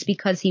talk, just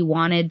because he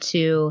wanted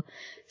to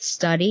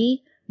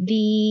study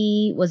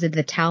was it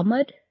the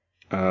Talmud?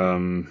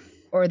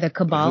 Or the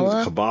Kabbalah? I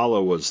think the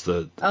Kabbalah was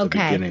the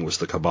beginning was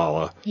the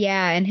Kabbalah.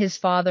 Yeah, and his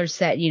father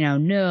said, you know,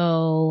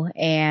 no.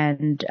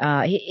 And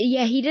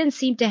he didn't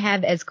seem to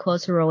have as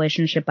close a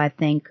relationship, I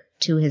think,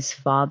 to his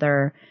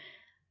father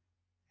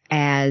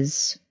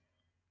as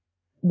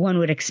one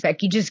would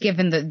expect, just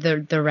given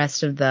the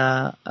rest of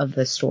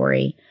the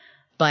story.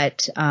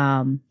 But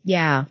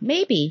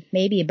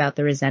maybe about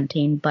the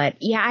resenting. But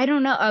yeah, I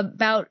don't know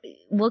about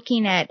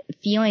looking at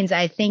feelings.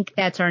 I think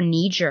that's our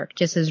knee jerk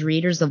just as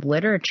readers of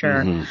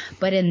literature. Mm-hmm.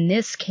 But in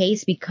this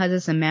case, because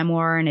it's a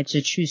memoir and it's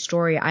a true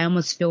story, I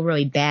almost feel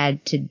really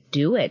bad to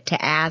do it,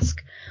 to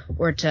ask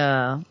or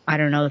to, I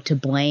don't know, to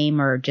blame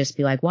or just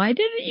be like, why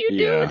didn't you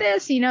do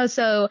this? You know,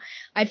 so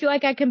I feel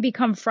like I can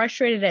become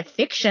frustrated at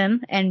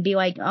fiction and be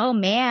like, oh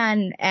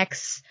man,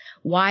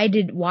 why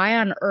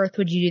on earth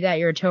would you do that?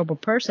 You're a terrible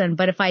person.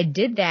 But if I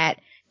did that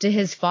to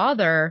his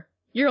father,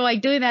 you're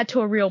like doing that to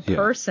a real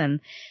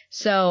person.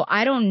 So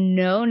I don't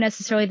know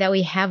necessarily that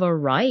we have a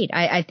right.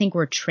 I think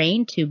we're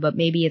trained to, but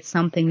maybe it's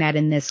something that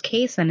in this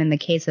case and in the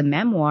case of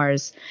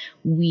memoirs,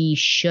 we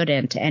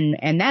shouldn't.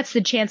 And that's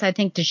the chance, I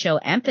think, to show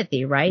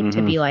empathy, right? Mm-hmm.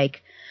 To be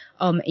like,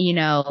 you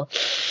know,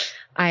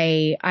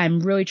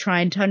 I'm really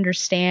trying to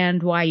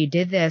understand why you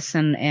did this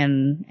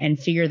and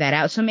figure that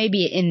out. So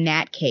maybe in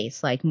that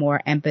case, like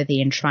more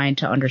empathy and trying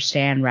to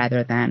understand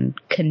rather than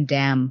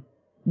condemn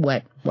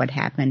what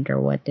happened or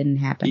what didn't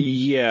happen.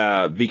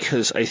 Yeah,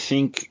 because I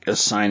think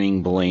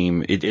assigning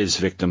blame, it is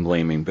victim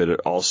blaming, but it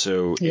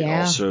also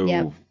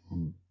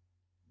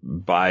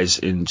buys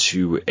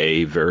into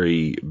a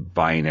very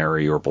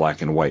binary or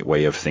black and white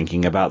way of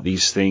thinking about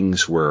these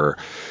things where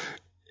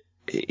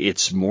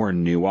it's more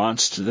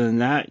nuanced than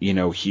that. You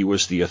know, he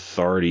was the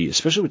authority,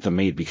 especially with the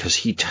maid, because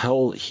he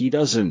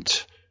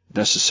doesn't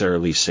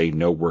necessarily say,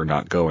 no, we're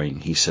not going.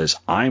 He says,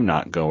 I'm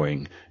not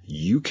going.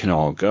 You can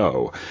all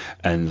go.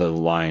 And the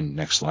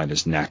next line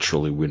is,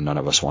 naturally, when none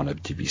of us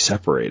wanted to be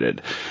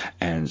separated.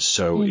 And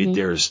so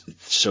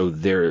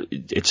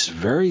it's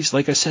very,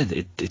 like I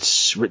said,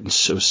 it's written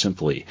so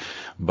simply,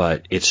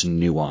 but it's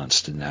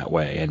nuanced in that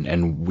way.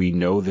 And we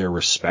know their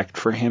respect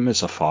for him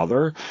as a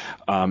father,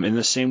 in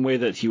the same way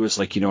that he was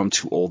like, you know, I'm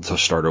too old to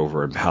start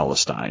over in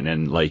Palestine.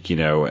 And like, you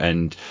know,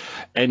 and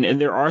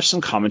there are some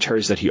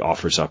commentaries that he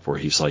offers up where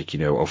he's like, you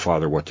know, oh,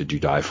 Father, what did you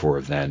die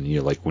for then? You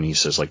know, like when he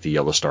says like the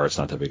yellow star, it's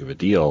not that big of a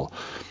deal.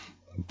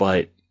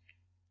 But,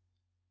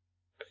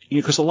 you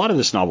know, because a lot of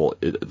this novel,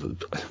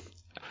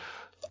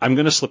 I'm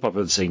going to slip up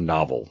and say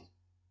novel.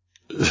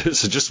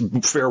 So just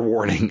fair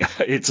warning.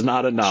 It's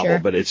not a novel,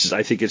 but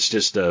I think it's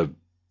just a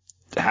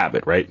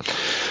habit, right?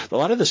 A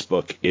lot of this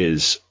book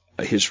is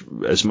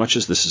as much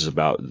as this is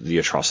about the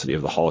atrocity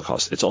of the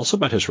Holocaust, it's also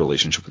about his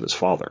relationship with his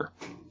father.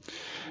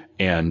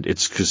 And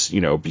it's because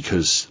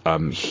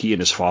he and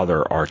his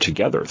father are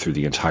together through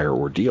the entire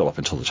ordeal up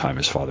until the time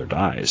his father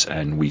dies.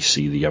 And we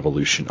see the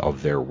evolution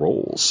of their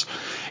roles.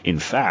 In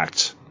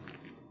fact,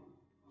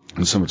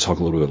 and someone will talk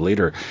a little bit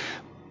later,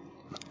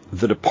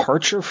 the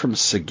departure from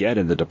Szeged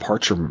and the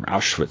departure from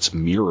Auschwitz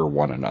mirror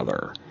one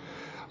another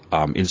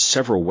in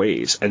several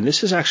ways. And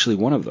this is actually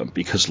one of them,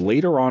 because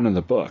later on in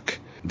the book,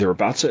 they're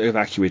about to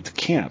evacuate the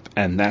camp.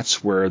 And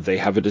that's where they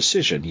have a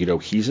decision. You know,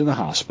 he's in the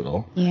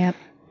hospital. Yep.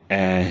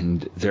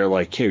 And they're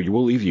like, hey,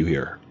 we'll leave you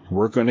here.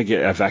 We're going to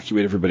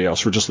evacuate everybody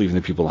else. We're just leaving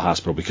the people in the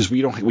hospital because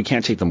we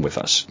can't take them with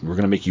us. We're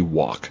going to make you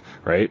walk,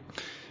 right?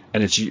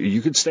 And it's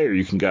you can stay or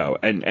you can go.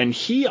 And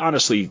he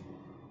honestly,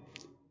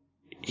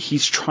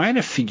 he's trying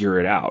to figure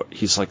it out.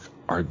 He's like,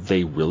 are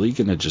they really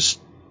going to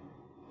just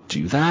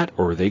do that,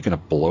 or are they going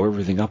to blow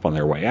everything up on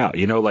their way out?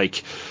 You know,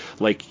 like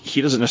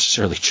he doesn't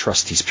necessarily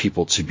trust these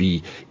people to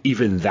be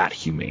even that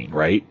humane,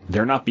 right?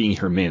 They're not being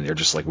humane. They're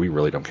just like, we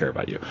really don't care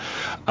about you.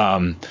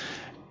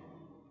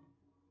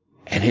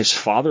 And his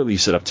father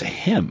leaves it up to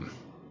him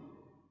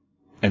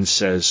and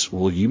says,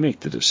 well, you make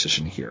the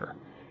decision here.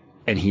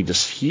 And he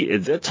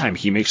at that time,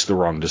 he makes the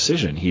wrong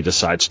decision. He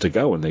decides to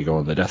go, and they go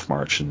on the death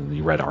march, and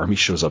the Red Army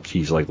shows up.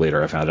 He's like,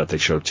 later I found out they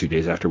showed up 2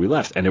 days after we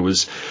left. And it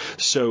was,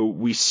 so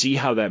we see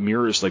how that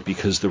mirrors, like,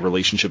 because the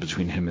relationship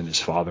between him and his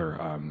father,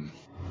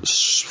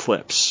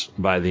 flips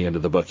by the end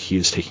of the book. He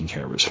is taking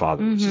care of his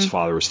father. Mm-hmm. His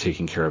father was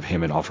taking care of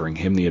him and offering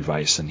him the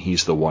advice, and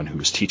he's the one who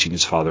was teaching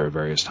his father at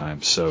various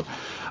times. So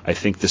I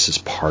think this is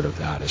part of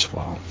that as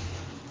well.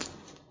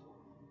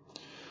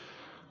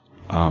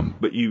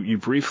 But you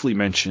briefly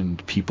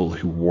mentioned people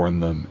who warn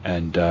them,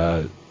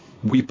 and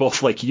we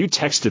both, like, you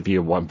texted me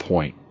at one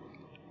point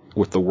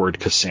with the word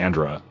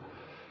Cassandra,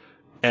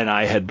 and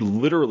I had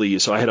literally,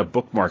 so I had a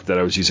bookmark that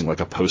I was using, like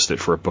a Post-it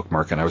for a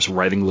bookmark, and I was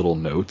writing little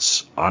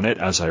notes on it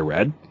as I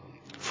read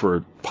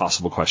for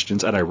possible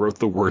questions, and I wrote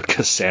the word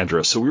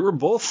Cassandra. So we were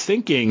both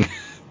thinking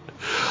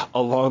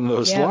along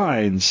those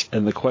lines,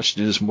 and the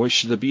question is,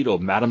 Moishe the Beetle,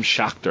 Madame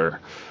Schachter,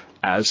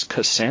 as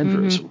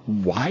Cassandras,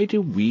 why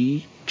do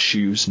we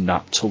choose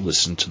not to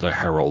listen to the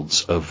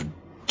heralds of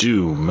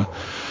doom?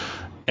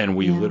 And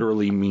we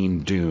literally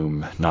mean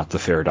doom, not the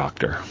fair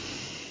doctor.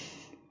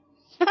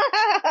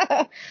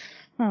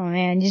 Oh,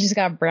 man, you just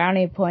got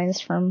brownie points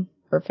from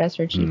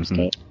Professor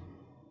Cheapskate.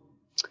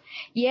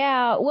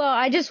 Yeah, well,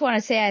 I just want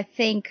to say I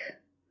think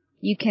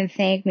you can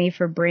thank me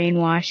for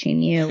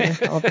brainwashing you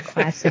with all the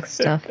classic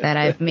stuff that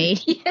I've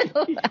made you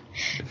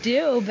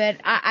do, but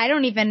I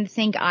don't even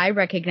think I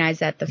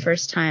recognized that the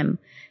first time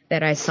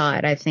that I saw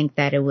it. I think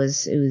that it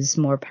was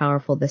more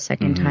powerful the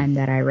second time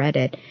that I read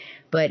it.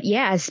 But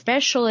yeah,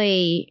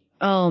 especially,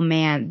 oh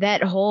man,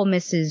 that whole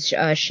Mrs.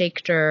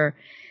 Schachter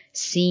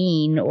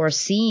scene or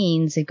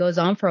scenes, it goes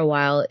on for a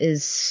while,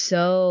 is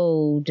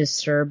so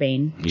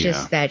disturbing.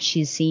 Just that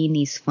she's seeing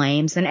these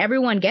flames, and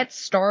everyone gets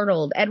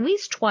startled at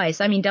least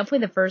twice. I mean,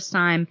 definitely the first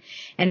time,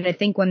 and I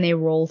think when they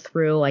roll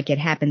through, like, it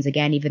happens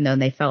again, even though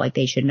they felt like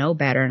they should know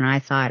better. And I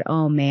thought,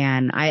 oh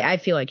man, I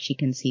feel like she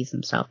can see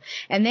some stuff.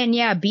 And then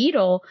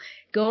Beetle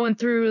going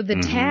through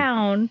the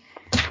town,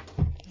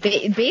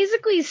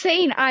 basically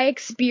saying, I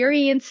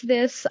experienced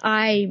this,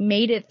 I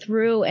made it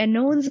through, and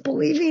no one's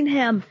believing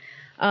him.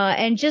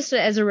 And just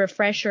as a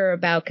refresher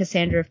about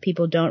Cassandra, if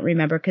people don't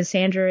remember,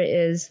 Cassandra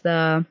is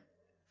the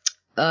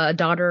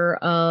daughter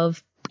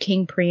of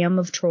King Priam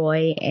of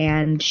Troy,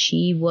 and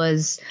she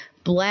was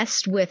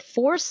blessed with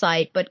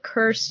foresight, but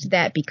cursed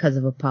that because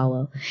of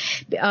Apollo,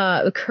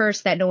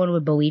 cursed that no one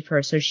would believe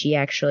her. So she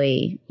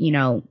actually,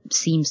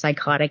 seemed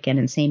psychotic and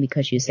insane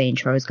because she was saying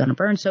Troy was going to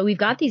burn. So we've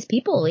got these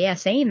people,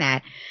 saying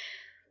that.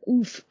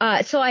 Oof.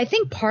 So I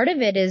think part of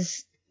it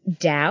is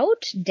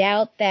doubt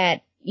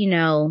that,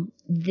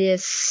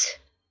 this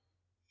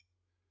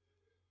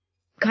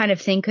kind of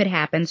thing could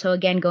happen. So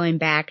again, going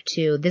back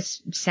to,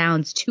 this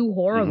sounds too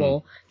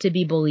horrible to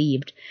be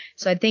believed.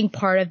 So I think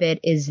part of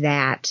it is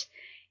that.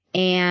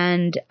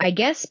 And I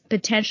guess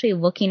potentially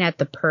looking at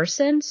the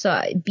person.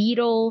 So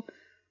Beetle,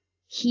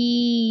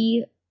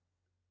 he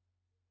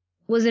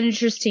was an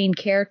interesting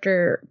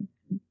character.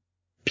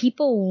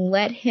 People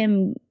left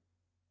him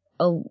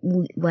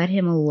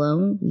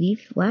alone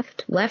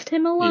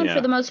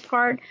for the most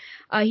part.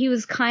 He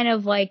was kind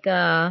of like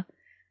a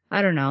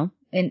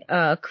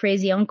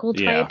crazy uncle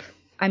type. Yeah.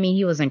 I mean,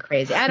 he wasn't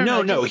crazy. I don't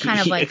know. No,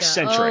 kind of like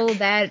eccentric.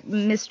 That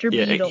Mr.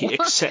 Beetle.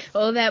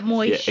 That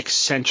Moish. Yeah,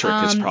 eccentric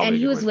is probably. And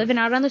he was living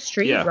out on the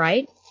street,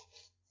 right?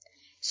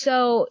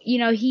 So,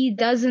 he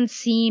doesn't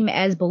seem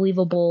as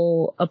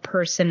believable a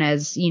person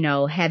as,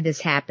 had this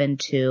happened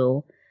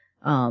to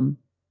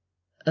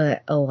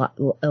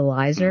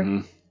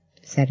Eliezer.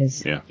 Is that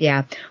his?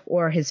 Yeah.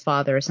 Or his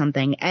father or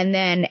something. And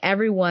then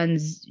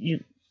everyone's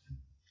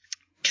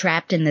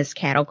trapped in this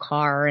cattle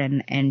car,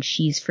 and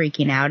she's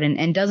freaking out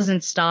and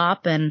doesn't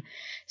stop. And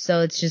so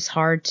it's just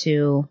hard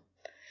to,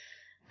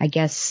 I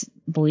guess,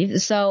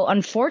 believe. So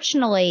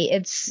unfortunately,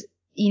 it's,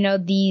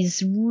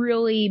 these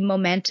really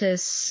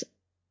momentous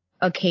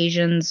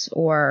occasions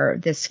or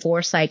this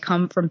foresight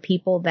come from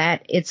people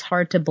that it's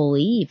hard to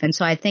believe. And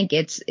so I think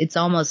it's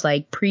almost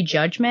like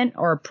prejudgment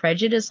or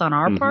prejudice on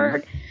our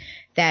part,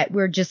 that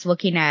we're just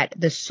looking at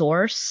the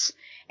source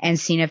and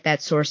seeing if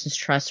that source is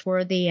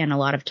trustworthy. And a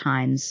lot of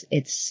times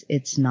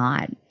it's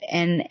not.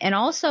 And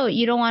also,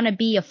 you don't want to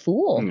be a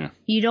fool. Yeah.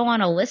 You don't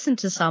want to listen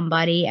to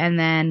somebody and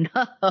then,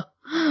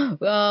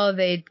 well,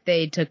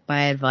 they took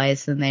my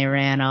advice and they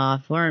ran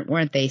off.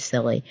 Weren't they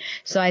silly?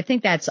 So I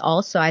think that's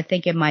also, I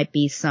think it might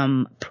be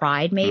some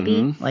pride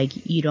maybe.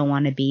 Like, you don't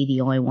want to be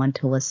the only one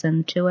to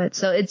listen to it.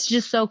 So it's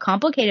just so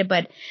complicated,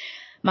 but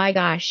my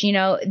gosh,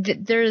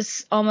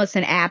 there's almost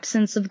an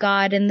absence of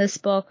God in this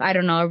book. I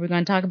don't know. Are we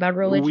going to talk about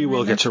religion? We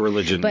will get to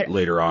religion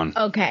later on.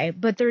 Okay.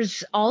 But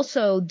there's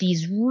also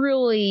these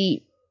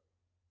really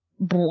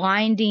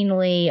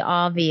blindingly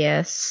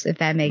obvious, if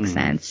that makes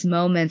sense,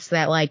 moments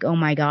that, like, oh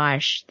my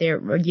gosh, there,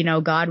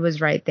 God was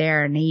right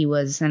there and he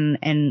was,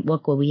 and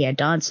look what we had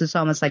done. So it's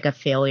almost like a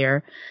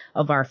failure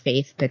of our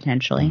faith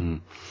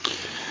potentially.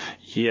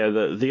 Yeah,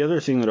 the other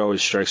thing that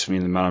always strikes me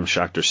in the Madame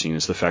Schachter scene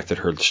is the fact that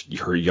her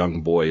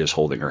young boy is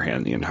holding her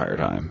hand the entire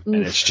time. Oof.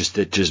 And it's just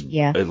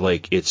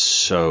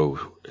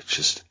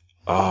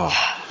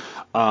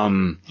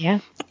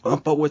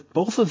But with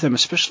both of them,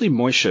 especially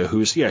Moishe,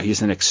 who's,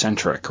 he's an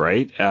eccentric,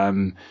 right?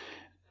 It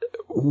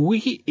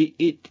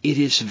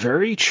is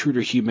very true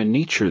to human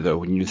nature, though,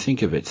 when you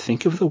think of it.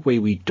 Think of the way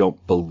we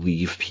don't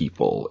believe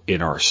people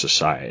in our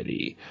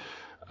society.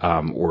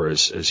 Or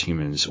as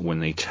humans, when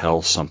they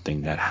tell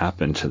something that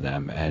happened to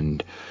them.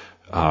 And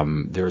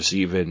there's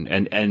even,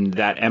 and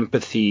that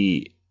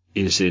empathy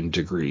is in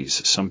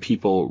degrees. Some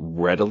people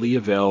readily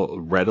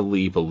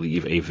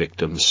believe a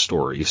victim's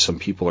story. Some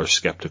people are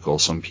skeptical.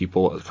 Some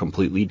people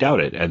completely doubt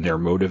it, and they're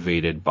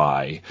motivated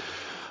by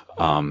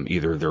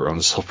either their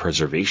own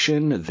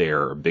self-preservation,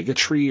 their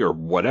bigotry, or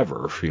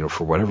whatever,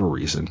 for whatever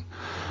reason,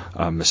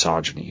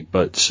 misogyny.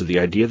 But so the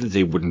idea that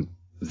they wouldn't,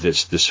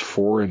 this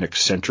foreign,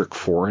 eccentric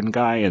foreign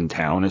guy in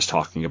town is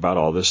talking about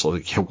all this,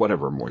 like, yeah,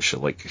 whatever,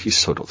 Moishe, like, he's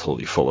so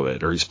totally full of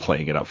it, or he's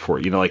playing it up for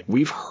it. Like,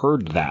 we've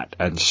heard that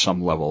at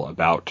some level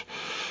about,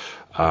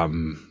 a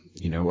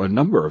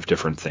number of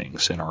different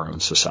things in our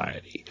own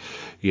society,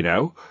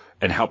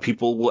 and how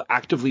people will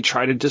actively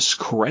try to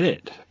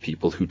discredit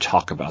people who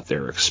talk about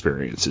their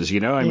experiences.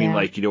 I mean,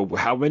 like,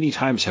 how many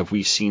times have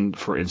we seen,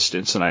 for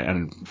instance,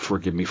 and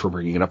forgive me for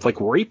bringing it up,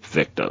 like rape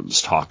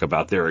victims talk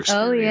about their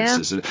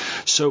experiences. Oh, yeah.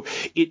 So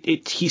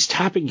he's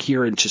tapping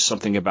here into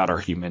something about our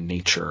human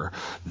nature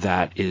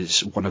that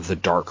is one of the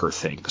darker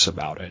things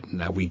about it,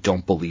 and that we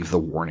don't believe the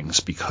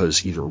warnings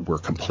because either we're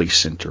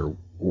complacent or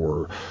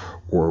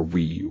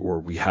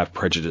we have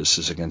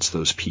prejudices against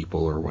those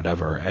people or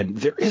whatever. And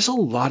there is a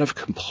lot of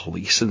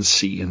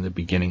complacency in the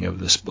beginning of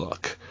this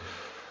book.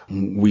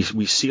 We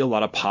see a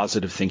lot of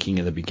positive thinking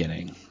in the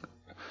beginning.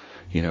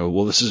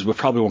 Well, we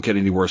probably won't get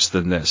any worse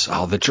than this.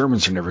 Oh, the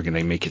Germans are never going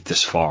to make it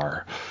this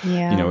far,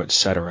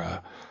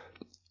 etc.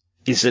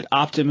 Is it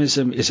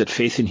optimism? Is it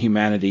faith in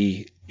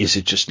humanity? Is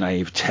it just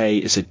naivete?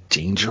 Is it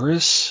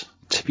dangerous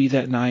to be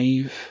that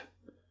naive?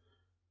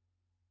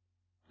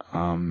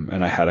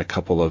 And I had a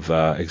couple of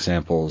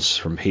examples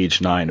from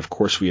page 9. Of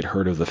course, we had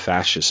heard of the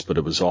fascists, but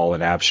it was all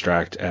an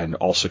abstract, and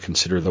also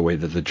consider the way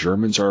that the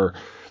Germans are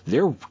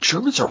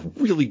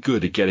really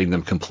good at getting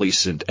them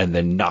complacent and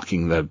then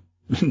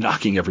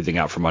knocking everything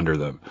out from under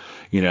them,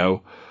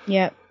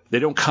 Yep. They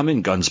don't come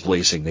in guns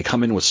blazing. They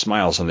come in with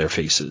smiles on their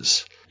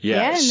faces.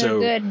 Yeah, so,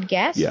 they're good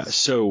guests. Yeah,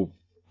 so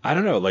I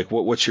don't know, like,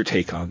 what's your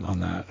take on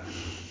that?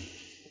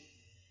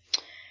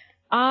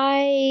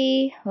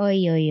 I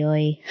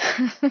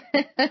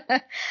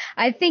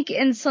think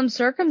in some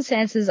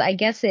circumstances, I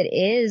guess it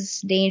is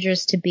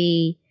dangerous to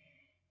be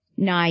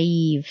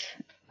naive,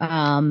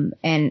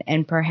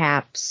 and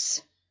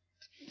perhaps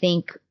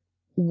think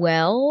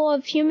well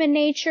of human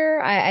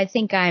nature. I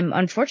think I'm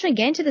unfortunately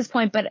getting to this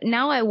point, but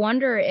now I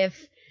wonder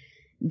if,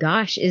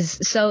 gosh,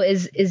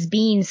 is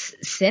being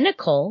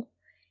cynical,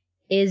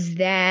 is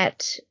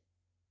that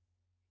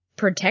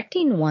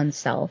protecting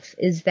oneself?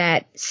 Is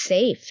that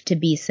safe to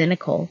be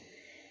cynical?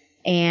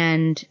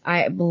 And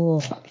I don't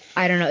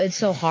know. It's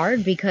so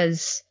hard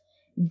because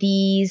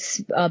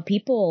these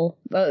people,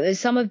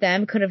 some of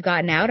them could have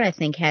gotten out, I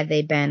think, had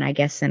they been, I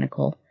guess,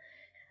 cynical.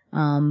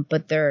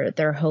 But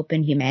their hope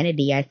in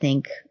humanity, I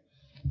think,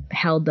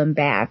 held them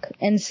back.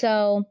 And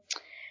so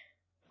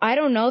I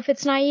don't know if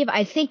it's naive.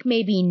 I think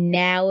maybe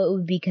now it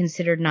would be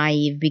considered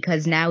naive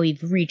because now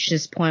we've reached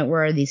this point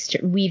where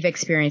we've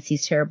experienced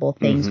these terrible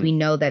things. Mm-hmm. We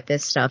know that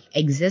this stuff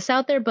exists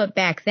out there, but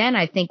back then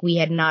I think we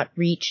had not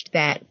reached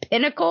that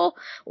pinnacle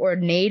or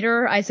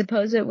nadir, I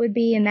suppose it would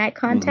be in that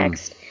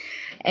context.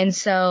 Mm-hmm. And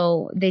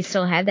so they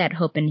still had that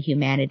hope in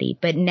humanity.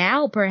 But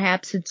now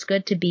perhaps it's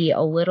good to be a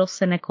little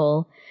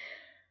cynical,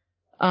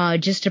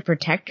 just to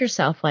protect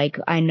yourself. Like,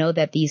 I know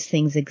that these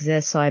things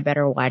exist, so I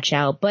better watch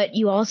out. But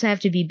you also have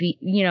to be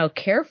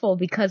careful,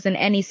 because in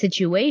any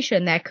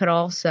situation that could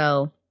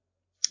also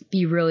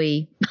be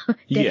really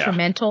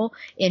detrimental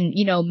in,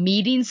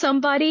 meeting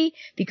somebody.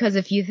 Because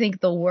if you think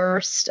the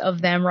worst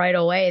of them right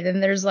away, then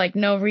there's like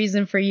no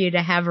reason for you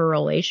to have a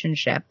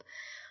relationship.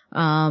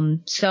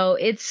 So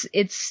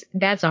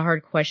that's a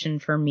hard question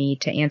for me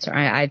to answer.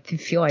 I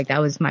feel like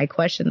that was my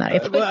question that I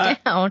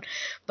put down,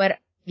 but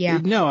yeah.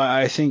 No,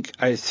 I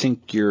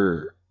think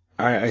you're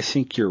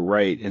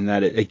right in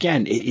that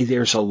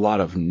there's a lot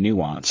of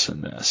nuance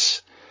in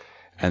this,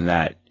 and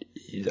that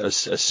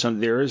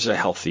there is a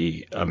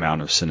healthy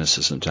amount of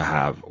cynicism to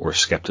have, or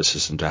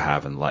skepticism to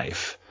have in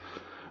life.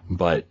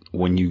 But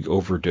when you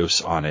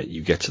overdose on it,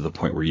 you get to the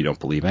point where you don't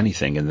believe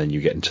anything, and then you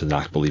get into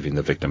not believing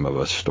the victim of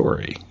a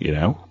story, in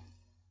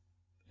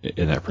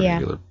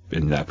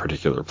that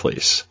particular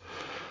place.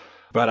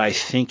 But I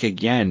think,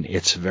 again,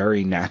 it's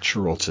very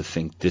natural to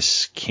think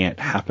this can't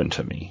happen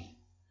to me.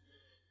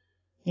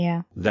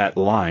 Yeah. That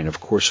line, of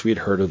course, we had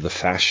heard of the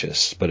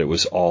fascists, but it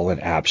was all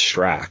an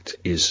abstract,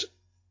 is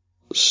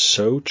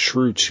so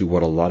true to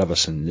what a lot of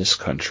us in this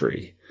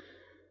country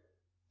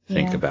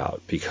think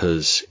about,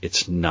 because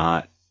it's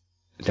not.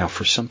 Now,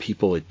 for some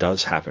people, it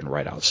does happen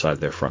right outside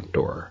their front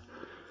door.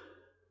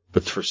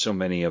 But for so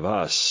many of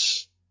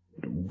us,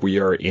 we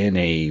are in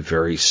a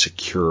very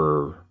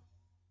secure,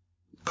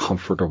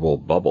 comfortable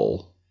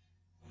bubble,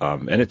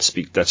 and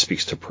that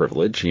speaks to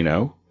privilege,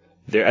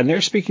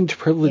 they're speaking to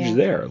privilege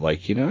there,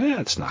 like,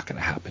 it's not going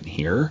to happen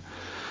here.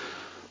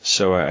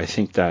 So I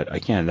think that,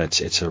 again,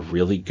 it's a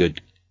really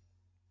good,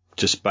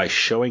 just by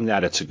showing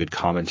that, it's a good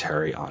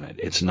commentary on it.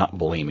 It's not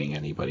blaming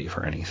anybody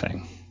for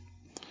anything.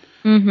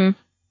 Mm-hmm.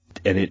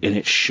 And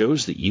it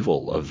shows the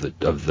evil of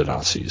the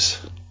Nazis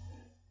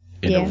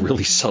in a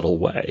really subtle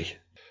way.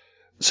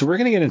 So we're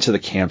going to get into the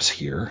camps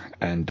here.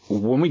 And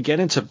when we get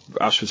into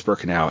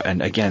Auschwitz-Birkenau,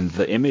 and again,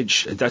 the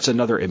image, that's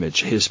another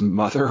image. His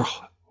mother,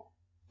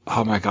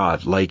 oh my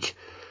God, like,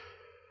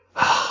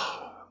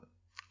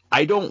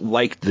 I don't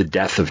like the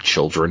death of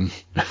children.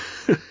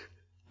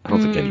 I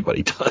don't think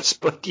anybody does,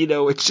 but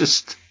it's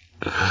just,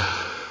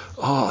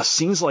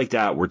 scenes like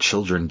that where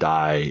children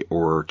die,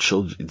 or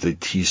children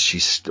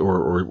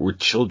or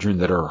children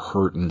that are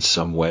hurt in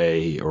some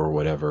way or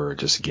whatever,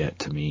 just get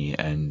to me.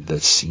 And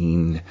the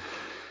scene,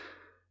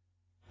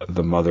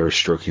 the mother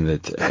stroking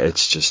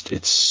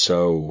it's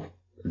so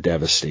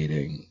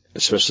devastating,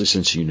 especially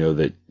since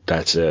that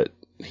that's it.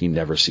 He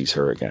never sees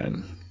her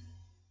again.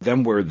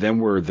 Then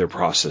they're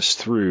processed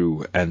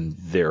through, and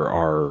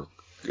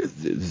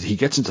he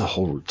gets into the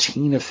whole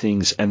routine of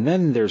things, and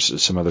then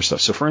there's some other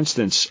stuff. So, for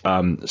instance,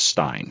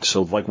 Stein.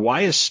 So, like,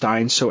 why is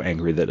Stein so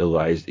angry that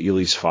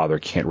Ely's father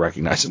can't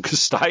recognize him?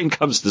 Because Stein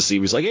comes to see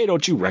him. He's like, hey,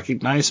 don't you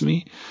recognize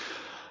me?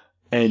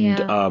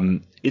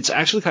 And it's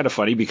actually kind of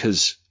funny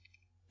because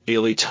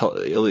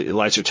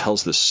Eliezer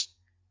tells this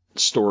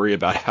story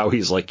about how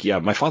he's like, yeah,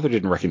 my father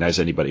didn't recognize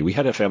anybody. We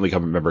had a family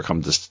member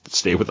come to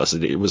stay with us,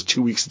 and it was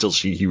 2 weeks until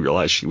he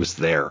realized she was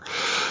there.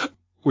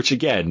 Which,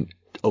 again,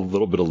 a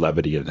little bit of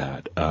levity in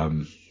that.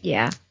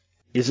 Yeah.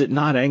 Is it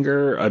not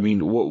anger? I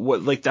mean,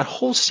 what like that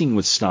whole scene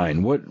with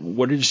Stein?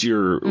 What is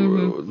your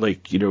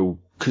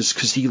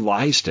because he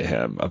lies to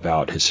him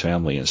about his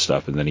family and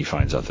stuff, and then he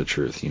finds out the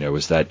truth.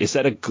 Is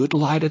that a good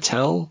lie to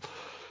tell?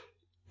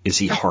 Is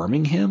he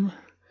harming him?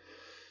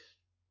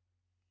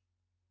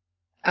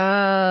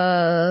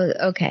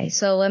 Okay,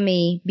 so let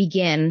me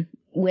begin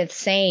with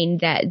saying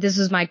that this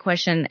is my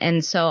question,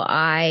 and so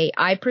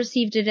I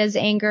perceived it as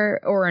anger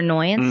or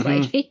annoyance.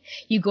 Mm-hmm. Like,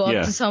 you go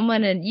up to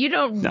someone and you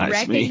don't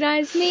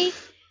recognize me.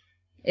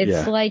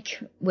 It's like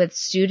with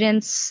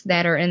students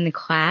that are in the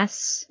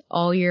class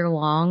all year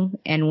long,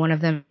 and one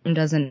of them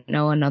doesn't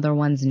know another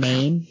one's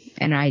name,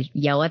 and I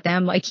yell at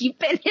them like, you've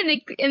been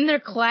in their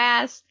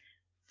class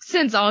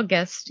since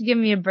August. Give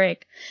me a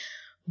break.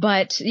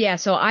 But yeah,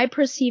 so I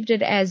perceived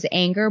it as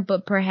anger,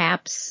 but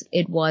perhaps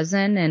it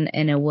wasn't,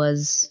 and it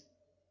was,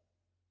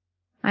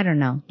 I don't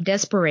know,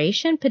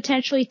 desperation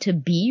potentially to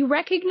be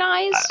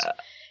recognized,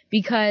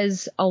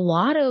 because a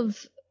lot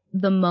of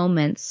the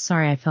moments,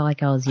 sorry, I felt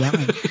like I was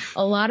yelling,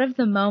 a lot of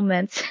the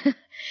moments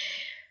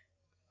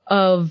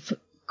of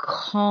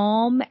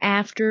calm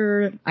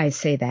after, I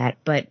say that,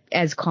 but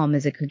as calm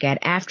as it could get,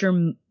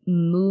 after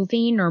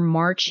moving or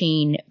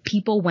marching,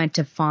 people went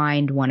to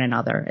find one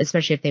another,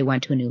 especially if they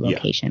went to a new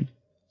location.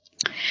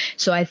 Yeah.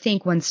 So I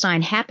think when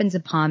Stein happens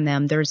upon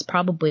them, there's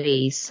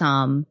probably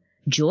some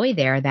joy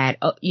there that,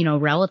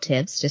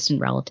 relatives,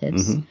 distant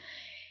relatives,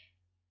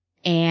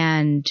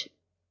 and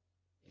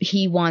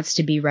he wants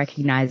to be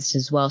recognized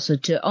as well. So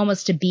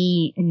to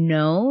be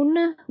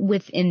known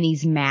within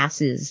these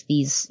masses,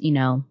 these,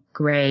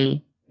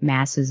 gray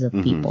masses of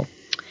people.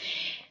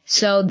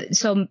 So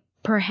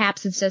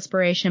perhaps it's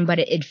desperation, but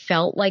it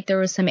felt like there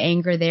was some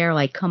anger there.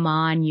 Like, come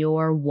on,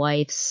 your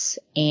wife's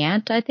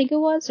aunt, I think it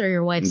was, or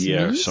your wife's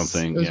niece.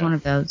 Something. It was one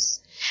of those.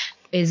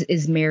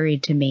 Is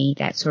married to me,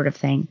 that sort of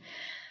thing.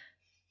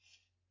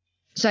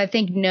 So I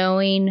think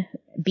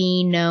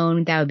being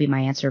known, that would be my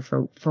answer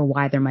for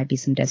why there might be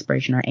some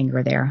desperation or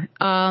anger there.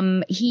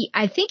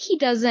 I think he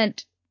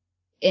doesn't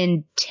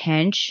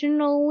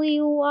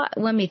intentionally.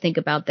 Let me think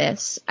about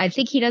this. I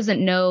think he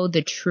doesn't know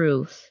the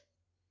truth.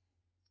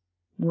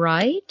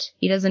 Right?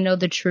 He doesn't know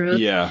the truth.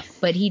 Yeah.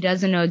 But he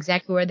doesn't know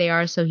exactly where they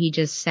are, so he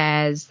just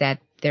says that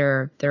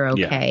they're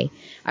okay. Yeah.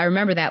 I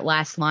remember that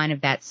last line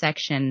of that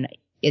section.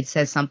 It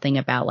says something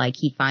about, like,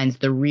 he finds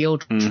the real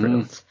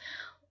truth.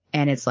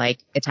 And it's like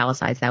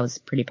italicized. That was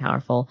pretty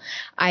powerful.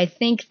 I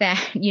think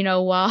that,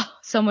 while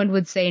someone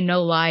would say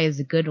no lie is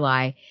a good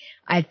lie,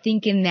 I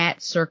think in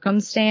that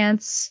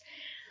circumstance,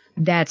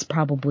 that's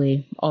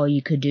probably all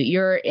you could do.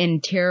 You're in a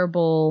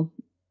terrible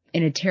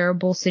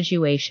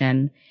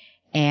situation,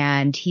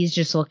 and he's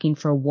just looking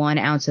for 1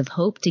 ounce of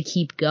hope to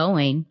keep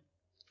going,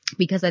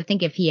 because I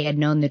think if he had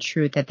known the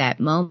truth at that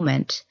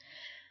moment,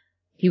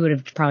 he would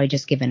have probably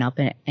just given up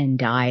and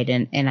died.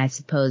 And I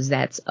suppose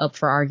that's up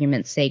for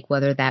argument's sake,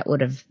 whether that would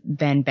have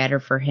been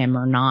better for him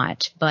or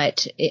not.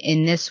 But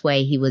in this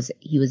way, he was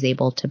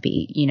able to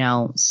be,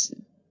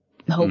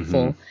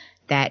 hopeful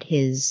that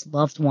his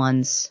loved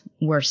ones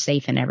were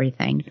safe and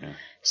everything. Yeah.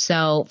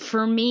 So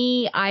for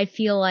me, I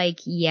feel like,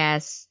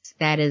 yes,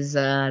 that is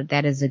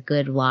a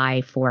good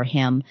lie for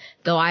him,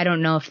 though I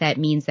don't know if that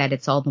means that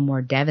it's all the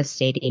more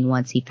devastating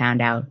once he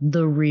found out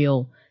the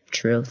real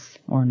truth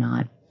or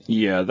not.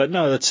 Yeah,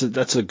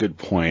 that's a good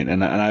point,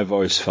 and I've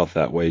always felt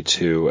that way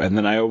too. And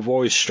then I've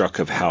always struck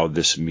of how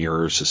this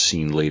mirrors a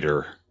scene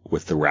later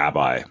with the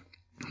rabbi,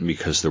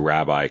 because the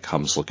rabbi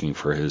comes looking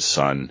for his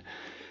son,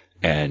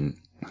 and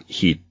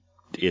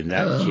in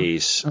that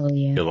case,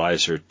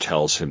 Eliezer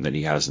tells him that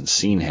he hasn't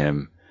seen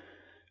him,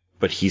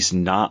 but he's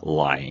not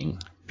lying,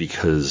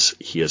 because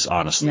he has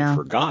honestly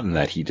forgotten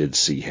that he did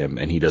see him,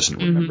 and he doesn't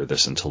remember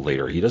this until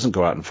later. He doesn't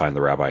go out and find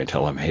the rabbi and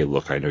tell him, hey,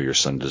 look, I know your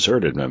son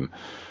deserted him.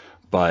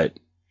 But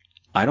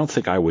I don't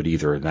think I would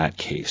either in that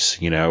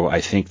case. You know,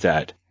 I think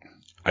that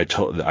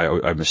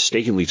I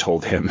mistakenly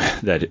told him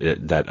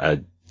that I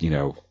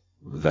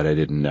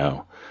didn't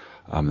know.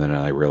 Then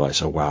I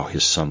realized, oh wow,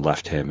 his son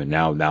left him, and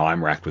now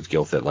I'm racked with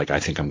guilt that like I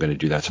think I'm going to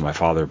do that to my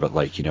father, but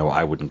like, you know,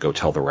 I wouldn't go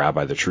tell the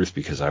rabbi the truth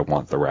because I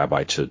want the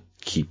rabbi to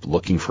keep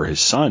looking for his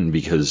son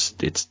because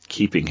it's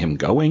keeping him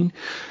going.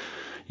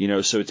 You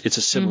know, so it's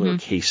a similar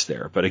case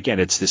there. But again,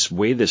 it's this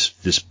way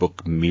this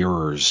book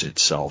mirrors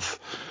itself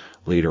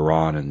later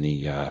on in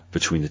the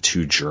between the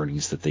two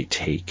journeys that they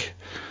take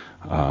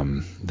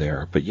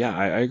there. But yeah,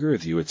 I agree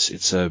with you.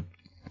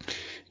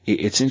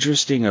 It's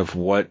interesting of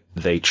what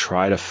they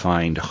try to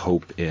find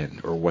hope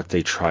in, or what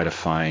they try to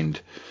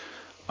find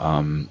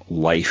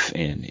life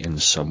in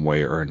some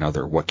way or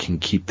another. What can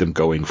keep them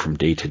going from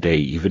day to day,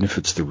 even if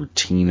it's the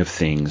routine of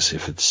things,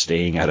 if it's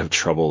staying out of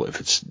trouble, if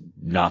it's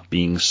not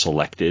being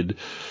selected.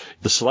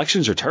 The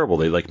selections are terrible.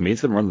 They like made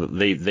them run.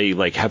 They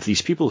like have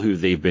these people who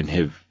have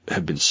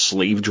been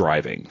slave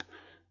driving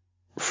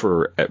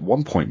for at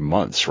one point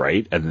months,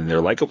 right? And then they're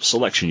like, oh,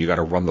 selection, you got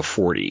to run the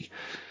 40,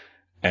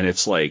 and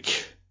it's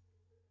like,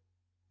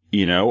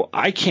 you know,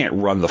 I can't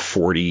run the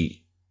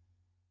 40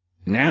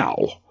 now.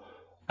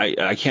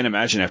 I can't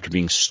imagine after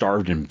being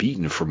starved and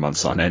beaten for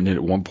months on end. And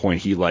at one point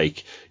he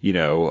like, you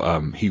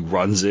know, he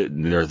runs it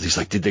and he's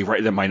like, did they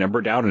write my number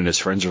down? And his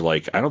friends are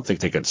like, I don't think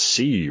they could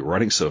see you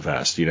running so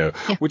fast, you know,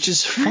 which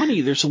is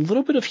funny. There's a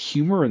little bit of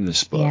humor in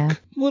this book,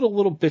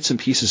 little bits and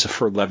pieces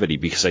for levity,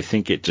 because I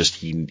think it just,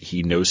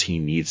 he knows he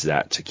needs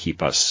that to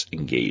keep us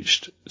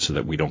engaged so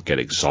that we don't get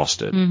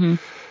exhausted.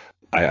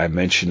 I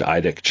mentioned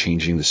Idek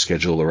changing the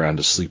schedule around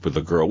to sleep with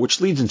a girl, which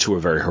leads into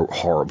a very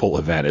horrible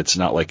event. It's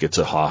not like it's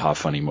a ha-ha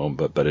funny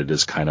moment, but it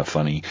is kind of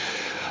funny.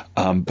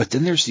 But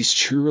then there's these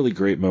two really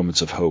great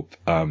moments of hope.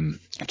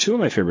 Two of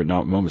my favorite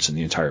moments in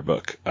the entire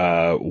book.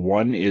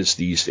 One is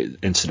the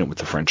incident with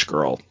the French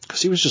girl,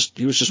 because he was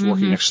just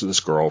working next to this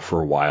girl for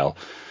a while.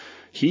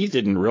 He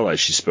didn't realize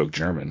she spoke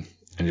German,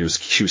 and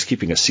she was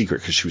keeping a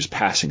secret because she was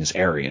passing as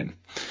Aryan.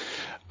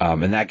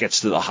 And that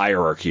gets to the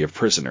hierarchy of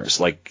prisoners.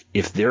 Like,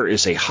 if there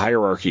is a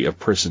hierarchy of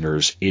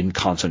prisoners in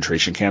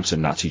concentration camps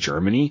in Nazi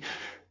Germany,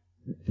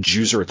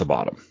 Jews are at the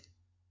bottom.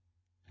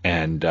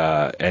 And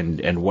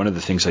one of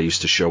the things I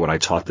used to show when I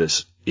taught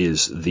this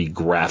is the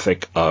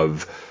graphic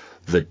of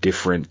the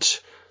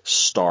different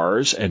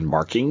stars and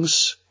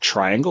markings,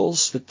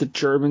 triangles that the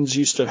Germans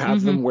used to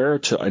have them wear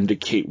to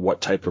indicate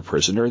what type of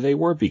prisoner they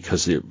were,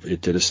 because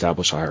it did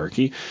establish a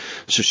hierarchy.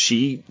 So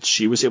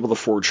she was able to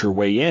forge her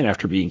way in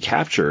after being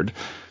captured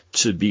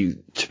to be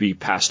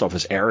passed off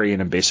as Aryan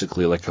and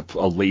basically like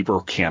a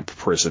labor camp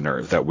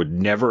prisoner that would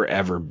never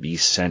ever be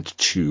sent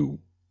to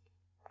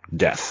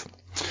death.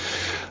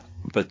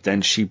 But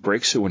then she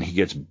breaks it when he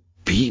gets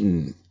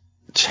beaten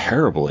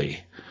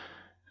terribly.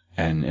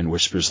 And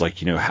whispers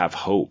like, you know, have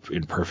hope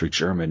in perfect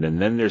German. And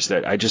then there's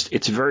that,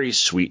 it's very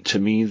sweet to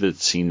me, the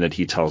scene that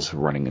he tells her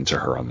running into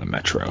her on the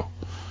metro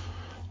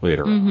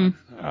later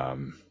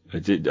on.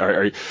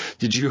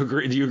 Did you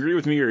agree? Do you agree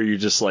with me, or are you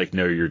just like,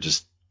 no, you're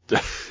just,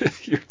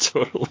 you're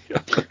totally.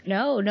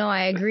 No,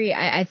 I agree.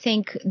 I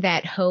think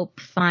that hope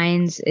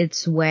finds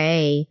its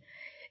way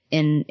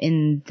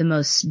in the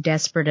most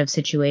desperate of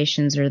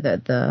situations, or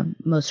the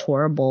most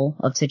horrible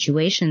of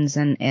situations.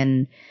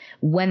 And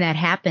when that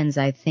happens,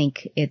 I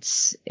think it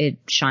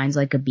shines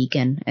like a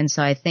beacon. And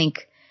so I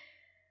think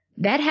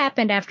that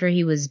happened after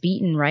he was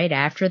beaten, right?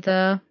 After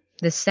the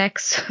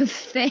sex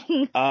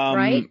thing,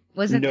 right?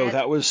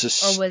 That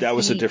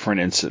was a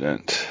different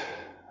incident,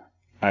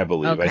 I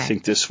believe. Okay. I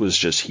think this was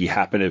just, he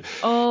happened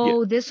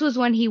to. This was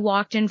when he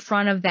walked in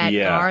front of that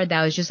guard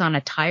that was just on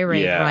a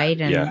tirade,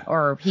 right? And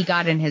or he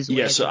got in his way.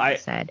 Yeah, so I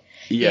said.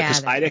 Yeah,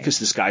 because Idek is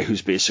this guy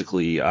who's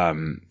basically,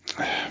 for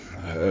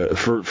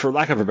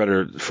lack of a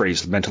better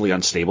phrase, mentally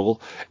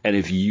unstable. And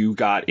if you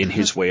got in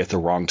his way at the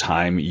wrong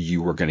time,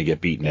 you were going to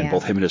get beaten. And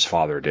both him and his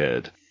father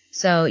did.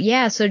 So,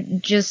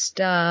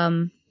 just,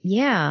 I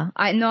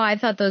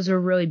thought those were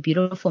really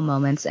beautiful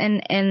moments.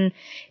 And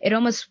it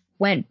almost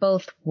went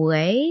both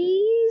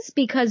ways,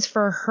 because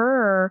for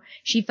her,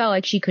 she felt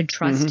like she could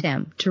trust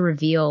him to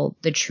reveal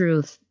the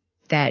truth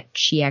that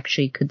she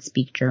actually could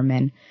speak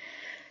German.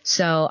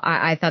 So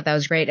I thought that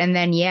was great. And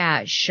then,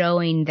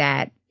 showing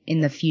that in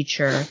the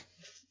future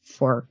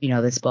for,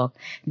 this book,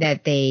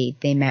 that they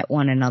met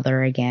one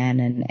another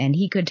again, and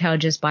he could tell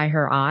just by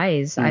her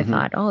eyes. I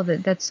thought,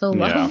 that's so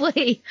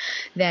lovely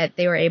that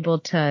they were able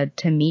to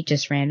meet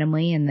just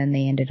randomly, and then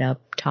they ended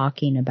up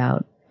talking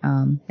about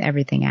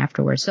everything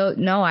afterwards. So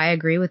no, I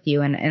agree with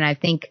you. And I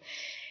think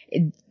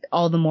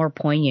all the more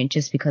poignant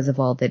just because of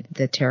all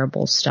the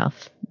terrible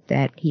stuff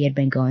that he had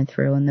been going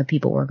through and the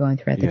people were going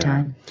through at the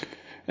time.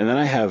 And then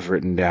I have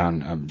written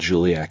down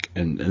Juliek,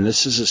 and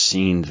this is a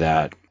scene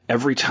that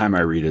every time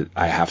I read it,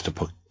 I have to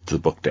put the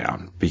book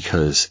down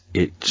because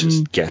it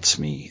just gets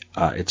me.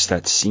 It's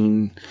that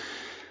scene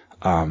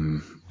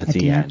at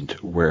the end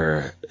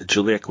where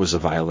Juliek was a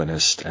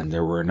violinist, and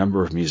there were a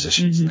number of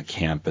musicians in the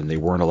camp, and they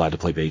weren't allowed to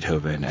play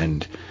Beethoven,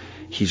 and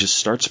he just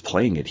starts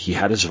playing it. He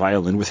had his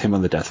violin with him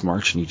on the Death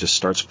March, and he just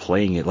starts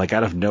playing it like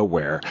out of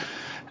nowhere.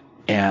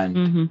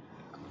 And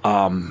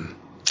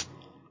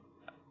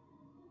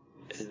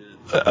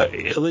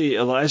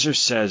Eliezer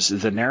says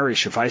the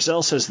narration.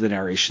 Feisel says the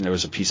narration. There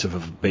was a piece of a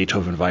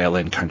Beethoven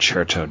violin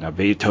concerto. Now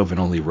Beethoven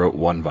only wrote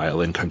one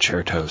violin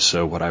concerto,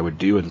 so what I would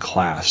do in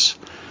class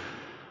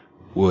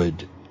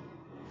would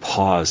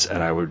pause,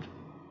 and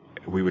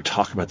we would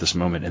talk about this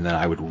moment, and then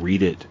I would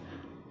read it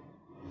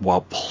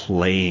while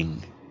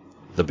playing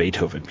the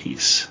Beethoven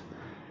piece.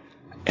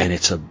 And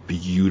it's a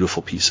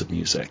beautiful piece of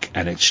music,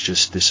 and it's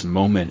just this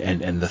moment.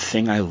 And the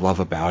thing I love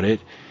about it,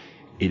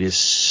 it is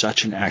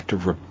such an act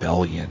of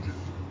rebellion.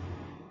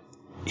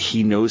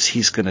 He knows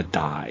he's going to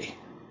die.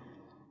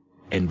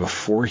 And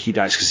before he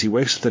dies, because he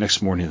wakes up the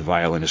next morning, the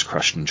violin is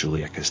crushed and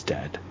Juliek is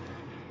dead.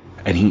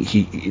 And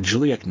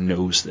Juliek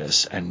knows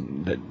this,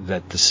 and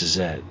that this is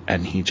it.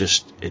 And he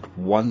just, at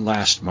one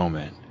last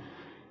moment,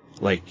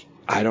 like,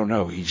 I don't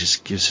know, he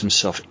just gives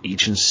himself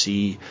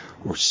agency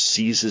or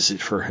seizes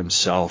it for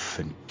himself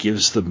and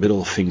gives the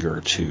middle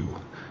finger to,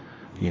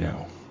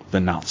 the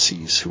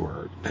Nazis who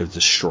have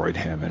destroyed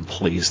him, and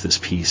plays this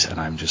piece.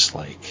 And I'm just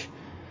like,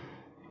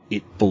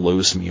 it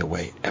blows me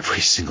away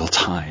every single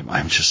time.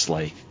 I'm just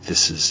like,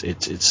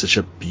 it's such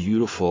a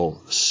beautiful,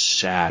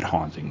 sad,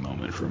 haunting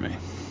moment for me.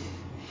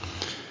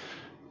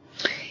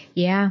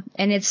 Yeah,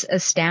 and it's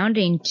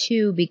astounding,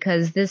 too,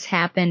 because this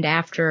happened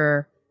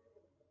after...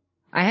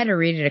 I had to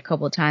read it a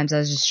couple of times. I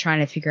was just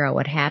trying to figure out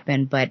what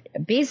happened. But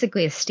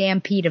basically a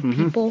stampede of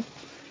people.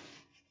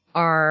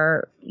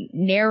 Our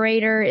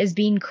narrator is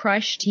being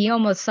crushed. He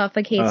almost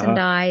suffocates and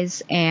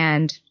dies.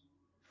 And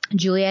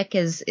Juliek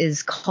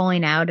is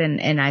calling out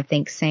and I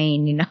think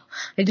saying,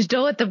 I just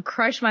don't let them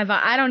crush my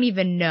violin. I don't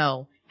even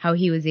know how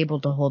he was able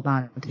to hold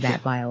on to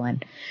that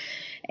violin.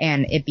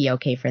 And it'd be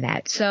okay for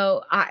that.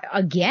 So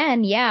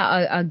again,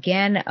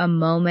 a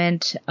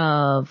moment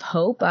of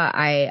hope.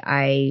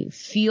 I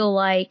feel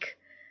like,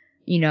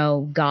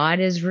 God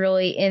is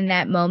really in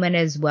that moment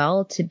as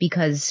well,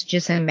 because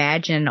just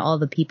imagine all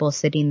the people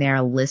sitting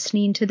there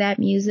listening to that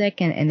music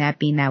and that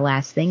being that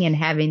last thing, and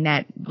having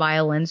that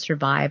violin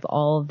survive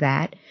all of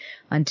that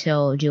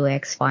until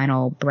Juliek's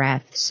final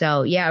breath.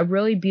 So yeah, a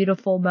really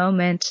beautiful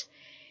moment.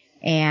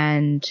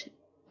 And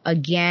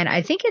again,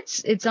 I think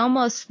it's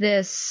almost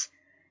this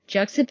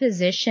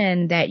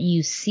juxtaposition that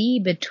you see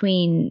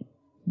between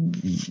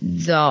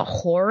the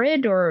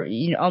horrid, or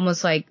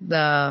almost like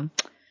the,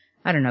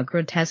 I don't know,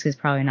 grotesque is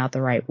probably not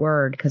the right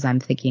word, because I'm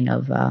thinking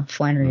of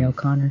Flannery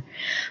O'Connor,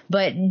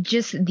 but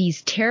just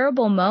these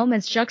terrible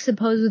moments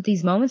juxtaposed with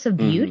these moments of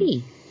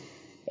beauty.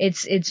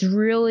 It's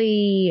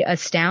really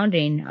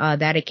astounding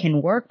that it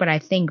can work, but I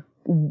think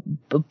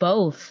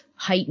both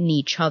heighten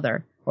each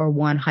other, or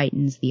one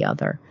heightens the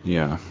other.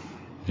 Yeah,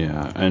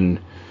 and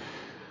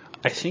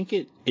I think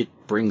it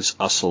brings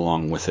us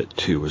along with it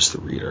too as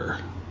the reader.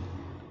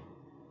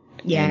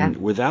 Yeah. And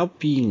without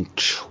being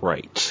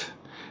trite.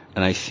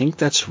 And I think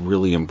that's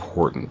really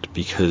important,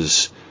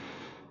 because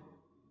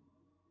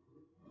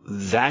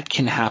that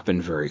can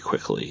happen very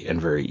quickly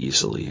and very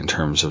easily in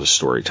terms of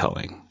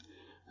storytelling.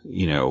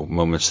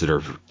 Moments that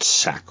are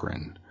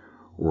saccharine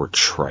or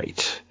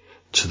trite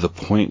to the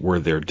point where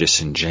they're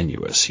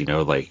disingenuous,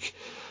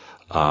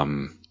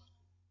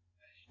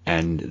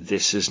 and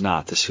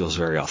this feels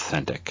very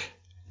authentic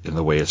in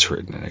the way it's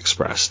written and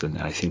expressed. And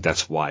I think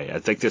that's why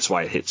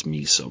it hits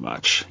me so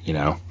much,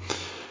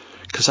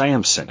 because I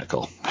am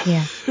cynical.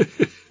 Yeah.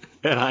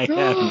 And I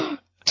am.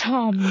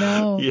 Tom,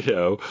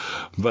 no.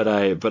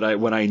 But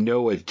when I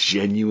know a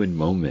genuine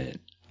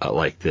moment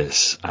like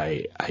this,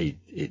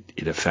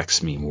 it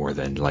affects me more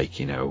than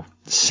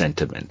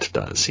sentiment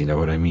does. You know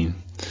what I mean?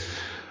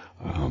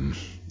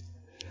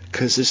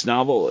 Because this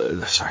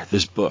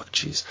book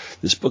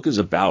is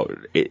about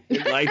it.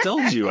 I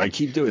told you, I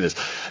keep doing this.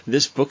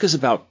 This book is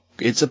about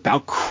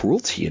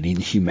cruelty and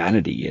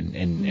inhumanity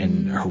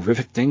and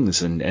horrific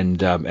things.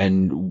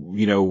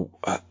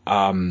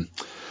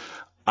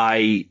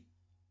 I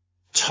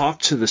talk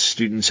to the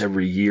students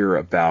every year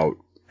about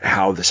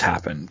how this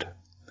happened.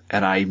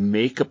 And I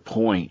make a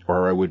point,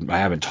 I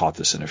haven't taught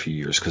this in a few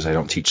years because I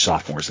don't teach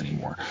sophomores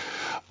anymore.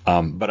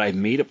 But I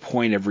made a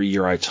point every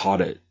year I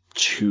taught it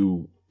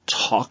to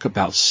talk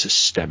about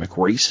systemic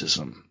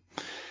racism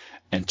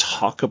and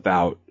talk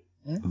about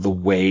the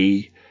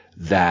way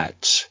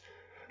that,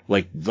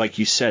 like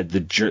you said,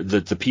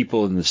 the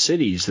people in the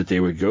cities that they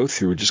would go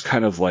through would just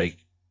kind of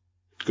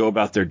go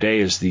about their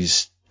day as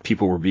these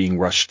people were being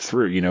rushed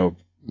through,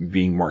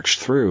 being marched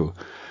through,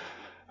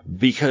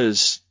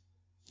 because,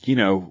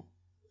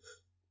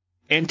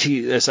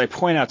 as I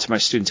point out to my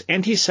students,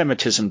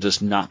 anti-Semitism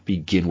does not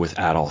begin with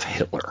Adolf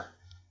Hitler.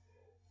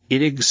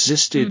 It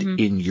existed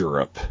in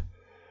Europe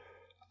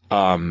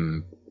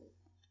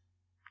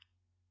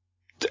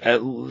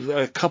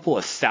a couple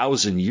of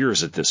thousand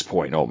years at this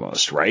point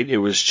almost, right? It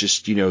was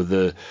just,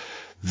 the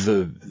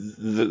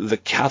the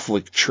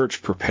Catholic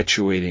Church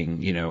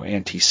perpetuating,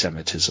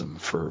 anti-Semitism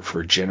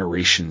for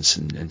generations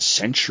and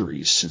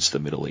centuries since the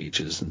Middle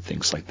Ages and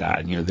things like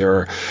that. And,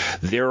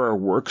 there are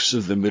works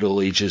of the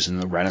Middle Ages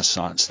and the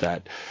Renaissance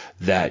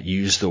that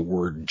use the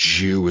word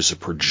Jew as a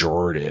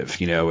pejorative,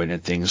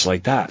 and things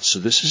like that. So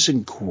this is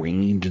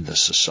ingrained in the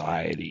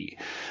society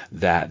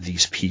that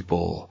these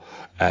people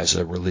as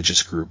a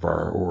religious group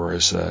or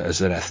as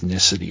an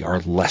ethnicity are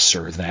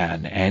lesser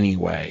than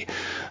anyway.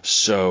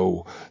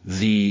 So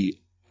the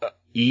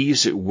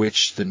ease at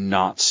which the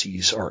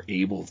Nazis are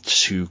able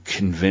to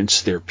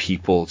convince their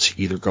people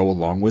to either go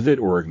along with it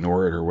or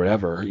ignore it or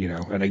whatever,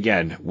 and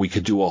again, we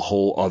could do a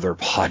whole other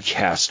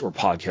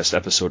podcast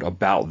episode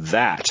about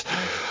that.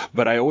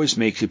 But I always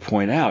make it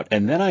point out,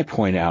 and then I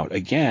point out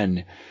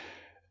again,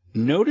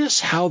 notice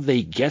how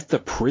they get the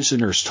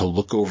prisoners to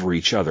look over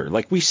each other.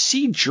 Like, we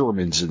see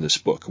Germans in this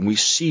book, and we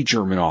see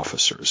German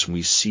officers, and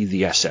we see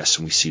the SS,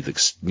 and we see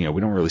we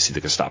don't really see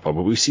the Gestapo,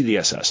 but we see the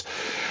SS.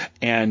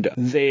 And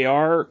they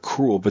are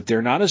cruel, but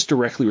they're not as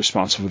directly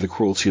responsible for the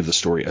cruelty of the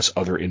story as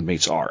other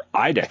inmates are.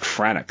 Eidek,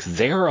 Franek,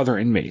 they are other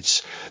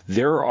inmates.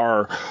 There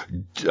are,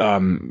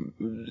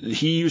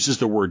 he uses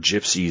the word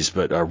gypsies,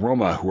 but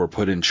Roma, who are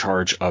put in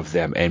charge of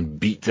them and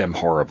beat them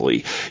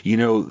horribly.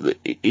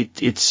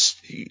 It's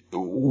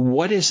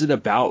what is it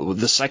about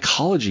the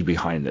psychology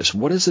behind this?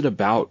 What is it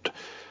about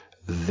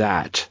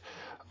that?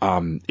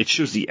 It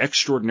shows the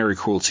extraordinary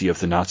cruelty of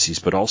the Nazis,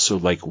 but also,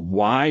 like,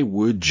 why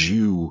would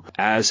you,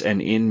 as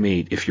an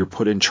inmate, if you're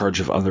put in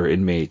charge of other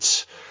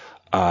inmates,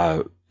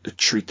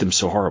 treat them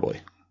so horribly?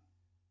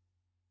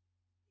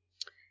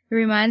 It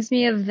reminds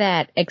me of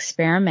that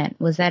experiment.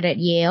 Was that at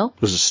Yale?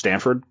 Was it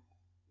Stanford?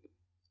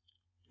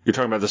 You're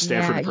talking about the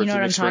Stanford prison experiment? You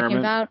know what I'm talking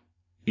about?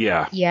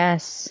 Yeah.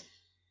 Yes.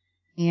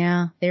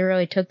 Yeah, they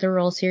really took the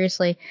role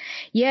seriously.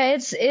 Yeah,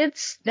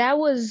 that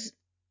was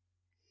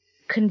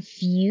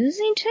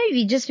confusing to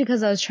me just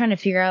because I was trying to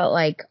figure out,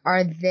 like,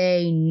 are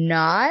they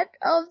not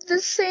of the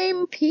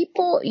same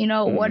people?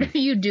 What are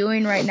you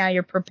doing right now?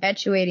 You're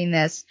perpetuating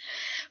this.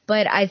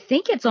 But I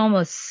think it's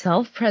almost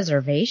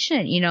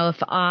self-preservation.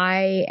 If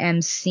I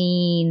am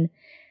seen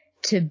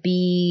to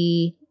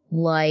be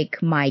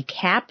like my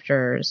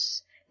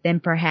captors, then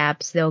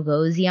perhaps they'll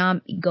go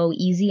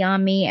easy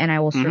on me and I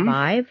will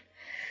survive.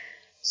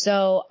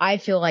 So I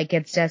feel like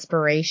it's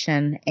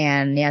desperation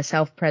and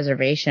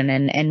self-preservation,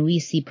 and we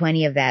see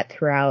plenty of that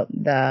throughout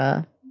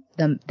the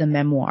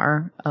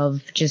memoir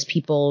of just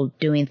people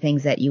doing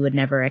things that you would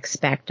never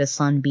expect, a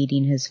son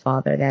beating his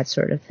father, that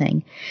sort of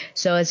thing.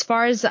 So as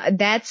far as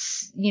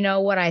that's,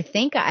 what I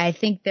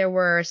think there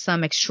were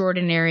some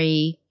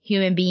extraordinary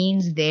human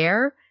beings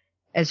there,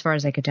 as far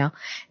as I could tell,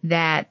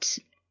 that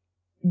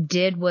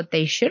did what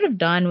they should have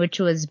done, which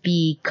was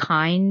be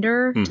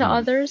kinder to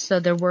others.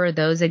 So there were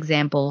those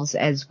examples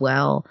as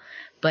well.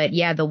 But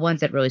yeah, the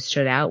ones that really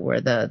stood out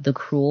were the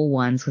cruel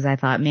ones, because I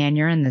thought, man,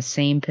 you're in the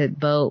same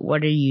boat.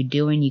 What are you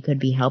doing? You could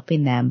be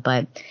helping them.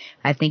 But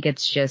I think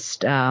it's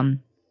just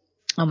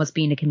almost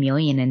being a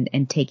chameleon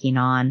and taking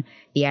on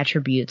the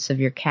attributes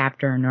of your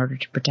captor in order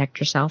to protect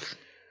yourself.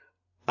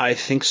 I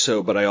think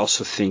so, but I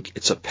also think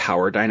it's a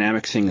power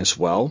dynamic thing as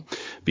well,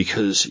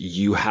 because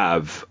you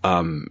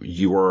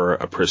are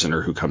a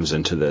prisoner who comes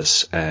into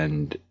this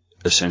and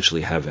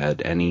essentially have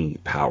had any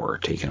power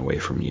taken away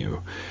from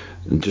you.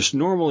 And just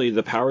normally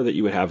the power that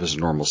you would have as a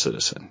normal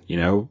citizen,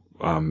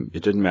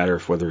 it didn't matter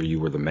whether you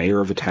were the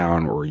mayor of a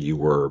town or you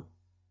were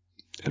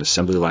an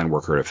assembly line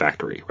worker at a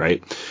factory,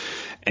 right?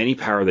 Any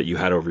power that you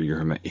had over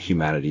your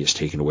humanity is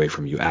taken away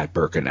from you at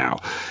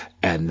Birkenau.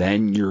 And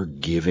then you're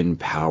given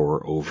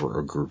power over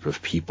a group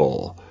of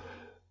people.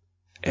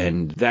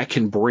 And that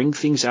can bring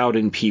things out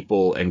in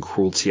people and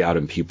cruelty out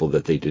in people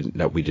that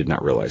we did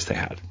not realize they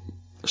had.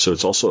 So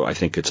it's also, I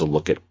think it's a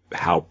look at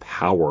how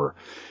power,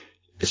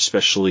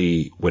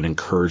 especially when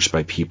encouraged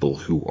by people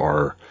who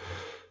are,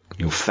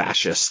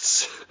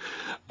 fascists,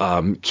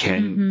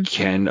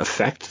 can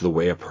affect the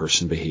way a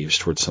person behaves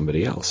towards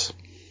somebody else.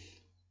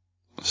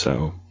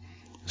 So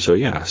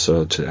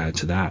to add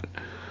to that,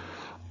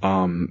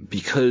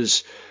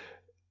 because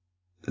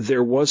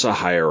there was a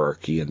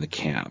hierarchy in the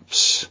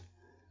camps,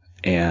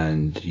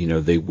 and,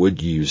 they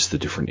would use the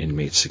different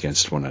inmates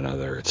against one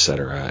another,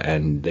 etc.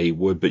 And they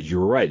would, but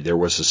you're right, there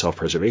was a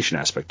self-preservation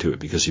aspect to it,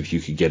 because if you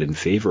could get in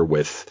favor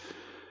with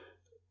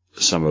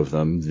some of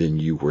them, then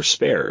you were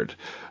spared.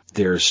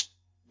 There's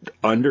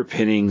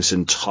underpinnings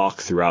and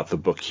talk throughout the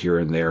book here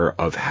and there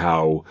of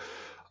how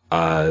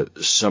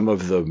some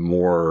of the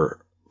more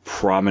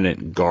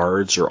prominent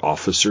guards or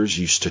officers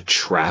used to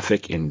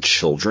traffic in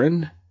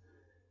children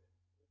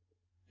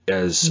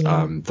as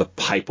the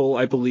Pipel,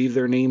 I believe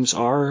their names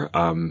are.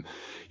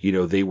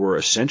 They were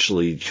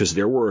essentially, because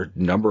there were a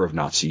number of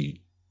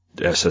Nazi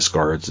SS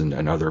guards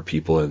and other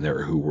people in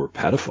there who were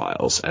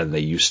pedophiles, and they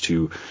used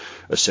to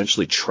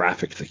essentially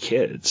traffic the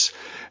kids.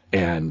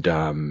 And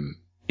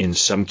in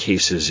some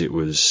cases it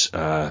was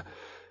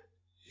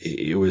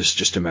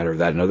just a matter of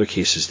that. In other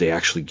cases, they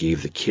actually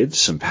gave the kids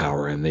some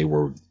power, and they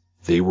were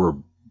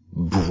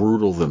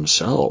brutal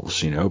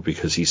themselves,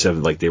 because he said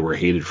like they were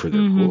hated for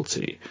their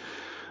cruelty,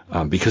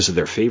 because of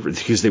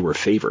because they were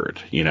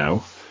favored,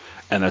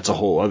 and that's a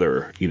whole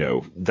other,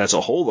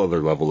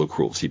 level of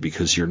cruelty,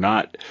 because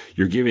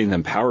you're giving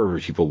them power over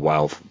people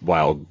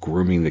while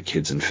grooming the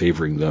kids and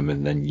favoring them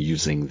and then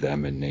using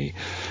them in a,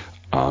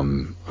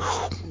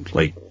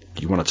 like,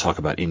 you want to talk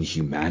about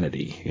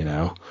inhumanity,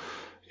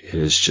 it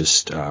is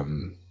just,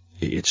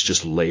 it's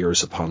just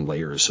layers upon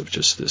layers of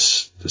just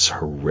this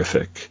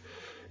horrific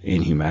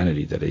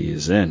inhumanity that he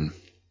is in.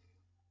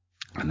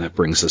 And that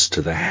brings us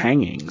to the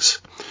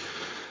hangings.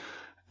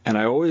 And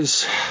we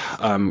always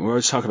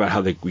talk about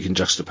how we can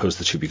juxtapose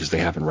the two because they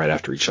happen right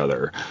after each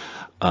other.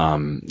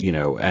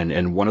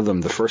 And one of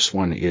them, the first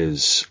one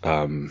is,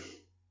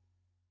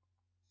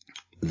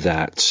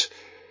 that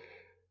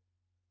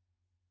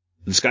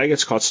this guy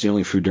gets caught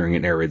stealing food during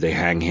an air raid. They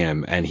hang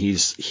him, and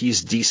he's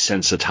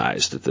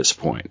desensitized at this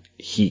point.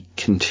 He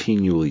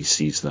continually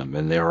sees them,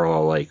 and they're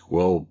all like,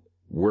 well,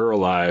 we're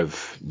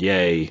alive.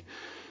 Yay.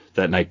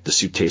 That night the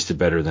soup tasted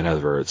better than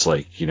ever. It's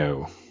like,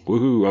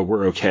 woohoo,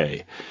 we're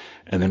okay.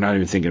 And they're not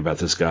even thinking about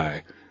this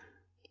guy.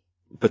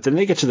 But then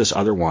they get to this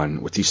other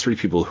one with these three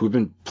people who've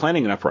been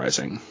planning an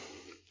uprising.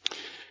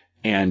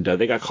 And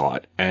they got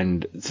caught.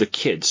 And the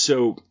kids.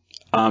 So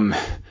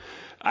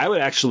I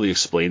would actually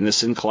explain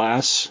this in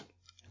class.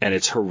 And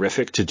it's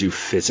horrific to do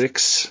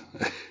physics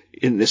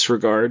in this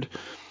regard.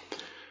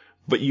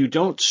 But you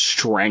don't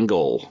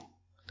strangle,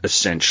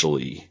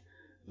 essentially,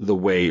 the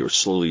way or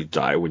slowly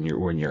die when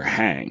you're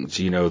hanged.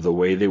 The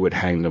way they would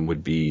hang them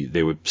would be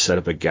they would set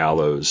up a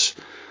gallows,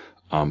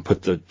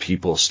 put the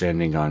people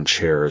standing on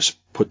chairs,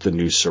 put the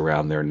noose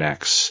around their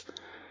necks,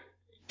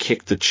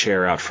 kick the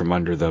chair out from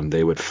under them.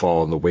 They would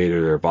fall, and the weight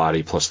of their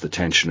body plus the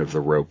tension of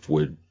the rope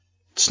would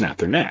snap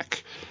their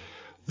neck.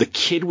 The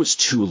kid was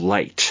too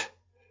light.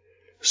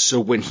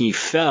 So when he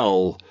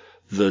fell,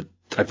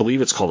 I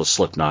believe it's called a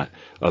slip knot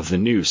of the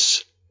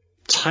noose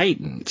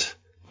tightened,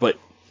 but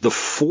the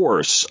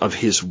force of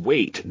his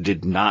weight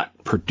did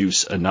not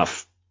produce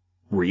enough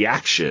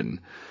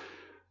reaction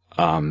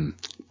to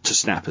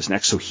snap his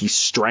neck. So he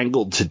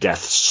strangled to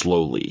death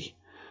slowly,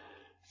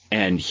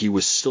 and he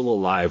was still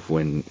alive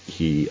when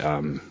he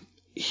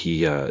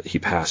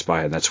passed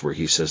by, and that's where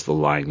he says the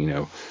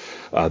line,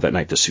 that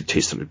night the soup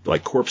tasted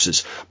like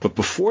corpses. But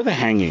before the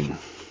hanging,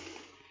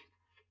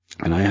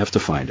 and I have to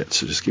find it,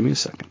 so just give me a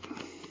second,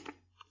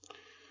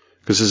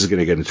 because this is going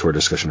to get into our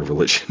discussion of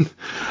religion,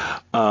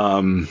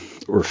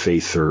 or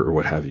faith, or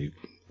what have you.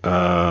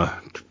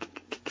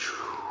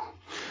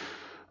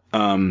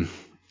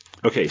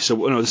 Okay, so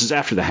no, this is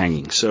after the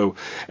hanging. So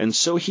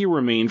he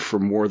remained for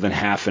more than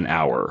half an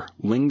hour,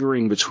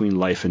 lingering between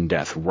life and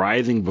death,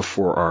 writhing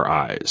before our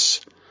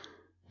eyes.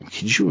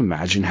 Could you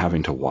imagine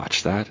having to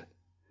watch that?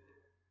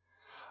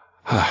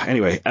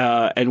 Anyway,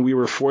 and we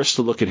were forced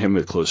to look at him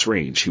at close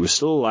range. He was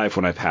still alive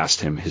when I passed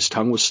him. His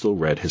tongue was still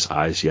red, his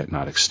eyes yet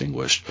not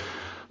extinguished.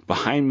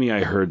 Behind me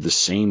I heard the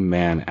same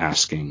man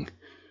asking,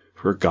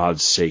 "For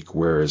God's sake,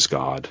 where is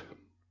God?"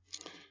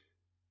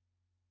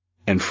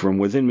 And from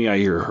within me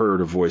I heard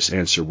a voice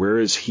answer, "Where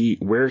is he?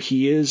 Where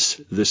he is,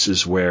 this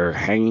is where,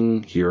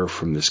 hanging here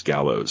from this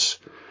gallows."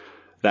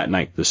 That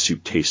night the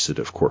soup tasted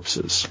of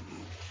corpses.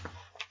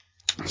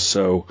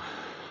 So,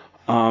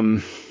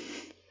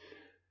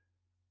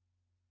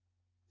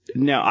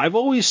 now, I've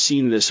always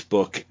seen this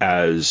book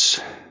as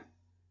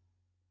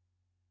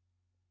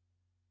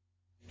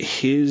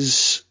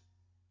his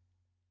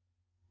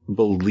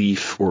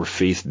belief or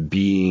faith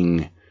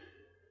being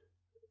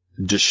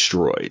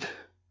destroyed.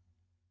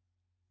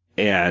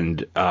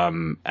 And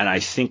I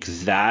think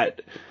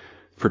that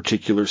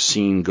particular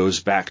scene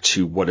goes back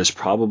to what is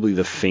probably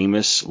the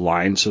famous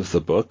lines of the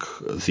book,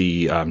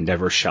 the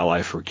 "Never shall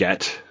I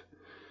forget"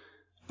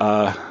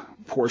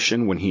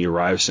 portion when he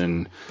arrives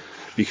in.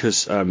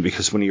 Because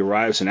when he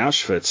arrives in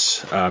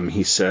Auschwitz,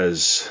 he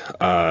says,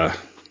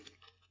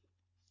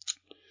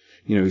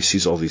 he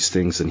sees all these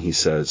things, and he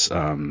says,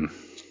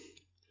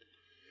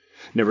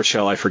 "Never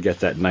shall I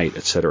forget that night,"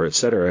 etc.,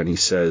 etc. And he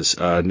says,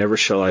 "Never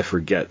shall I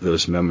forget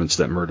those moments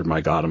that murdered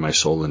my God and my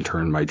soul and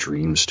turned my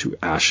dreams to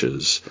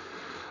ashes."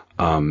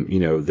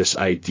 This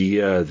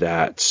idea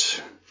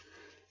that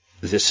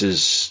this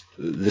is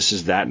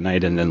that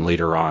night, and then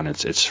later on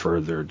it's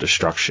further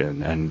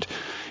destruction. And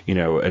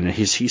and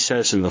he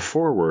says in the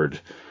foreword,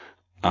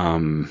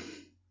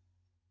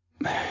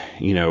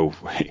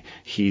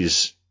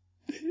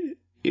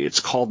 it's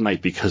called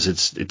night because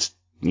it's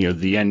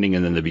the ending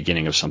and then the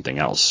beginning of something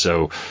else.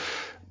 So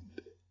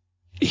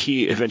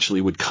he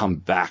eventually would come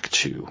back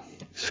to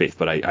faith.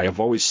 But I have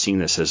always seen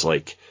this as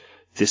like,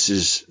 this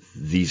is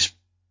these,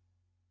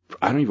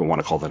 I don't even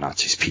want to call the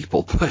Nazis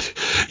people, but,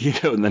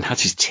 and the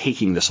Nazis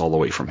taking this all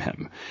away from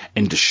him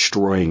and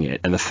destroying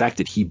it. And the fact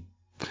that he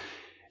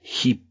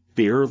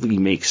barely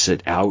makes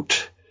it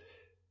out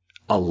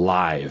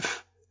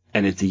alive.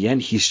 And at the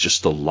end, he's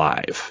just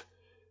alive.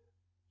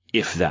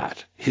 If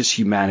that. His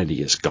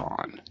humanity is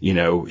gone.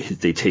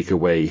 They take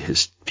away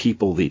his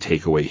people. They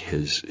take away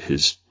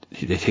his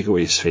they take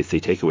away his faith, they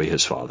take away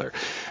his father.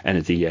 And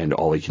at the end,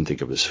 all he can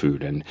think of is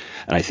food. And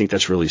I think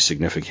that's really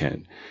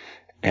significant.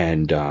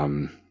 And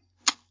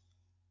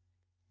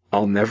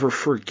I'll never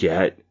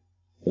forget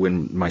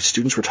when my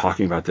students were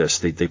talking about this,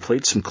 they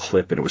played some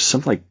clip, and it was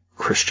some like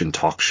Christian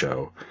talk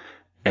show.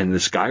 And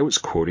this guy was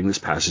quoting this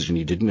passage, and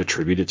he didn't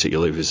attribute it to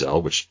Elie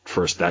Wiesel, which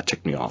first that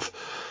ticked me off.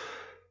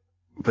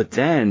 But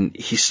then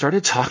he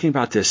started talking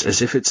about this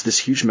as if it's this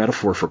huge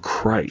metaphor for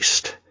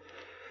Christ.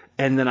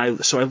 And then I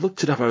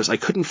looked it up. I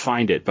couldn't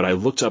find it, but I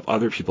looked up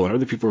other people, and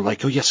other people were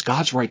like, oh yes,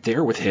 God's right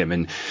there with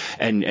him.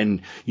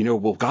 And, you know,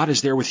 well, God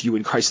is there with you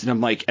in Christ. And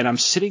I'm like, and I'm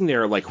sitting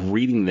there like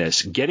reading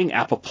this, getting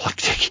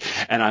apoplectic.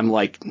 And I'm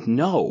like,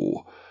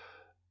 no,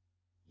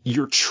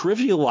 you're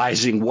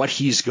trivializing what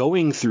he's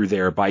going through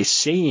there by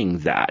saying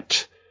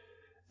that.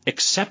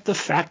 Accept the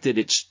fact that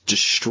it's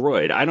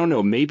destroyed. I don't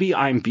know. Maybe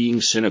I'm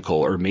being cynical,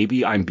 or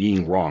maybe I'm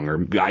being wrong,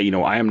 or I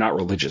am not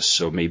religious.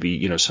 So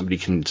maybe, somebody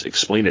can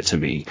explain it to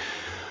me.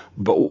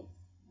 But,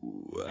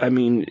 I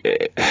mean,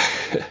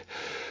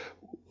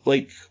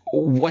 like,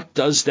 what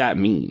does that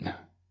mean?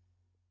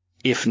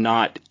 If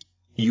not,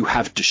 you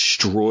have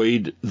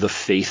destroyed the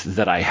faith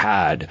that I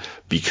had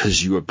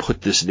because you have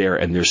put this there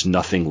and there's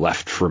nothing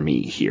left for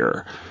me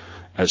here.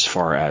 As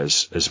far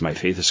as my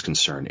faith is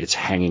concerned, it's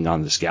hanging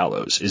on this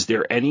gallows. Is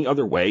there any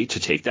other way to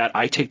take that?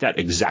 I take that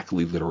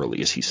exactly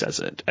literally as he says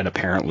it. And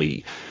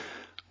apparently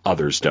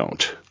others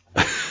don't.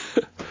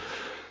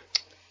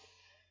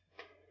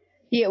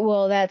 Yeah,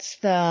 well, there's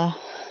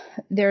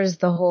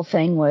the whole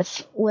thing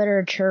with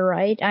literature,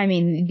 right? I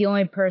mean, the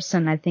only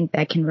person I think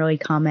that can really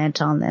comment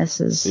on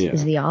this is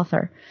the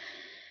author.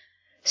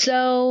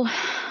 So,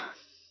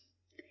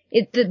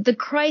 the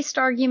Christ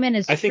argument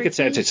is I think it's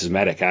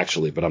anti-Semitic,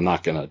 actually, but I'm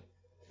not going to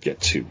get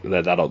to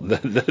that.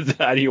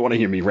 How do you want to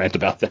hear me rant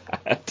about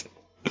that?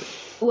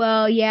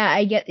 Well,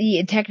 yeah,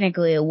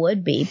 technically it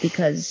would be,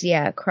 because,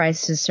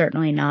 Christ is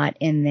certainly not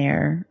in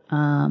there.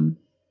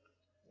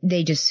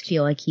 They just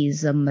feel like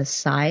he's a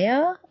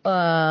messiah,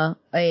 a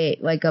prophet.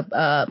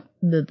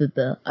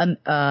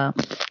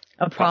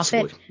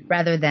 Possibly.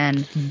 Rather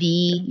than so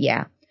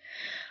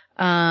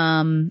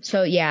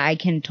I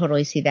can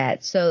totally see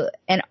that. So,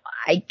 and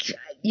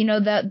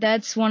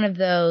that's one of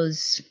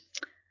those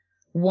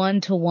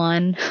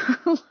one-to-one,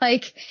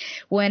 like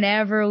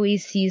whenever we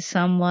see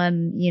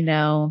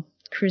someone,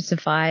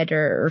 crucified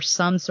or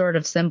some sort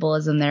of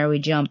symbolism there, we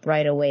jump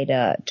right away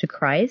to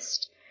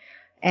Christ.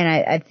 And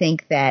I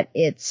think that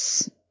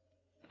it's,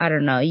 I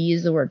don't know, you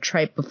used the word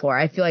trite before.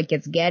 I feel like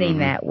it's getting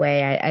that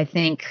way. I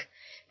think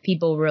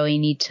people really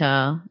need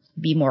to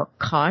be more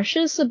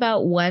cautious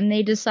about when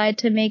they decide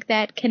to make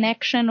that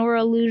connection or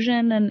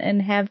allusion and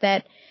have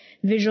that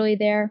visually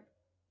there.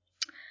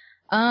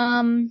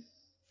 I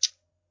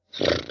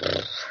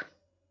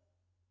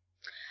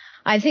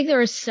think there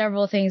are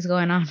several things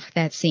going on with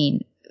that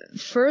scene.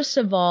 First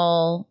of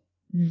all,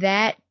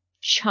 that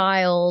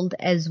child,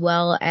 as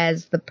well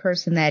as the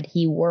person that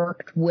he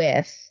worked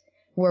with,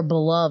 were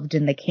beloved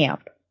in the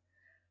camp,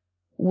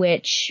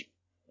 which,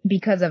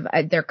 because of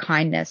their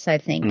kindness, I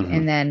think.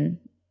 And then,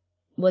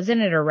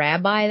 wasn't it a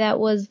rabbi that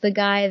was the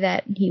guy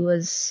that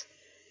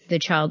the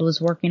child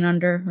was working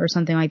under or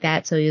something like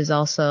that? So he was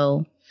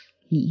also,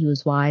 he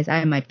was wise.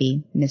 I might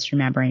be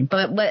misremembering,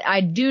 but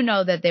I do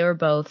know that they were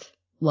both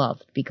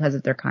loved because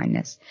of their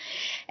kindness.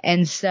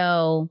 And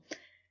so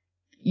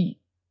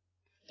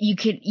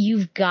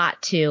you've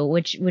got to,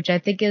 which I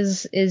think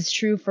is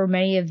true for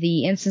many of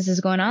the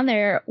instances going on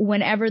there.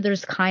 Whenever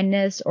there's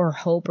kindness or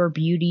hope or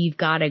beauty, you've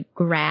got to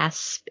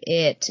grasp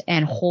it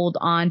and hold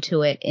on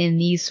to it in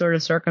these sort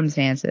of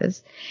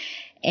circumstances.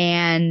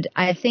 And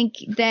I think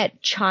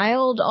that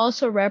child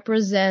also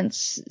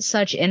represents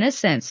such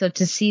innocence. So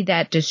to see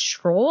that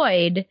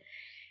destroyed,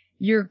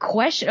 of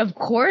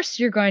course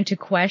you're going to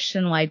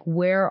question, like,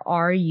 where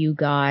are you,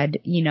 God?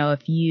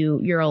 If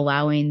you're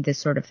allowing this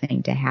sort of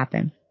thing to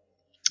happen.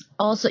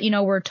 Also,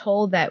 we're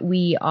told that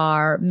we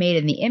are made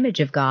in the image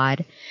of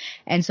God.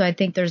 And so I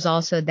think there's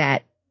also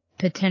that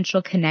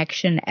potential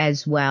connection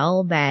as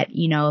well, that,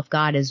 if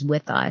God is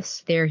with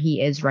us, there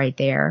he is right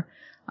there.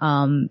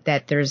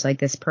 That there's like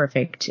this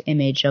perfect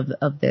image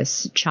of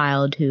this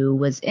child who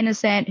was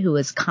innocent, who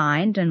was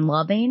kind and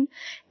loving,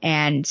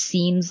 and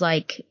seems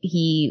like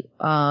he,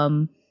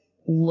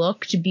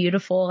 looked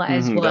beautiful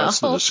as well. That's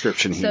the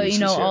description he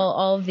uses,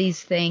 all of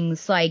these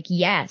things, like,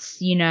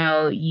 yes,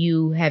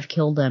 you have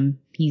killed him.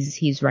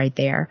 He's right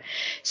there.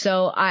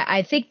 So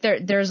I think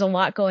there's a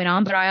lot going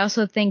on, but I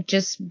also think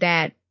just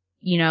that,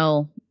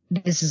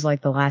 this is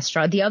like the last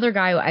straw. The other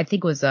guy, I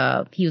think,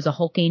 he was a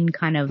hulking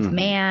kind of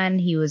man.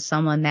 He was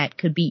someone that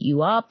could beat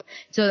you up.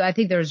 So I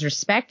think there's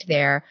respect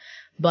there,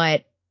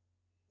 but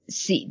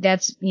see,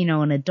 that's,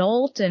 an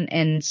adult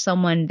and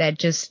someone that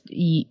just,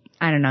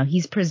 I don't know,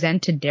 he's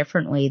presented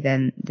differently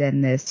than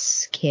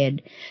this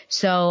kid.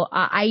 So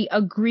I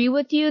agree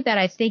with you that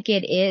I think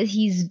it is,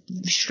 he's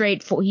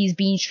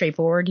being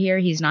straightforward here.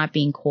 He's not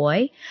being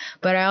coy,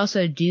 but I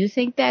also do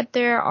think that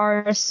there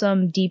are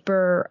some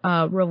deeper,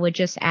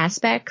 religious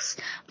aspects,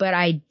 but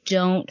I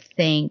don't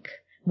think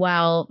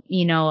while,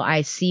 you know,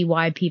 I see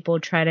why people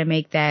try to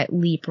make that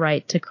leap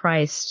right to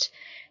Christ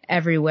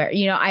everywhere.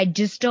 You know, I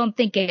just don't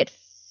think it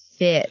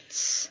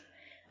fits.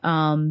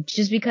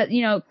 Just because,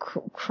 you know,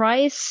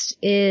 Christ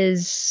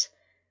is,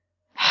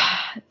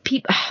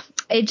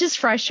 it just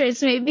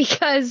frustrates me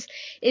because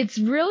it's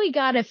really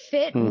got to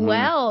fit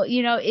well.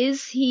 You know,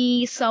 is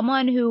he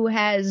someone who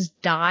has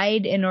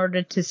died in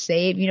order to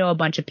save, you know, a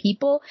bunch of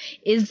people?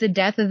 Is the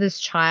death of this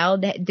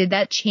child, did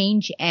that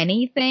change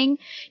anything,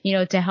 you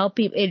know, to help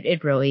people?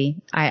 It really,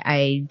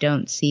 I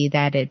don't see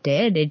that it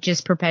did. It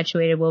just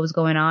perpetuated what was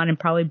going on and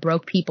probably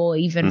broke people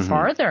even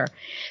farther.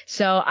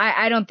 So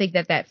I don't think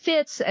that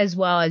fits, as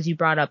well as you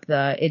brought up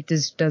it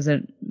just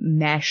doesn't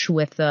mesh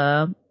with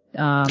the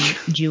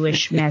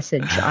Jewish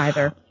message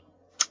either.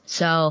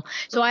 So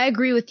I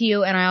agree with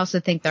you, and I also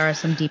think there are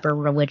some deeper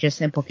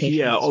religious implications.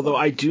 Yeah, although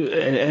I do,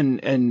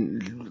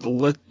 and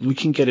we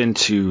can get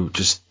into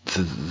just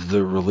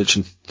the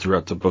religion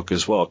throughout the book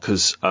as well,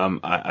 because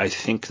I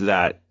think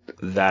that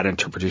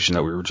interpretation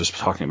that we were just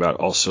talking about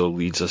also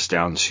leads us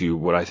down to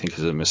what I think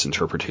is a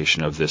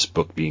misinterpretation of this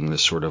book being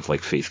this sort of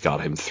like faith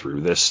got him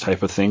through this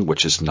type of thing,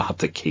 which is not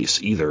the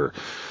case either.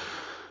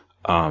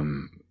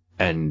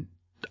 And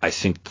I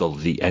think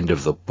the end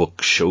of the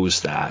book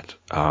shows that,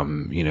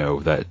 you know,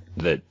 that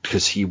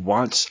because he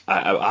wants,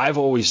 I've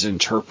always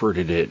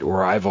interpreted it,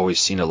 or I've always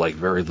seen it like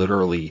very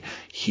literally,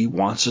 he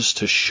wants us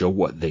to show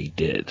what they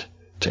did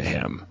to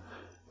him,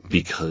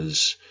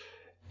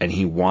 and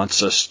he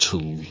wants to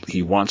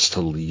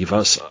leave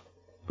us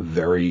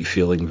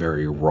feeling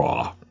very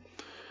raw,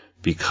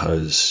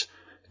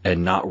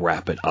 and not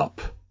wrap it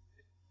up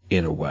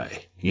in a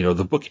way. You know,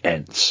 the book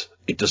ends.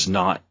 It's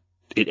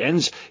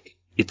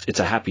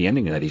a happy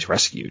ending that he's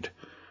rescued,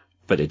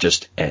 but it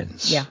just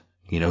ends. Yeah.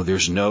 You know,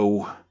 there's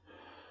no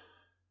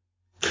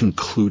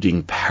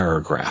concluding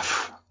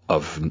paragraph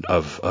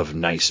of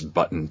nice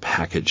button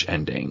package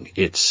ending.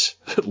 It's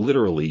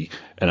literally,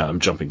 and I'm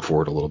jumping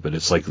forward a little bit,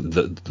 it's like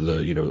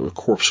the you know, the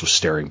corpse was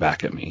staring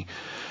back at me,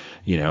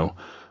 you know.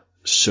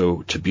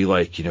 So to be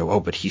like, you know, oh,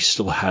 but he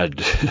still had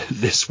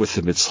this with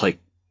him, it's like,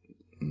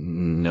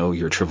 no,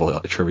 you're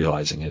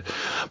trivializing it.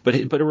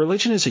 But a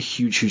religion is a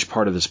huge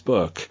part of this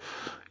book.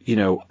 You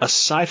know,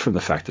 aside from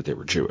the fact that they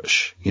were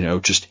Jewish, you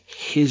know, just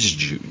his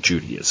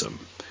Judaism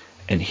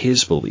and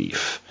his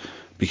belief,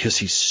 because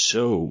he's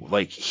so,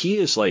 like, he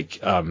is like,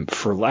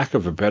 for lack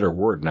of a better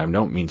word, and I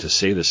don't mean to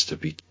say this to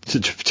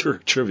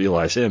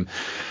trivialize him,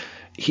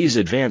 he's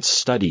advanced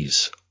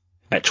studies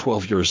at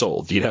 12 years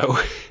old, you know?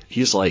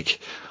 He's like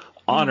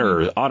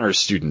honor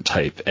student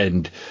type,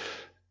 and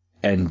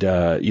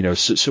you know,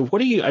 so what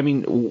do you, I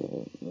mean,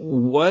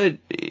 what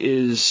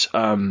is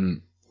the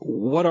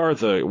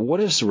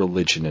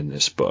religion in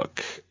this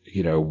book?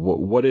 You know,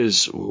 what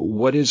is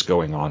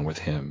going on with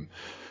him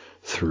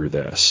through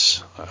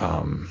this?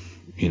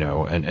 You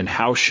know, and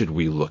how should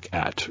we look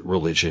at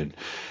religion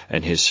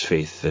and his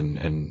faith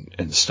and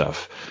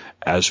stuff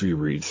as we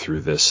read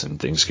through this and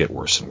things get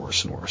worse and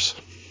worse and worse?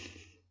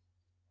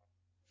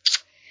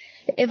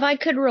 If I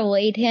could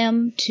relate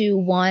him to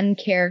one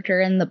character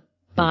in the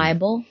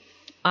Bible,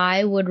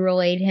 I would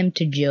relate him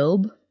to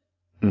Job.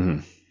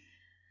 Mm-hmm.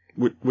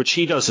 Which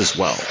he does as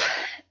well.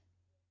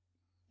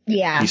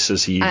 Yeah. He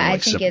says he even, I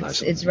think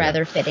it's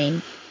rather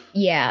fitting.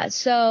 Yeah.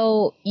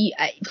 So,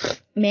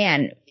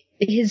 man,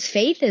 his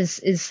faith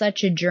is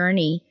such a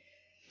journey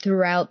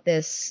throughout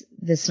this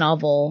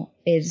novel.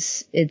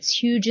 It's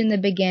huge in the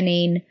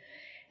beginning,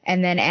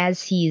 and then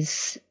as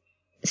he's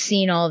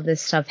seen all of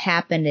this stuff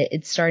happen,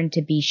 it's starting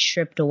to be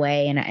stripped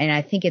away. And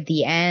I think at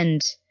the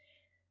end,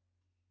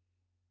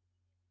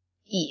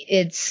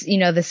 it's, you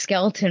know, the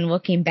skeleton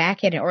looking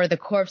back at it, or the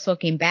corpse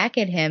looking back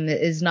at him,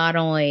 is not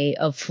only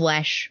of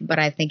flesh, but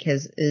I think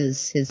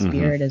is his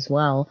spirit as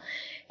well.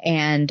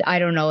 And I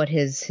don't know what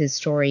his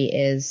story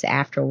is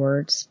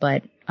afterwards,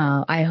 but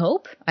I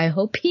hope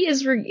he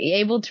is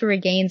able to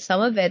regain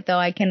some of it, though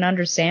I can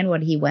understand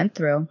what he went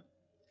through.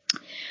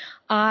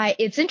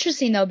 It's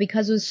interesting though,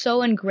 because it was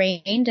so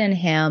ingrained in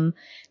him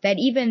that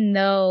even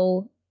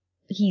though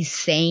he's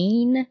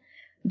saying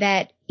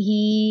that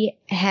he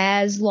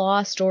has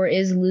lost or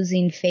is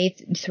losing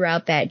faith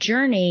throughout that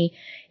journey,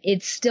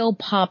 it still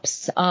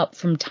pops up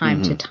from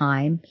time to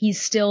time. He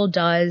still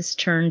does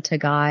turn to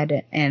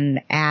God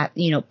and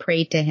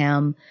pray to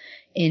him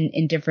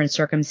in different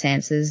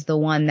circumstances. The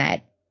one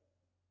that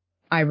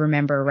I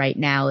remember right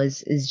now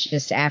is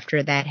just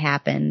after that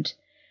happened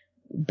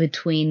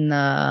between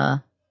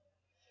the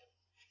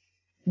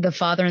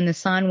father and the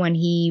son, when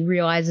he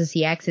realizes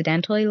he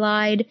accidentally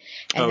lied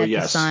and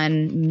the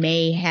son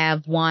may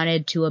have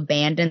wanted to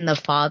abandon the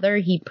father.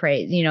 He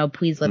prayed,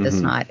 please let this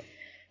not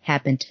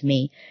happen to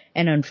me.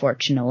 And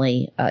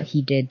unfortunately,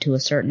 he did to a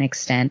certain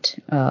extent,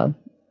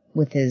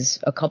 with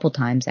a couple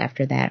times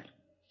after that.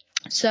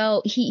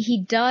 So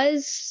he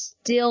does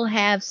still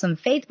have some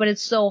faith, but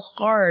it's so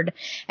hard.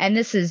 And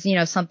this is,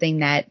 something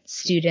that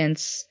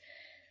students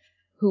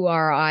who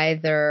are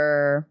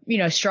either,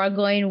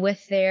 struggling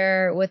with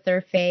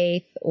their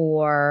faith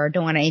or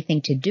don't want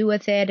anything to do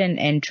with it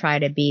and try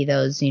to be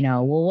those,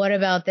 well, what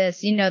about this?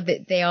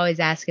 They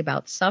always ask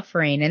about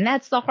suffering, and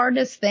that's the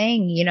hardest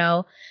thing,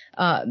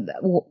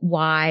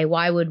 why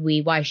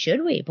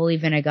should we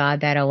believe in a God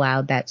that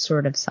allowed that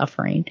sort of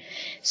suffering?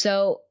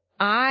 So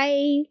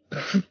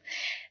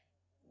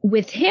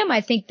with him, I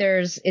think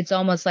it's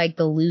almost like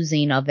the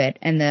losing of it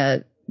and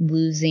the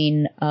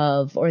losing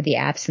of, or the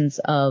absence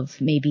of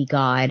maybe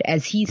God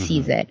as he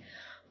sees it.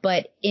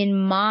 But in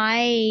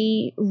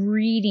my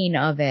reading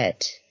of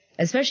it,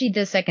 especially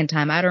the second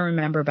time, I don't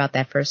remember about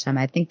that first time.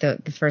 I think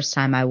the first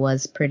time I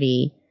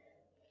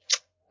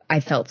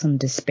felt some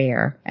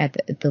despair at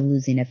the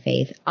losing of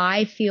faith.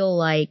 I feel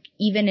like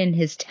even in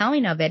his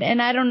telling of it, and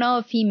I don't know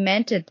if he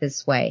meant it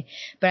this way,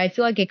 but I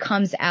feel like it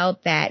comes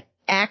out that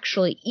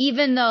actually,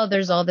 even though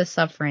there's all this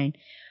suffering,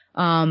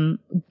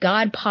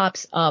 God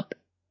pops up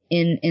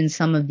in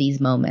some of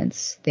these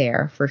moments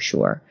there for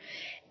sure.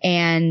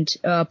 And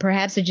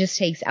perhaps it just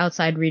takes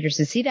outside readers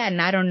to see that. And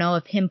I don't know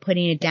if him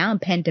putting it down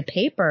pen to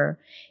paper,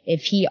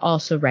 if he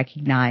also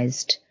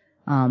recognized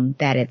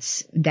that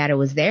it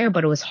was there,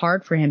 but it was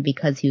hard for him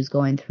because he was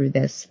going through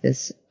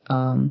this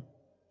doubt,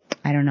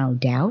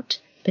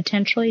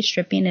 potentially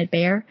stripping it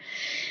bare.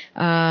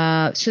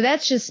 So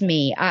that's just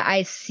me.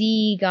 I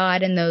see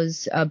God in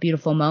those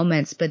beautiful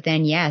moments, but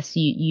then yes,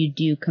 you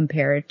do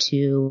compare it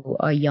to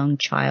a young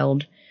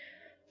child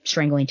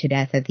strangling to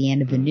death at the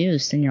end of the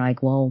noose, and you're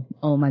like, well,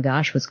 oh my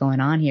gosh, what's going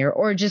on here?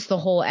 Or just the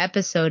whole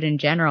episode in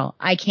general.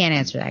 I can't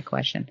answer that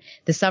question.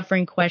 The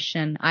suffering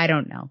question, I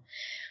don't know.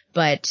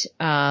 But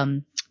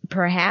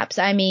perhaps,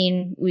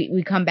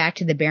 we come back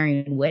to the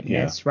bearing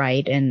witness,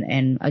 right?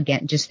 And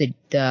again, just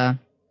the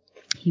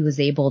he was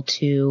able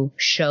to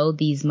show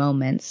these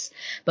moments,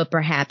 but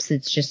perhaps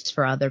it's just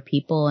for other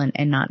people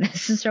and not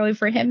necessarily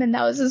for him, and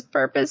that was his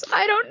purpose.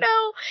 I don't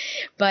know.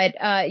 But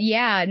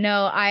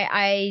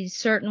I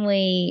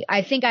certainly,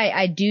 I think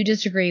I do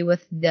disagree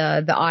with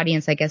the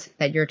audience, I guess,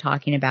 that you're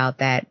talking about,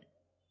 that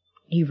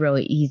he's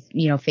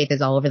faith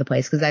is all over the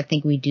place, because I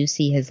think we do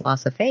see his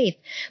loss of faith,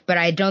 but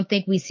I don't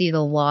think we see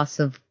the loss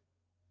of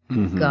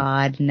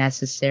God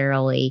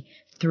necessarily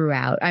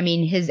throughout.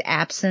 His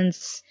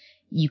absence,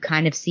 you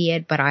kind of see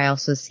it, but I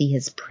also see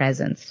his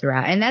presence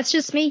throughout. And that's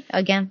just me.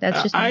 Again,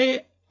 that's just me.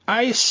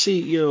 I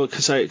see,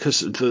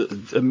 because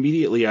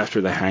immediately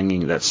after the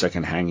hanging, that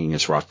second hanging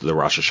is the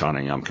Rosh Hashanah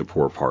and Yom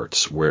Kippur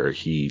parts, where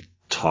he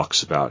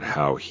talks about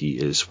how he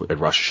is, at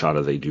Rosh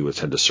Hashanah they do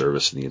attend a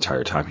service, and the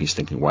entire time he's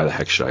thinking, why the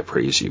heck should I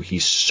praise you?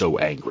 He's so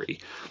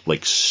angry,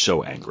 like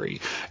so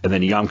angry. And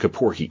then Yom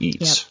Kippur he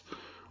eats. Yep.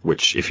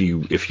 Which, if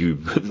you,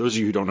 those of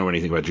you who don't know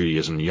anything about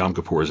Judaism, Yom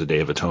Kippur is a day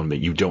of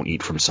atonement. You don't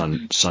eat from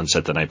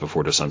sunset the night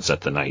before to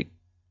sunset the night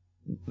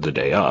the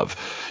day of.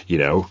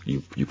 You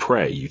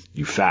pray,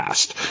 you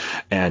fast,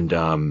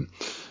 so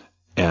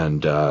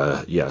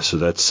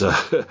that's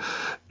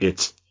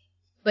it's.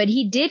 But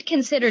he did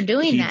consider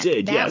doing that. He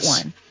did, that yes.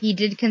 one. He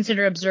did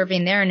consider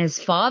observing there, and his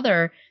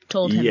father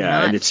told him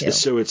not to.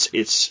 So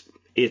it's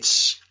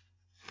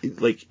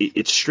like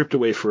it's stripped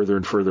away further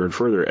and further and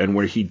further. And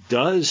where he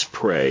does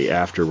pray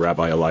after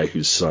Rabbi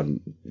Elihu's son,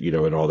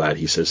 and all that,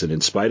 he says, and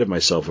in spite of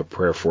myself, a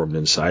prayer formed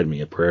inside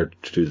me, a prayer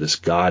to this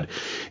God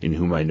in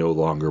whom I no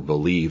longer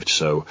believed.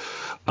 So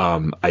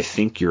I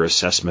think your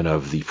assessment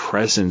of the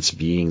presence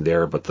being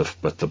there, but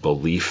the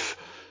belief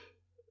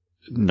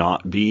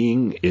not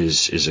being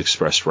is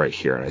expressed right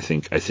here. And I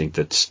think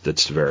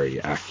that's very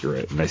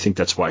accurate. And I think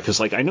that's why,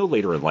 because I know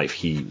later in life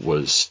he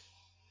was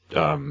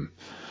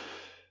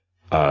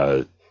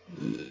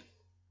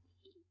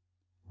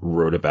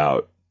wrote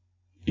about,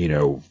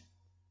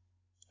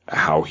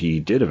 how he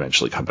did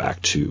eventually come back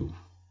to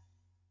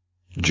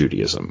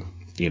Judaism,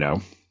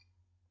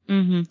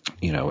 and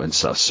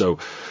stuff. So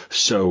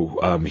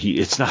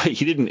it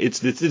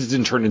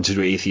didn't turn into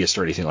an atheist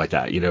or anything like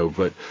that,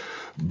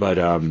 but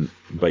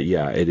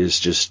yeah, it is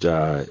just,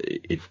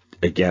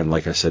 again,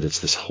 like I said, it's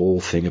this whole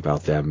thing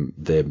about them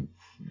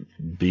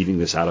beating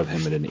this out of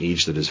him at an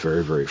age that is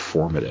very, very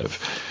formative.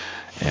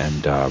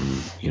 And,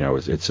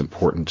 it's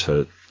important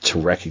to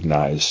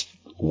recognize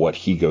what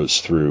he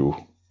goes through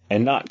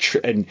and not,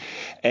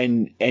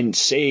 and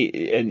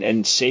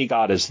say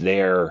God is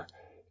there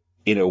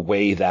in a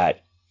way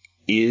that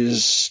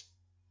is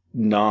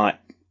not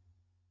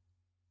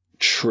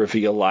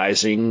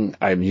trivializing.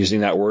 I'm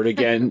using that word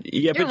again.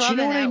 Yeah, but you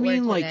know what I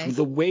mean? Like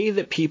the way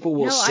that people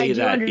will say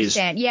that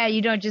understand. Yeah,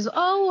 you don't just,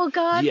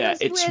 God was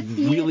it's with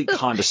you. really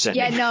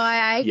condescending. Yeah, no,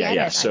 I get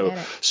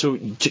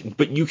it.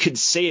 But you could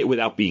say it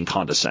without being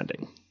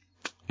condescending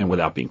and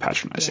without being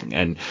patronizing.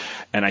 Yeah.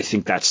 And I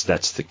think that's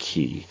the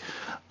key.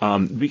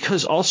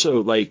 Because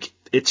also,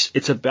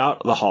 it's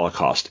about the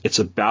Holocaust. It's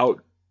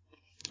about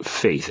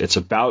faith. It's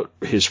about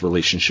his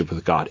relationship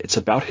with God. It's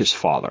about his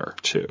father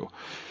too.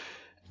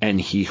 And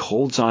he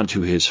holds on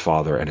to his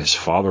father, and his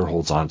father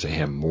holds on to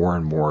him more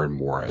and more and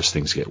more as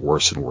things get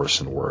worse and worse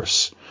and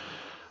worse.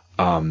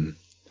 And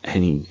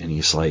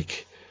he's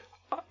like,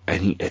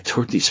 and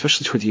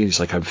especially toward the end, he's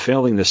like, I'm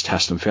failing this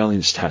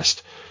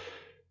test.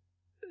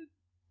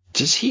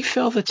 Does he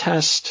fail the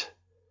test?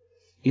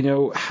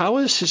 How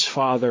is his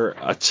father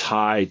a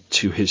tie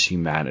to his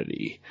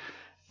humanity?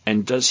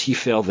 And does he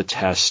fail the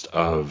test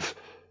of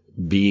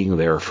being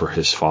there for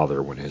his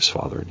father when his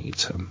father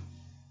needs him?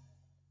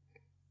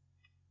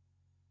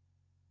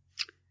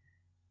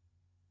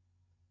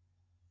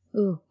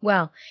 Ooh,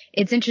 well,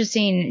 it's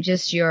interesting.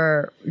 Does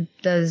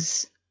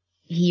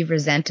he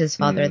resent his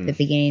father at the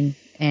beginning,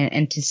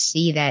 and to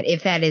see that,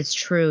 if that is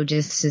true,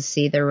 just to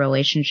see their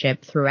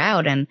relationship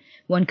throughout. And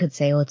one could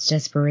say, it's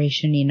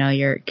desperation,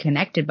 you're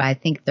connected, but I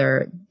think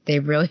they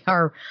really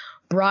are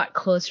brought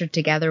closer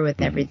together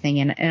with everything.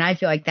 And I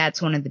feel like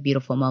that's one of the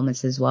beautiful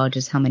moments as well,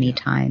 just how many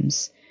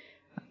times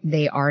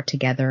they are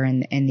together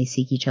and they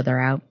seek each other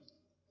out.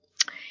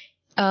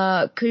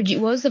 What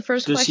was the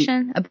first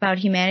question about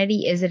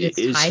humanity? Is it tied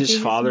to his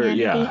father?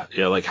 Humanity?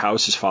 Yeah. Like, how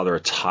is his father a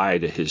tie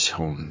to his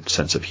own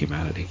sense of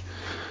humanity?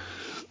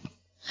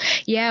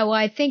 Yeah, well,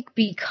 I think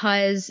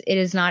because it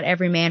is not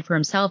every man for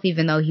himself,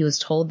 even though he was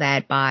told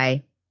that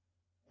by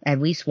at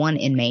least one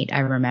inmate, I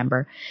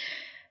remember,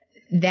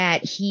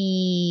 that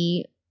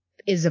he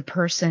is a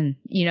person,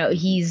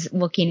 he's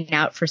looking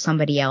out for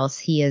somebody else.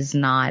 He is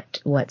not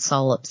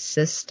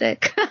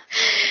solipsistic.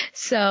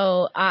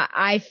 So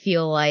I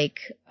feel like,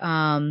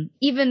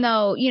 even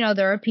though,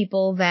 there are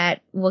people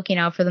that looking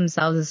out for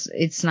themselves,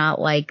 it's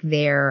not like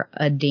they're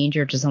a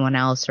danger to someone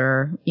else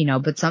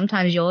but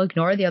sometimes you'll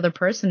ignore the other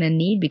person in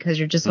need because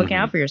you're just looking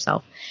out for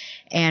yourself.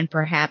 And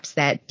perhaps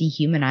that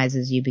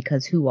dehumanizes you,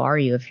 because who are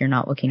you if you're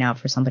not looking out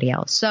for somebody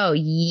else? So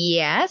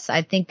yes,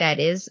 I think that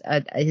is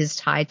his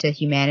tie to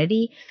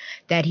humanity,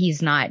 that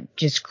he's not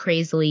just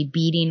crazily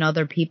beating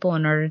other people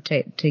in order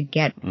to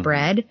get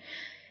bread.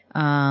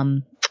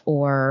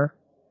 Or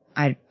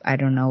I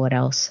don't know what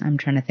else. I'm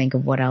trying to think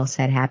of what else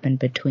had happened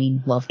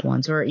between loved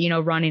ones, or,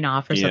 running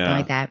off or something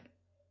like that.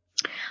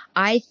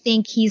 I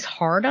think he's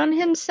hard on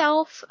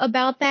himself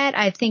about that.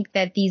 I think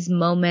that these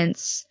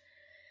moments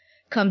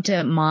come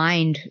to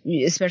mind,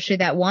 especially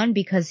that one,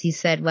 because he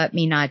said, let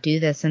me not do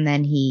this. And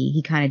then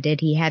he kind of did.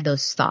 He had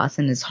those thoughts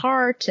in his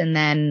heart. And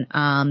then,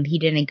 he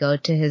didn't go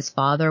to his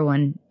father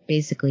when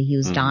basically he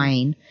was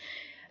dying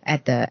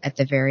at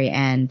the very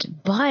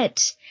end.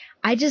 But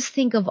I just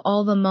think of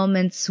all the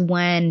moments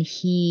when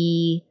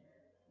he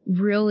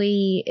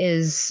really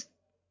is,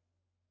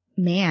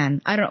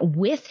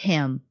 with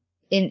him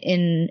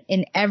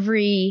in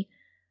every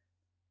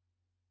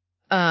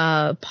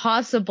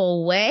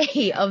possible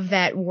way of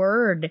that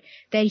word,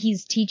 that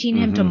he's teaching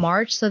him to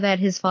march so that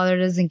his father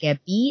doesn't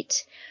get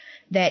beat,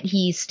 that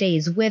he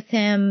stays with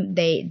him.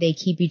 They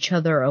keep each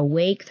other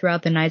awake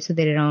throughout the night so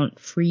they don't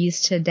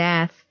freeze to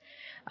death,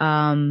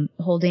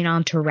 holding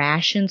on to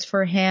rations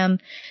for him.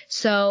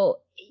 So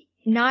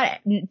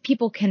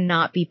people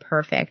cannot be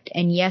perfect.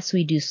 And yes,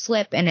 we do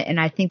slip. And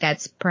I think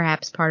that's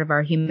perhaps part of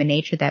our human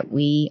nature, that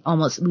we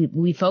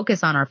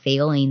focus on our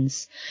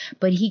failings,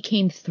 but he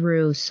came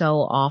through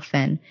so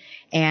often.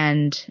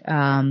 And,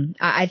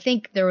 I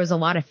think there was a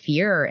lot of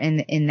fear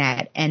in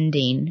that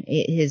ending,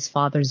 his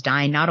father's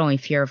dying, not only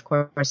fear, of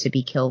course, to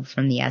be killed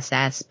from the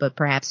SS, but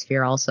perhaps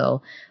fear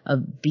also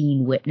of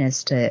being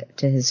witness to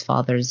his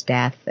father's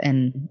death.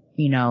 And,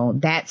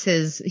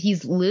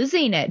 he's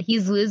losing it.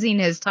 He's losing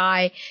his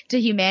tie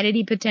to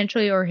humanity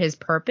potentially, or his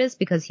purpose,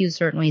 because he was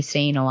certainly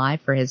staying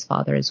alive for his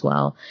father as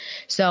well.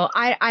 So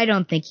I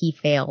don't think he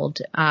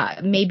failed.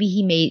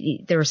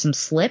 Maybe there were some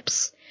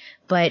slips,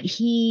 but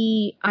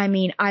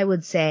I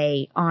would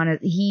say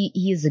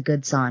he is a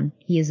good son.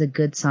 He is a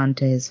good son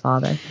to his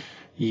father.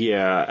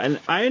 Yeah, and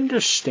I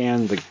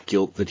understand the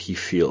guilt that he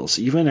feels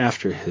even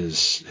after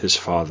his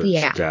father's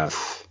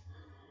death.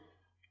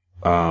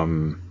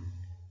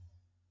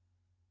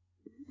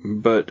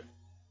 But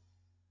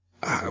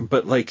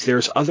like,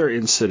 there's other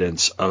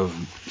incidents of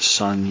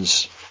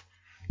sons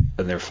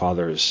and their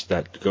fathers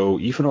that go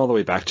even all the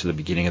way back to the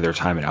beginning of their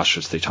time in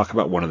Auschwitz. They talk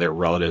about one of their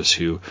relatives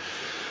who,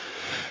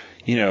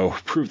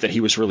 proved that he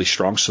was really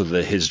strong, so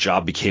that his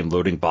job became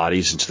loading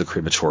bodies into the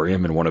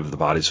crematorium, and one of the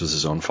bodies was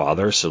his own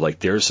father. So, like,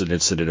 there's an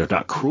incident of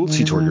not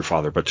cruelty toward your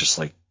father, but just,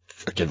 like,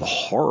 again, the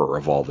horror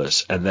of all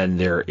this. And then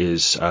there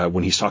is,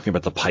 when he's talking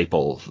about the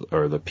people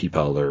or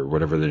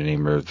whatever the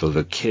name are,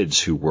 the kids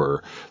who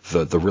were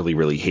the really,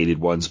 really hated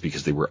ones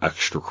because they were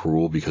extra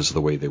cruel because of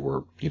the way they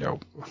were,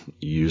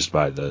 used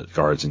by the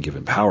guards and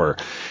given power.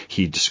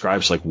 He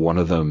describes, like, one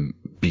of them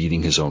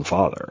beating his own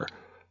father.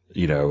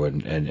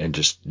 And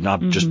just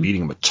not just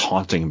beating him, but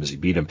taunting him as he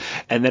beat him.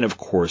 And then, of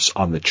course,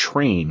 on the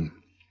train,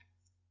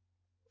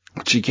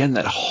 which again,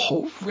 that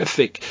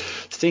horrific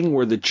thing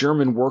where the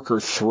German worker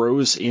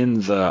throws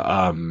in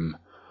the,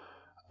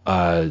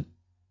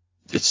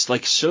 it's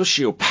like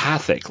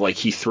sociopathic. Like,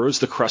 he throws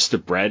the crust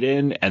of bread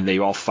in and they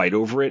all fight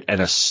over it. And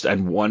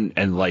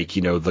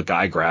the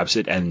guy grabs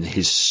it and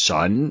his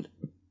son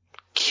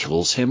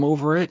kills him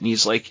over it. And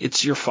he's like,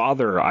 it's your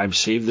father. I've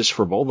saved this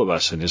for both of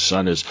us. And his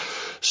son is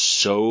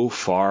so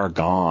far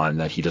gone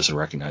that he doesn't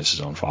recognize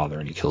his own father,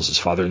 and he kills his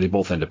father. They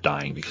both end up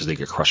dying because they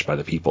get crushed by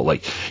the people.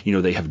 Like, you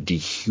know, they have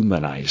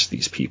dehumanized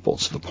these people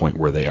to the point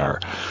where they are,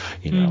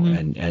 you know,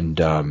 and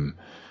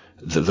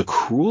the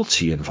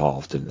cruelty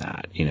involved in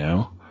that, you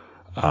know.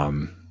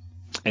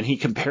 And he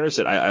compares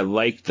it. I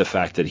like the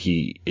fact that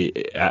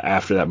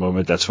after that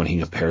moment, that's when he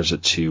compares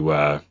it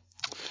to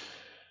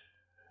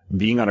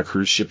being on a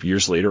cruise ship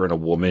years later and a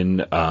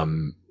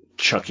woman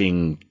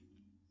chucking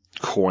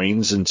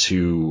coins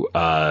into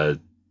I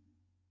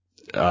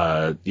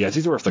think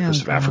they were off the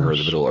coast of Africa or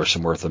the Middle, or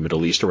somewhere in the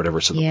Middle East or whatever.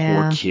 So the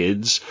poor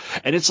kids,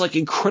 and it's like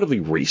incredibly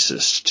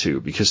racist too,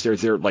 because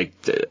they're like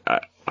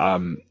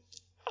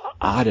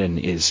Aden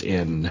is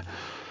in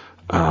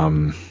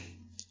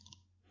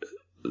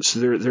so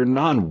they're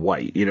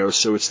non-white, you know,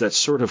 so it's that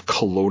sort of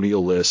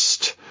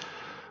colonialist.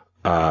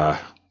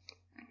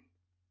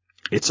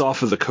 It's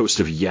off of the coast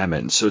of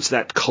Yemen, so it's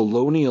that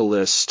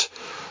colonialist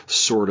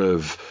sort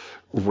of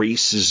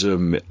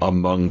racism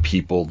among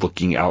people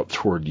looking out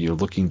toward, you know,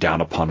 looking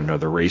down upon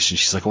another race. And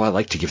she's like, well, I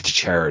like to give to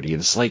charity.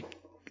 And it's like,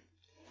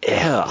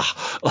 yeah,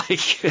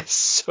 like, it's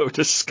so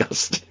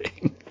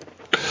disgusting.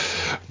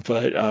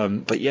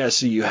 But yeah,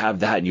 so you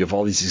have that, and you have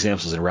all these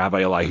examples, and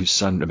Rabbi Elihu's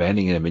son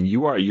abandoning him, and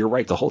you're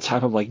right. The whole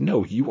time I'm like,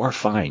 no, you are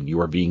fine.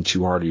 You are being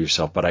too hard on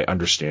yourself, but I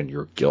understand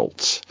your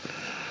guilt.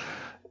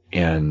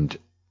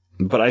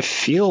 But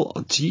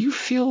do you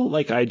feel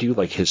like I do,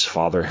 like his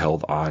father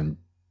held on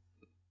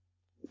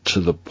to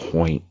the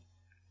point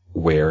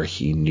where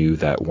he knew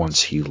that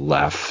once he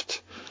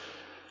left,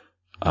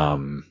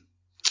 Eliza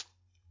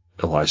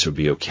would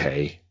be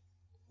okay,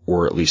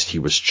 or at least he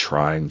was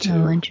trying to.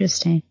 Oh,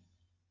 interesting.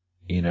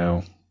 You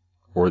know,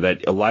 or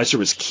that Eliza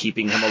was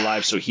keeping him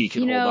alive so he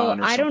could hold on,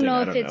 or something. I don't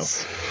know if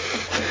it's.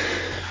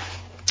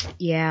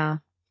 Yeah.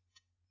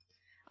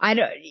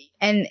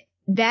 And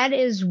that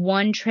is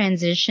one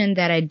transition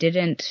that I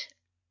didn't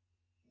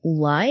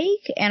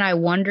like, and I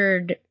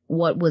wondered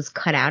what was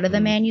cut out of the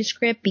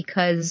manuscript,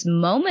 because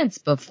moments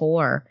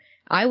before,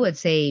 I would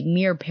say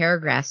mere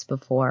paragraphs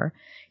before,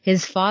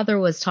 his father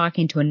was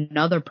talking to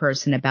another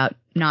person about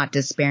not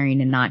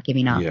despairing and not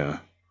giving up. Yeah.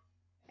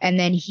 And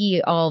then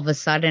he all of a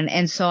sudden,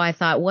 and so I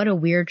thought, what a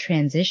weird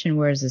transition.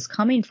 Where is this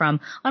coming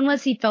from?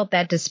 Unless he felt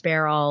that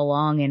despair all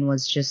along and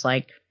was just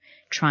like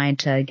trying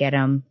to get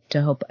him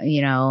to hope,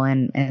 you know,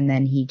 and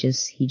then he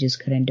just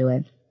couldn't do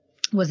it.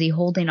 Was he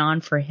holding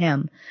on for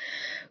him?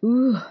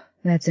 Ooh,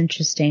 that's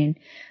interesting.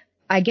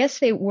 I guess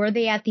they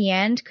at the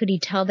end. Could he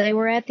tell they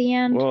were at the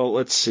end? Well,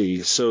 let's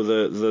see.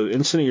 So the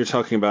incident you're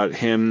talking about,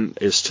 him,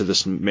 is to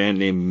this man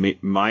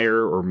named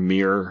Meyer, or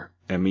Mir,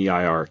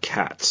 M-E-I-R,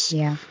 Katz.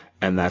 Yeah.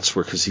 And that's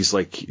where, because he's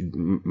like,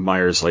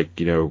 Meyer's like,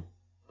 you know,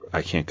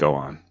 I can't go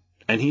on.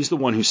 And he's the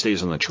one who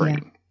stays on the train.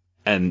 Yeah.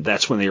 And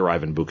that's when they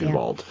arrive in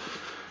Buchenwald. Yeah.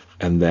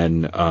 And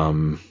then,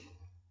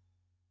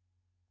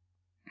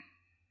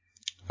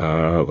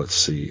 let's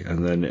see.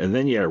 And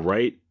then, yeah,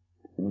 right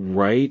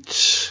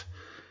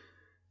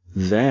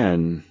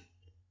then,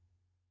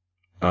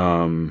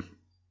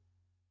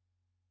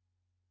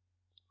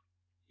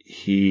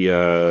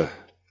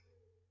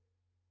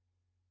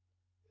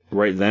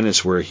 right then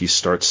is where he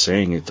starts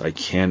saying it. I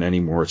can't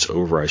anymore. It's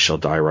over. I shall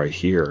die right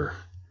here.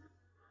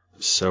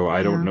 So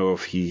I don't know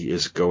if he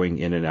is going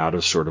in and out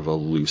of sort of a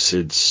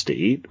lucid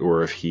state,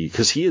 or if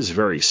because he is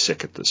very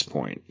sick at this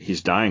point.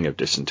 He's dying of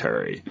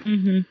dysentery.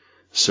 Mm-hmm.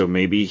 So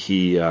maybe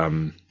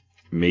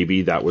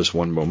maybe that was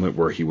one moment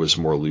where he was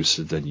more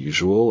lucid than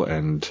usual.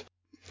 And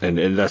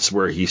that's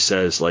where he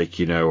says, like,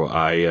 you know,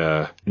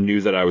 I knew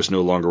that I was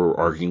no longer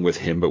arguing with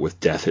him, but with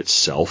death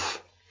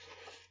itself.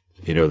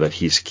 You know, that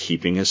he's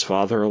keeping his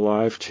father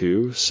alive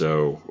too.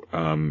 So,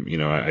 you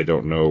know, I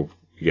don't know.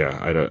 Yeah,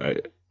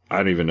 I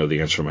don't even know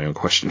the answer to my own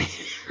question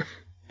here.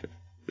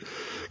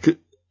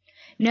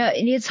 No,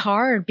 it's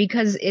hard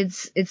because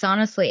it's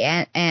honestly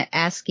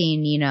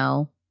asking, you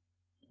know,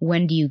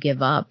 when do you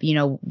give up? You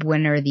know,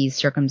 when are these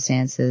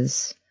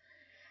circumstances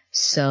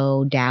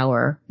so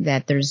dour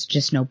that there's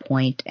just no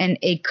point? And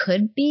it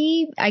could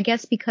be, I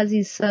guess, because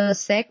he's so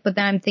sick, but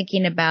then I'm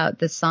thinking about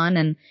the son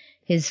and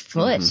his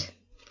foot. Mm-hmm.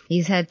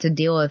 He's had to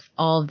deal with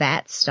all of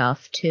that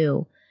stuff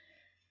too.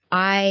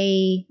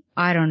 I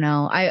don't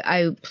know.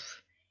 I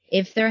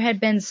if there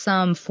had been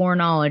some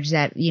foreknowledge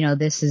that, you know,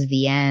 this is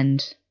the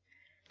end,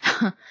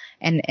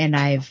 and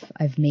I've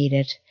made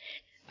it,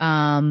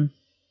 and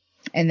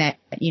that,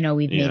 you know,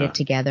 we've made it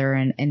together,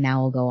 and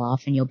now we'll go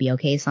off and you'll be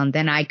okay, son,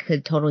 then I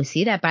could totally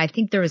see that. But I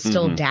think there was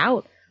still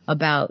doubt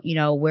about, you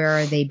know, where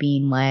are they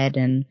being led,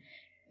 and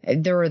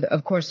there were,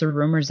 of course, the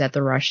rumors that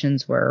the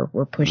Russians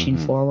were pushing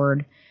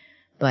forward.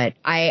 But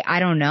I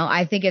don't know.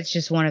 I think it's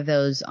just one of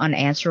those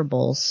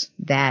unanswerables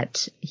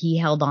that he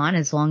held on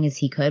as long as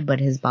he could,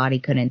 but his body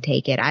couldn't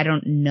take it. I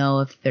don't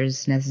know if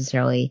there's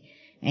necessarily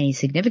any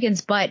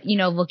significance, but, you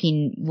know,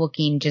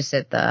 looking just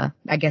at the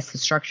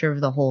structure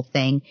of the whole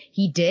thing,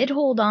 he did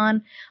hold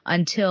on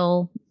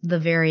until the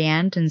very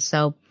end. And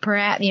so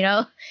perhaps, you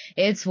know,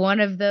 it's one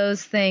of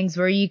those things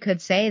where you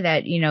could say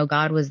that, you know,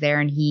 God was there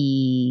and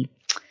he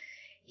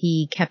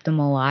kept him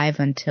alive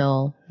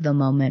until the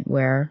moment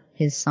where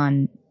his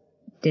son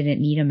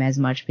didn't need him as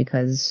much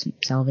because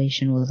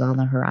salvation was on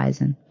the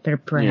horizon.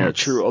 But perhaps. Yeah,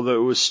 true.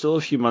 Although it was still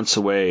a few months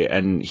away,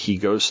 and he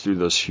goes through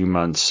those few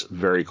months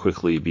very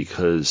quickly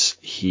because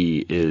he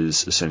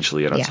is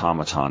essentially an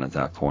automaton at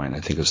that point.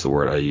 I think is the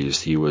word I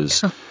used. He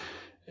was.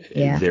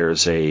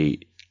 There's a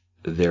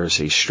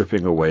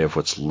stripping away of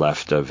what's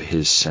left of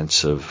his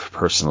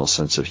personal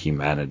sense of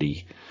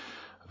humanity.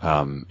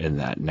 In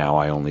that now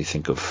I only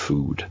think of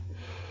food,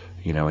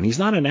 and he's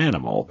not an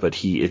animal, but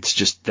it's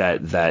just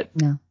that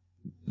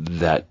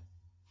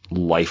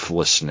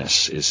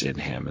lifelessness is in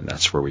him, and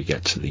that's where we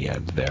get to the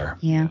end there.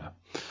 Yeah.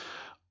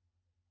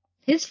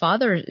 His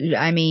father,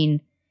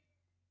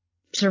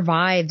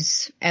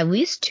 survives at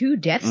least 2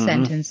 death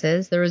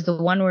sentences. There was the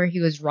one where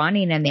he was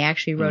running and they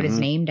actually wrote his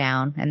name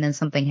down, and then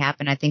something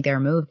happened. I think they were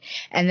moved.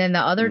 And then the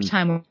other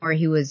time where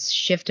he was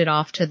shifted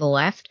off to the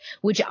left,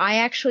 which I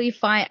actually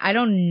find, I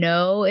don't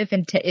know if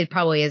it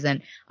probably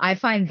isn't. I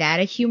find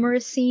that a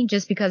humorous scene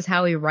just because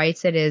how he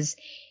writes it is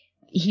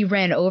he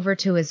ran over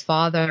to his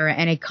father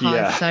and it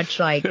caused such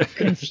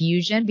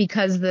confusion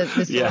because the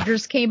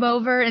soldiers came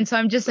over. And so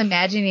I'm just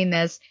imagining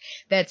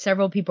that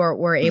several people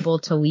were able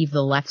to leave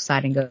the left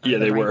side and go to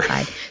the right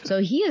side.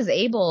 So he is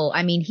able,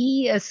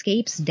 he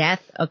escapes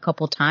death a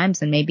couple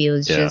times, and maybe it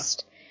was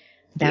just,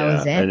 that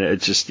was it. And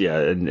it's just,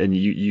 and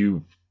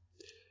you,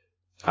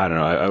 I don't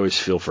know. I always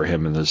feel for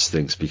him in those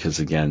things because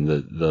again,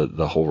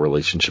 the whole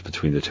relationship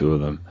between the two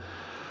of them.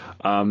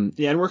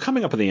 And we're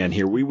coming up at the end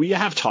here. We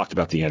have talked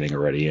about the ending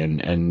already,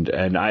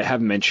 and I have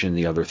mentioned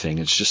the other thing.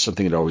 It's just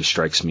something that always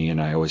strikes me, and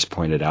I always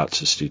point it out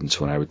to students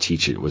when I would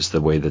teach it, was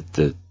the way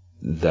that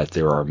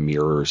there are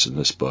mirrors in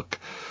this book.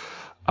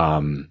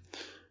 So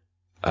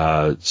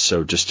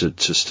just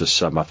to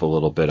sum up a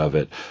little bit of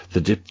it,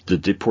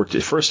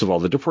 first of all,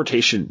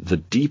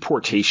 the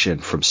deportation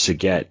from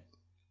Saget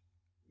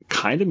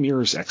kind of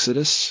mirrors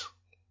Exodus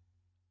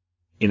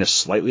in a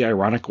slightly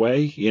ironic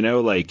way,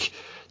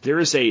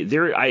 I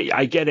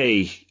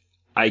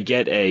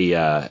get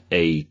a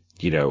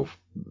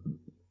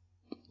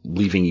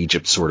leaving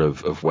Egypt sort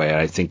of way.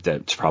 I think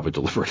that's probably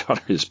deliberate on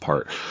his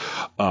part.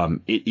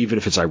 Even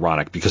if it's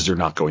ironic, because they're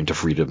not going to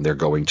freedom, they're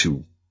going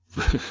to,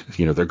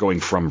 they're going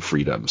from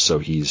freedom. So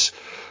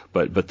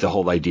but the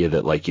whole idea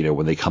that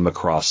when they come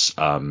across,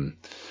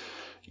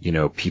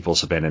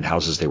 people's abandoned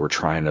houses, they were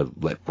trying to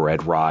let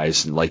bread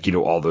rise and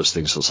all those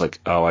things. So it's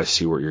oh, I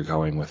see where you're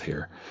going with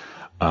here.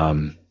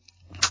 But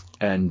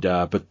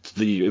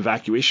the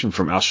evacuation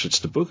from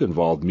Auschwitz to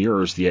Buchenwald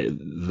mirrors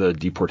the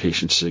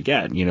deportations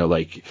again.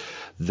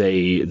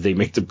 They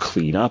make them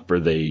clean up, or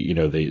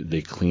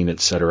they clean,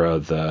 etc.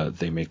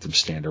 They make them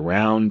stand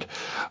around.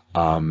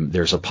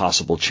 There's a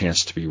possible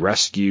chance to be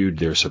rescued.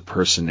 There's a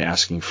person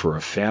asking for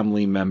a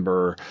family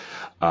member.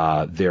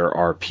 There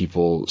are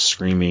people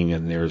screaming,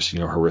 and there's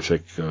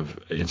horrific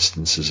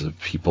instances of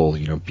people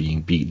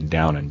being beaten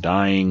down and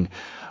dying.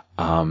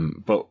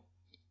 But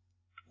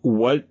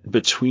what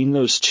between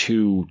those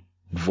two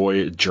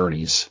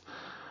journeys,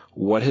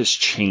 what has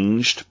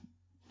changed,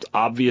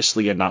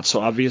 obviously and not so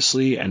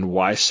obviously, and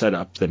why set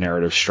up the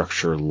narrative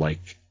structure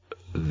like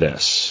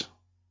this?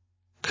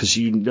 Because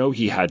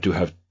he had to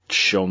have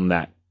shown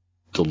that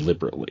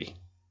deliberately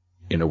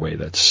in a way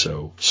that's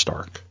so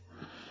stark.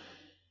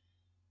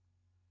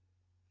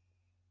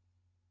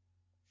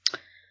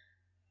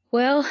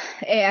 Well,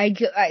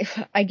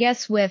 I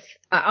guess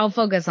I'll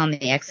focus on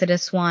the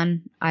Exodus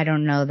one. I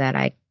don't know that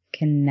I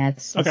can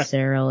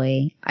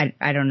necessarily,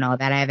 I don't know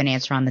that I have an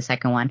answer on the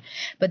second one,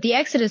 but the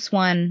Exodus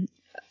one,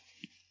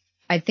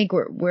 I think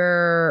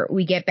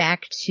we get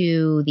back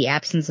to the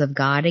absence of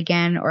God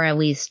again, or at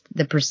least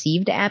the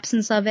perceived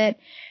absence of it,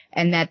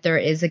 and that there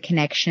is a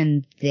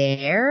connection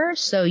there.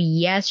 So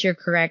yes, you're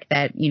correct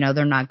that,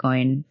 they're not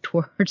going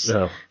towards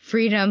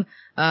freedom,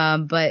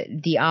 but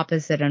the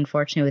opposite,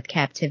 unfortunately, with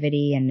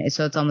captivity. And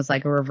so it's almost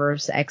like a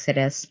reverse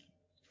Exodus.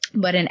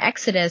 But in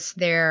Exodus,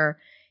 they're,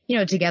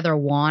 together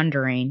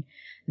wandering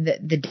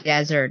the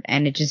desert,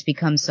 and it just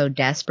becomes so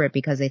desperate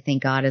because they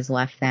think God has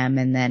left them,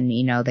 and then,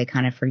 they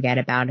kind of forget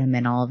about him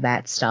and all of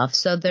that stuff.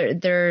 So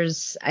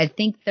I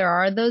think there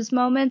are those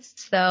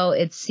moments, though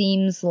it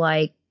seems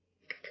like,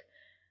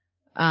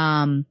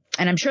 and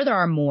I'm sure there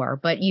are more,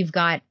 but you've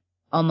got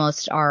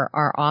almost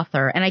our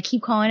author, and I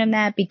keep calling him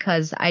that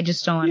because I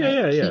just don't want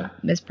to keep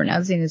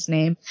mispronouncing his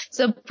name,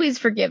 so please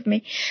forgive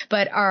me.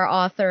 But our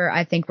author,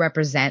 I think,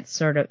 represents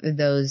sort of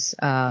those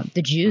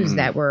the Jews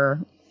that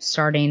were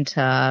starting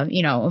to,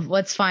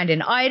 let's find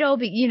an idol,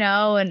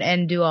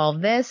 and do all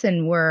of this,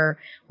 and we're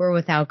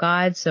without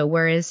God, so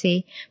where is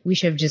he? We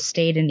should have just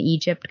stayed in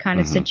Egypt kind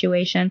of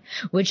situation,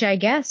 which I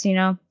guess,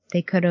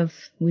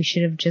 we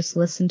should have just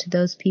listened to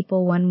those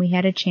people when we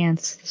had a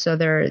chance. So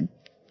there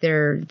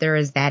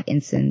is that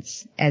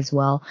instance as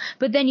well.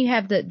 But then you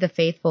have the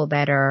faithful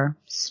that are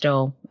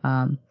still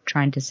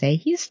trying to say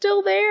he's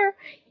still there,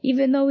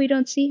 even though we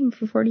don't see him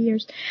for 40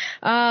 years.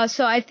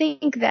 So I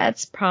think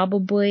that's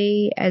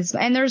probably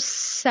and there's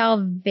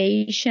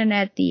salvation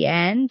at the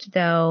end,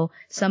 though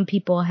some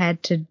people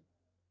had to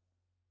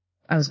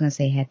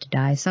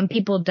die. Some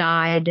people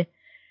died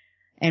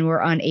and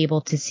we're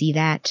unable to see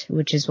that,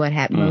 which is what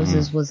happened.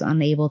 Moses was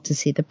unable to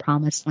see the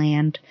promised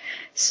land.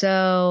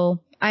 So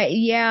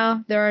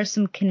there are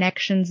some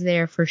connections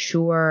there for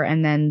sure.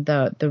 And then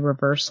the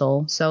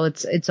reversal. So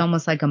it's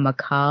almost like a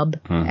macabre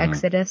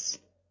exodus.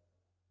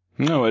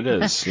 No, it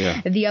is.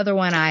 Yeah. The other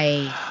one,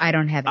 I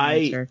don't have an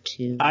answer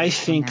to. I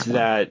think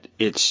that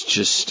it's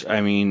just,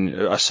 I mean,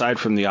 aside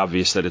from the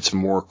obvious that it's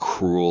more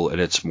cruel and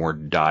it's more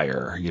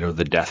dire, you know,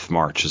 the death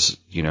marches,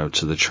 you know,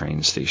 to the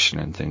train station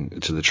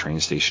and to the train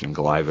station in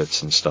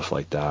Gleiwitz and stuff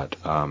like that.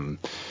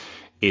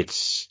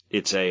 It's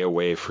a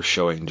way for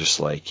showing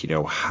just like, you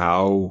know,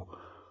 how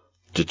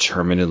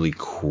determinedly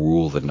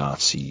cruel the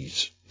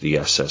Nazis, the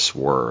SS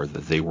were,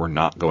 that they were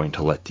not going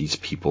to let these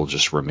people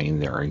just remain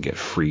there and get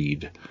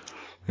freed.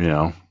 You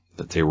know,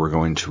 that they were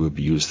going to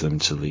abuse them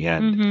to the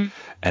end.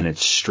 And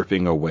it's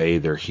stripping away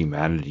their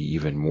humanity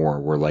even more.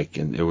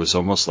 It was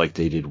almost like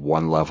they did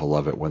one level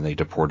of it when they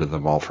deported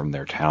them all from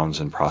their towns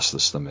and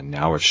processed them. And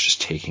now it's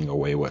just taking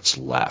away what's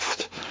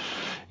left,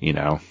 you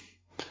know,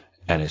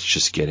 and it's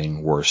just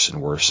getting worse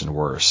and worse and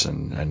worse.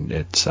 And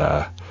it's,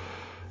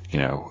 you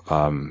know,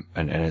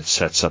 and it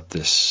sets up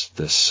this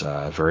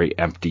very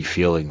empty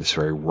feeling, this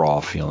very raw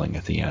feeling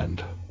at the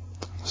end.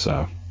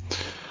 So.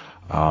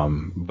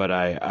 But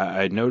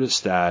I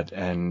noticed that,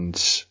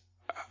 and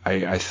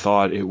I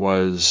thought it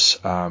was,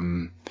 I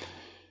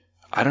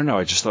don't know,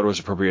 I just thought it was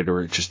appropriate,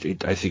 or I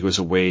think it was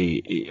a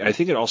way, I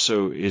think it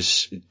also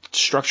is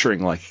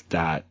structuring like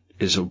that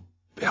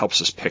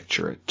helps us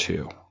picture it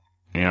too,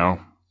 you know,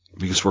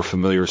 because we're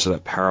familiar with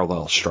that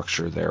parallel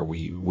structure there.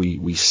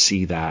 We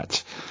see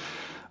that,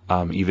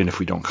 even if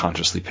we don't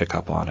consciously pick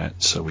up on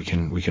it, so we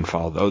can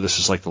follow, this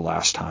is like the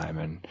last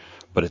time,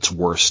 but it's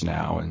worse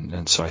now.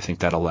 And so I think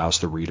that allows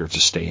the reader to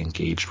stay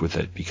engaged with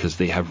it because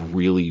they have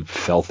really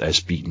felt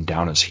as beaten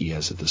down as he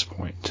has at this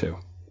point too.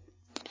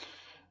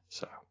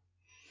 So,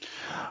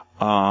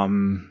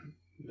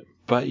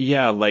 but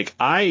yeah, like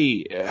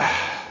I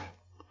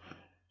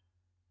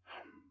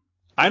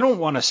don't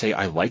want to say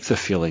I like the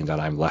feeling that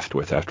I'm left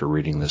with after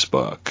reading this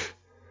book,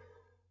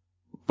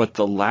 but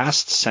the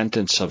last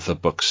sentence of the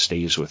book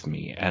stays with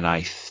me, and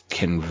I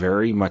can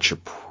very much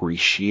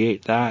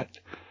appreciate that.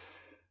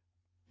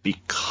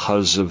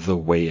 Because of the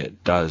way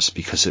it does,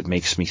 because it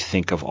makes me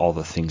think of all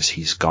the things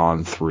he's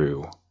gone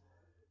through,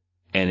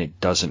 and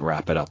it doesn't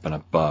wrap it up in a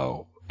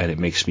bow, and it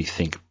makes me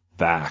think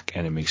back,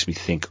 and it makes me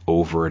think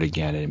over it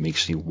again, and it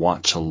makes me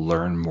want to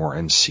learn more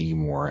and see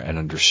more and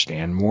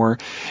understand more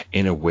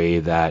in a way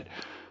that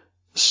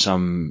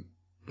some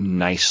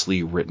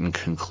nicely written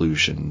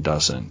conclusion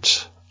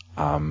doesn't.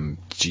 Do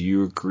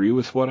you agree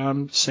with what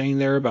I'm saying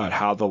there about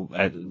how the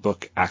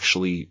book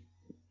actually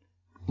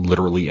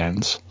literally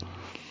ends?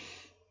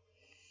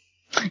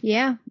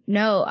 Yeah,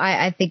 no,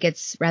 I think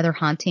it's rather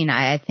haunting.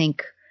 I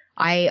think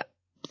I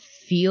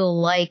feel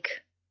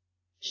like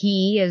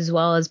he, as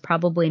well as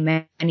probably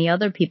many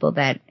other people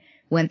that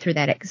went through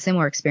that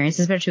similar experience,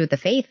 especially with the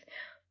faith,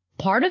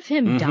 part of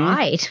him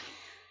died.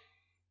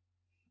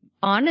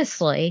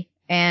 Honestly.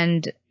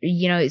 And,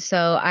 you know,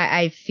 so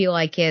I feel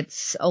like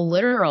it's a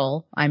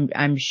literal,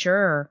 I'm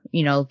sure,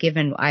 you know,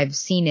 given I've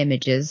seen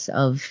images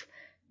of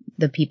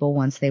the people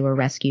once they were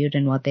rescued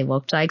and what they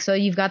looked like. So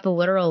you've got the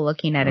literal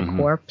looking at a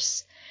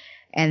corpse.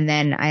 And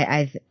then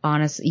I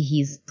honestly,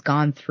 he's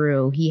gone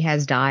through, he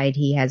has died,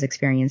 he has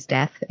experienced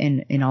death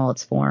in all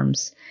its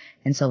forms.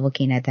 And so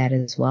looking at that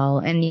as well.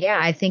 And yeah,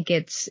 I think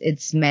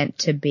it's meant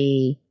to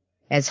be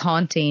as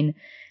haunting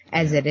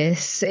as it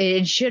is.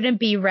 It shouldn't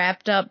be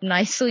wrapped up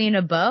nicely in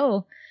a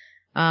bow.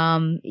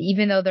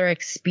 Even though their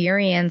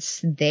experience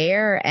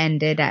there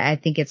ended, I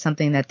think it's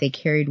something that they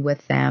carried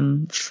with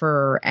them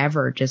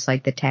forever, just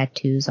like the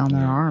tattoos on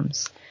their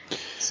arms.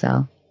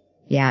 So,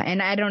 yeah.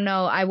 And I don't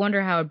know. I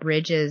wonder how it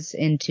bridges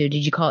into,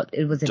 did you call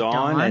it, was it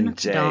Dawn? And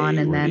Day Dawn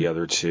and were then the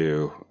other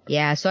two.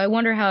 Yeah. So I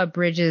wonder how it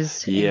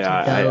bridges into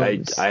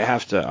those. I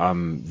have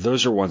to,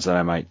 those are ones that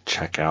I might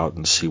check out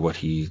and see what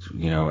he,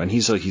 you know, and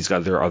he's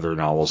got their other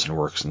novels and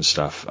works and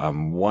stuff.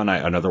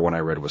 Another one I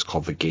read was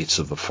called The Gates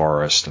of the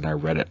Forest, and I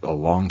read it a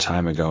long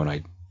time ago and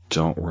I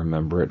don't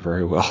remember it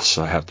very well,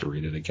 so I have to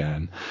read it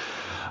again.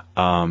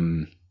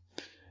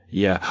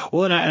 Yeah.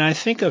 Well, and I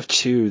think of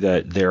too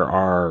that there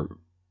are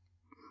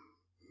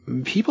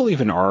people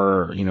even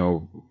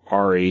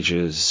our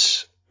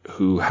ages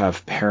who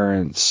have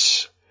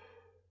parents,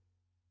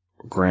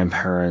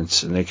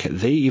 grandparents, and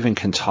they even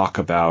can talk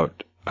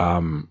about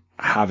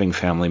having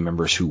family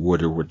members who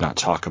would or would not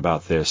talk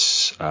about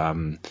this,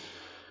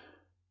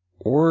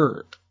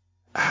 or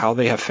how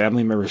they have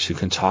family members who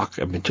can talk,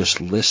 I mean,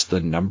 just list the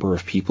number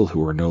of people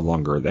who are no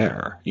longer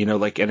there. You know,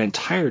 like an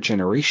entire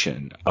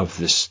generation of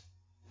this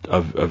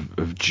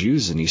of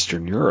Jews in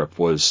Eastern Europe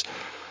was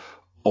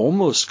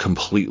almost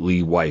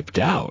completely wiped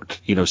out.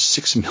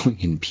 6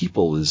 million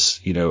people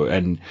is,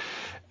 and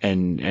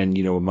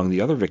among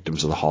the other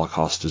victims of the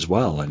Holocaust as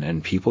well.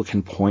 And people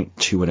can point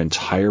to an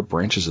entire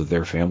branches of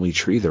their family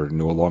tree that are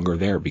no longer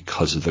there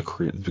because of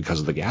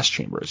the gas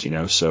chambers,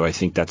 So I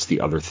think that's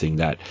the other thing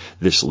that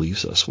this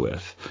leaves us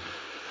with.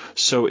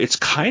 So it's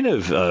kind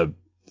of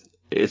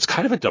it's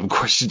kind of a dumb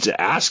question to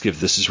ask if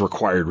this is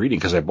required reading,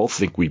 because I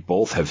think we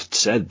both have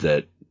said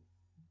that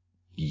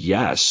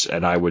yes,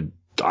 and I would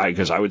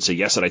say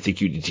yes, and I think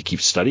you need to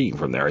keep studying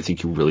from there. I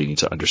think you really need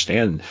to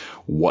understand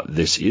what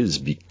this is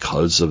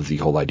because of the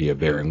whole idea of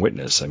bearing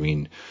witness. I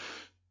mean,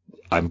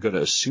 I'm going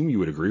to assume you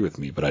would agree with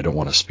me, but I don't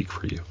want to speak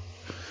for you.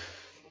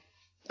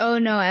 Oh,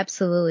 no,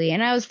 absolutely.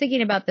 And I was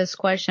thinking about this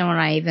question when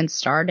I even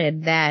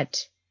started,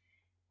 that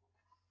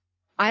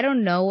I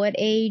don't know what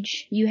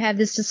age you have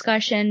this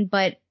discussion,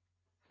 but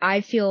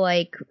I feel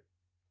like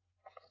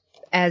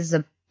as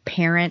a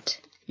parent,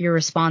 your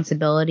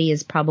responsibility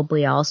is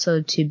probably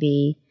also to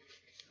be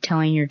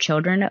telling your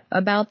children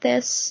about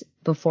this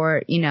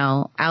before,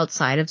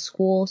 outside of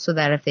school, so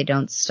that if they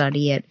don't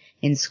study it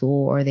in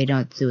school or they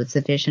don't do it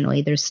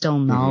sufficiently, there's still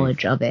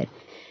knowledge of it.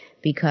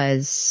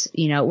 Because,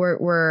 we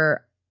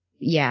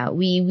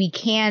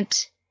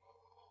can't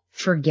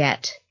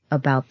forget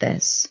about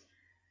this.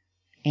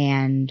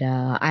 And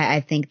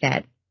I think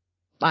that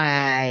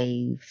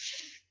I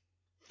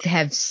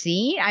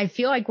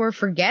feel like we're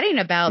forgetting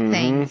about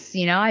things,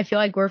 I feel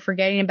like we're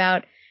forgetting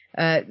about,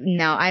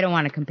 no, I don't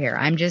want to compare.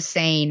 I'm just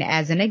saying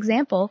as an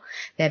example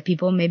that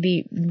people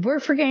we're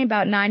forgetting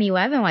about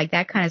 9/11, like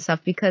that kind of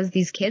stuff, because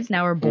these kids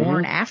now are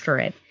born after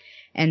it.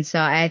 And so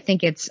I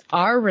think it's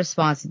our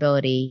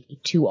responsibility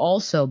to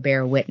also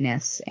bear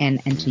witness and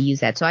to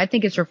use that. So I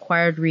think it's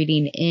required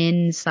reading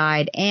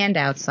inside and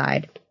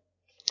outside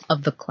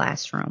of the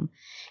classroom.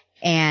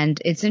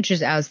 And it's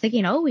interesting. I was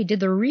thinking, we did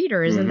the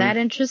reader. Isn't that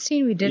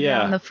interesting? We did it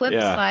on the flip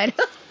side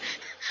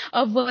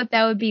of what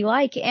that would be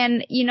like.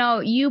 And,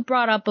 you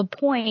brought up a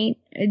point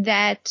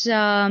that,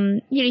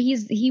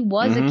 he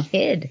was a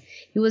kid.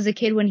 He was a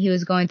kid when he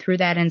was going through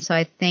that. And so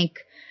I think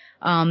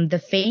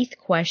the faith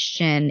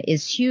question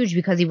is huge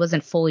because he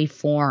wasn't fully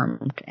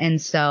formed.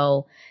 And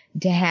so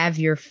to have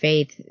your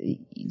faith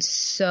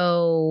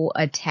so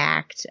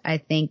attacked, I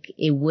think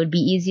it would be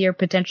easier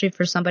potentially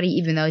for somebody,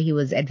 even though he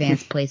was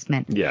advanced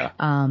placement.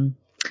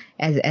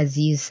 As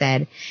you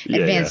said,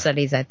 advanced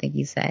studies, I think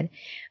you said.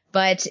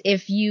 But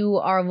if you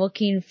are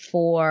looking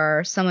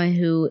for someone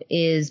who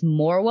is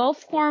more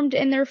well-formed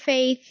in their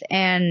faith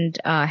and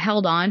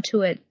held on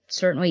to it,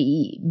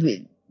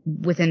 certainly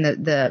within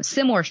the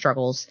similar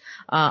struggles,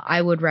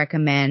 I would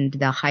recommend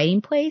The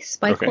Hiding Place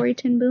by Corrie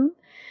ten Boom.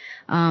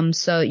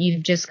 So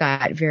you've just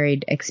got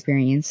varied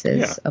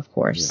experiences, of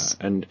course.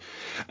 Yeah. And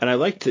I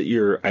liked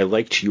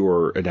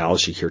your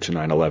analogy here to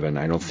 9/11.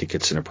 I don't think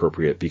it's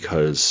inappropriate,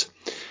 because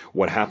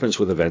what happens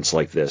with events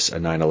like this, a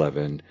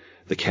 9/11,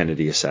 the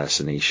Kennedy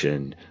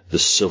assassination, the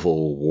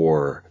Civil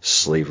War,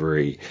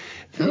 slavery,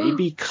 they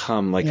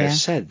become, like I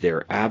said,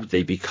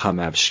 they become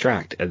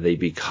abstract, and they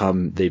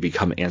become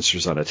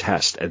answers on a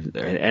test.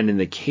 And in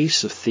the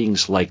case of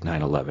things like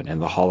 9/11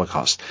 and the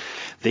Holocaust,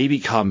 they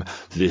become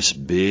this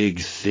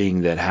big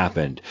thing that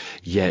happened,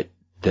 yet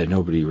that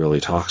nobody really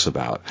talks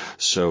about.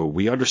 So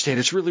we understand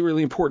it's really,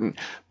 really important,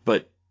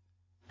 but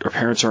our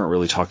parents aren't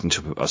really talking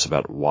to us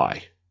about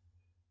why.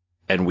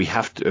 And we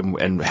have to,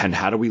 and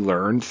how do we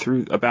learn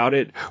about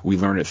it? We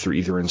learn it through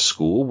either in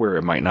school, where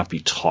it might not be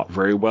taught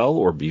very well,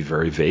 or be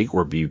very vague,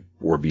 or be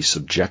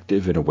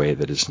subjective in a way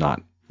that is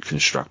not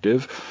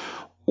constructive,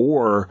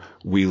 or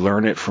we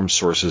learn it from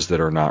sources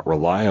that are not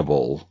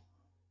reliable,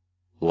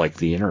 like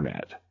the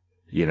internet.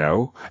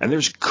 And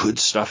there's good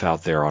stuff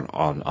out there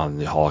on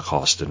the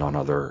Holocaust and on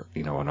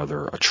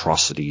other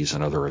atrocities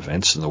and other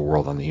events in the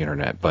world on the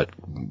internet. But,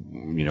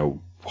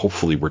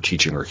 hopefully we're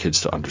teaching our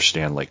kids to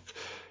understand,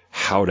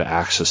 how to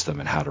access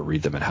them and how to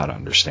read them and how to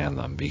understand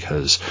them,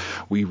 because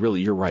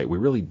you're right. You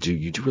really do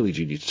need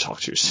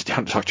to sit down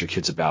and talk to your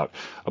kids about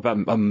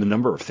a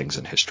number of things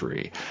in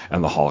history,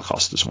 and the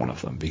Holocaust is one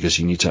of them, because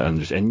you need to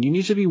understand, and you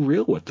need to be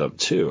real with them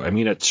too. I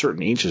mean, at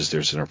certain ages,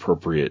 there's an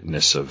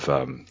appropriateness of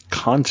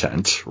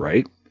content,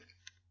 right?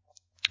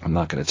 I'm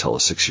not going to tell a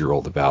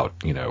 6-year-old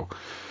about,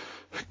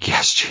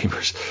 gas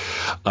chambers,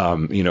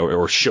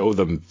 or show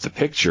them the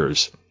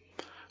pictures,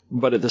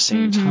 but at the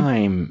same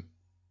time,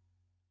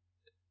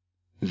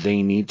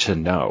 they need to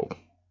know.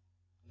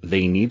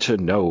 They need to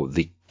know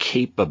the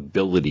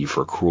capability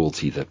for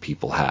cruelty that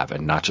people have,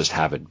 and not just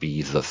have it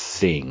be the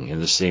thing,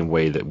 in the same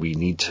way that we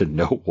need to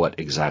know what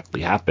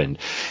exactly happened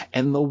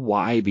and the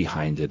why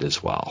behind it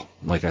as well.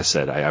 Like I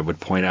said, I would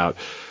point out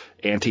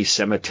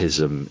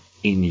anti-Semitism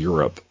in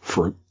Europe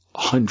for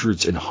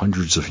hundreds and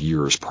hundreds of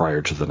years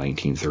prior to the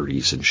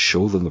 1930s, and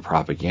show them the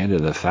propaganda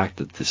and the fact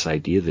that this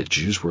idea that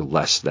Jews were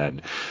less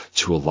than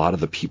to a lot of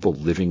the people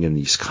living in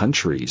these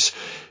countries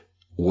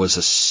was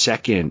a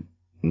second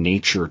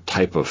nature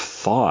type of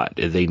thought.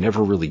 They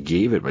never really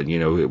gave it, but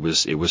it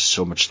was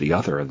so much the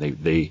other, and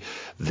they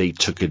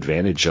took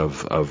advantage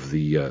of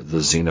the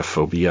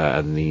xenophobia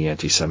and the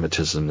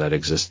anti-Semitism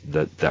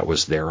that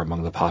was there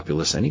among the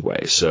populace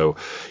anyway. So,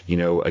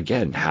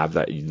 again,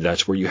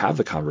 that's where you have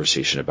the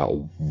conversation about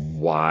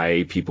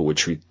why people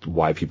would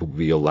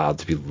be allowed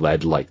to be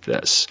led like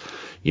this,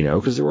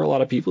 because there were a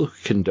lot of people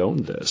who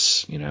condoned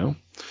this,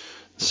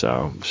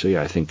 So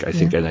yeah, I think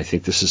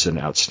this is an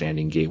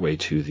outstanding gateway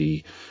to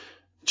the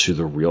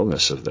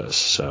realness of this.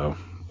 So,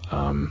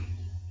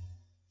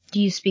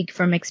 Do you speak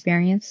from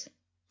experience?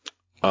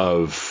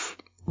 Of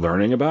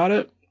learning about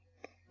it?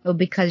 Well,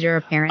 because you're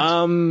a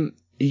parent?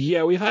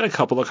 Yeah, we've had a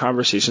couple of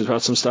conversations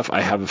about some stuff.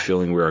 I have a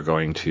feeling we are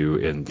going to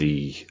in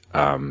the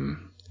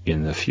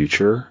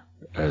future,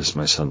 as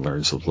my son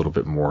learns a little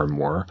bit more and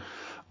more.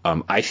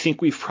 I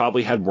think we've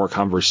probably had more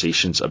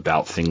conversations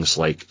about things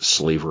like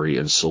slavery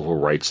and civil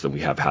rights than we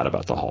have had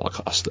about the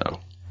Holocaust,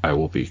 though. I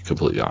will be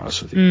completely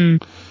honest with you.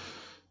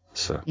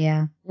 So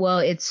yeah. Well,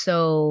 it's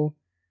so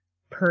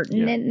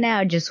pertinent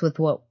now, just with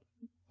what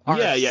our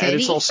city and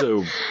it's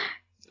also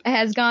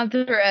has gone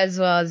through, as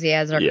well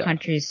as our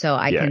country. So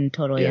I can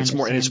totally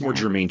understand. It's more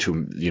germane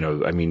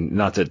to, I mean,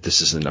 not that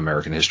this isn't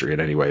American history in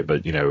any way,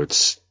 but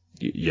it's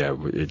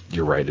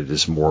you're right. It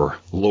is more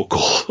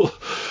local,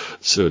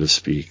 so to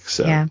speak.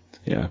 So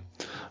yeah.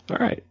 All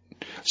right.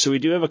 So we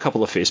do have a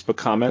couple of Facebook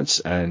comments,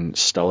 and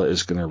Stella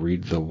is going to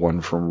read the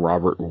one from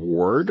Robert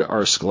Ward,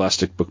 our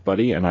Scholastic book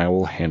buddy, and I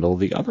will handle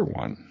the other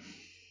one.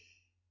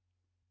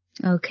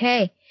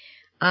 Okay.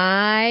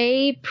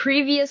 I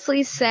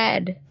previously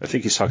said... I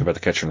think he's talking about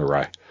The Catcher in the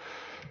Rye.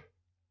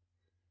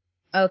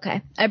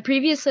 Okay. I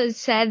previously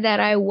said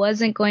that I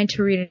wasn't going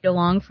to read it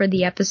along for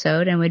the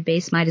episode and would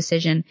base my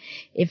decision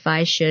if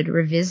I should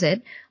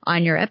revisit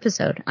on your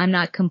episode. I'm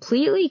not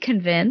completely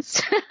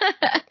convinced,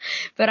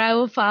 but I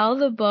will file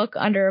the book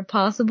under a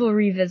possible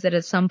revisit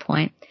at some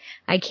point.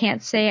 I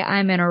can't say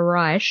I'm in a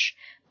rush,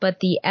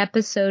 but the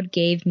episode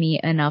gave me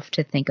enough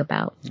to think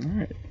about. All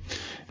right.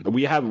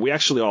 We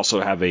actually also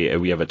have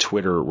a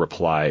Twitter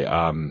reply.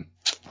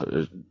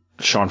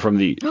 Sean from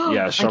the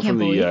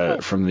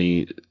from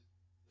the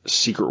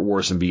Secret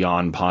Wars and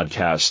Beyond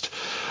podcast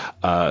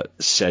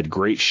said,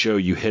 "Great show.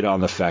 You hit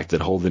on the fact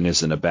that Holden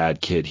isn't a bad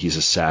kid. He's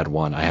a sad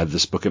one. I had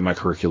this book in my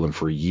curriculum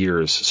for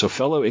years." So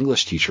fellow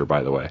English teacher,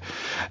 by the way,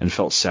 and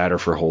felt sadder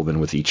for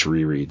Holden with each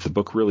reread. The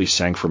book really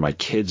sang for my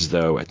kids,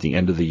 though. At the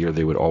end of the year,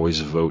 they would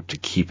always vote to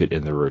keep it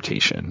in the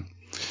rotation.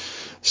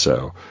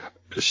 So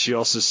he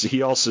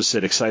also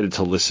said, excited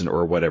to listen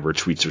or whatever.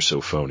 Tweets are so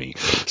phony.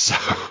 So,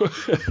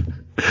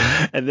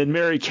 and then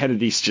Mary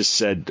Kennedy's just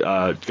said,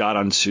 got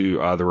onto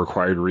the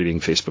Required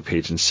Reading Facebook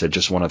page and said,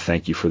 just want to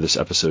thank you for this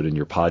episode in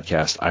your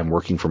podcast. I'm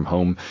working from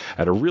home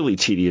at a really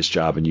tedious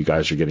job and you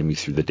guys are getting me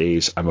through the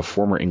days. I'm a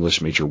former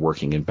English major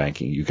working in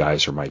banking. You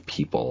guys are my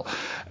people.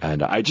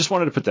 And I just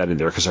wanted to put that in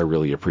there because I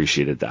really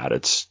appreciated that.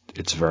 It's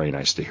very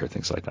nice to hear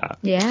things like that.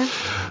 Yeah.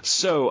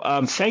 So,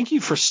 thank you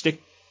for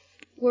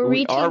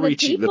We are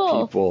reaching the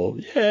people.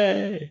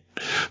 Yay.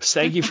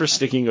 Thank you for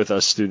sticking with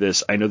us through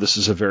this. I know this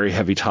is a very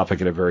heavy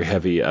topic and a very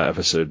heavy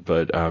episode,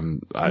 but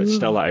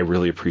Stella, I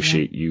really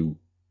appreciate you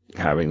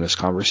having this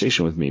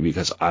conversation with me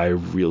because I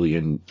really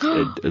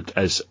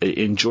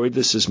enjoyed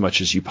this as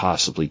much as you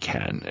possibly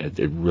can.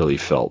 It really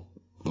felt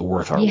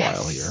worth our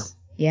while here.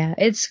 Yeah,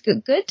 it's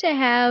good to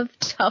have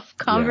tough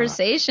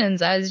conversations.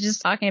 Yeah. I was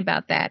just talking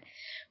about that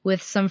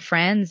with some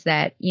friends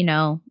that,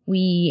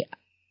 we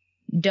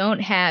don't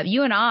have,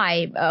 you and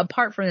I,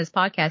 apart from this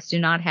podcast, do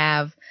not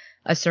have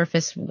a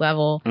surface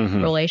level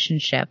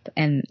relationship.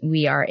 And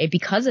we are,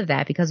 because of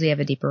that, because we have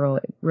a deeper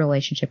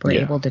relationship,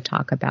 we're able to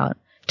talk about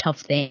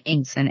tough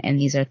things. And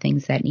these are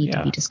things that need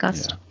to be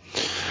discussed. Yeah.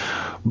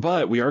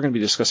 But we are going to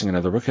be discussing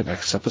another book in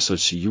next episode.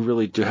 So you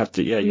really do have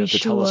to, you have to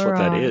tell us what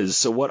that is.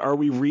 So what are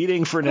we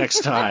reading for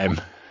next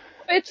time?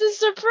 It's a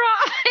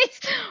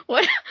surprise.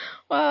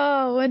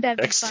 Wouldn't that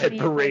be funny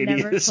if I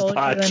never told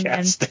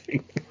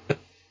podcasting.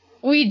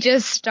 We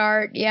just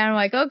start, I'm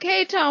like,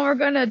 okay, Tom, we're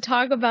going to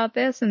talk about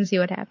this and see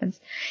what happens.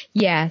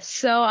 Yeah,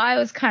 so I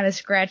was kind of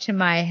scratching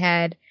my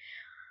head.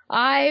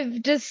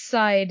 I've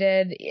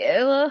decided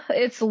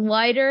it's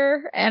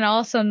lighter and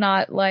also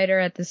not lighter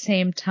at the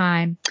same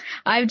time.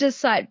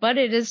 But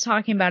it is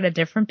talking about a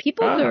different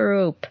people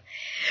group.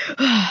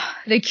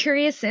 The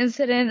Curious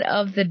Incident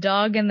of the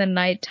Dog in the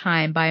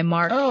Nighttime by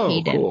Mark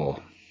Hayden.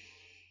 Cool.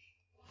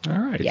 All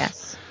right.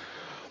 Yes.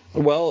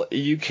 Well,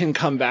 you can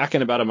come back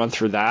in about a month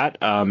for that.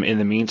 In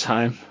the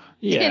meantime,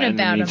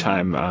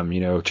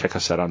 check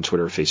us out on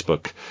Twitter,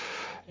 Facebook,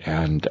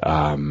 and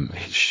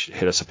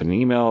hit us up in an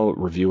email,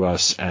 review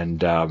us,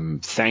 and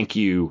thank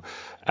you,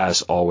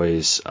 as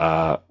always,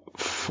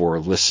 for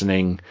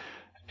listening,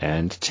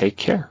 and take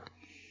care.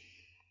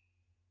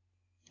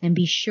 And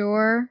be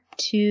sure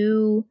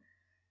to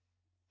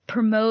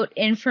promote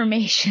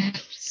information.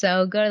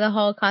 So go to the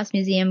Holocaust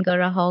Museum, go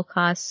to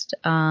Holocaust,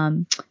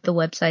 the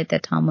website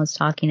that Tom was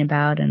talking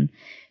about, and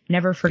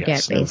never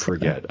forget, Never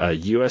forget.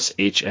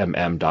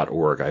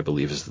 USHMM.org, I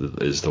believe, is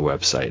the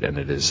website, and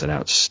it is an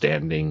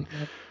outstanding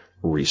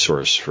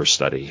resource for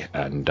study.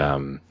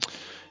 And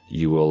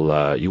you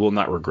will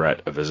not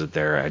regret a visit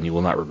there, and you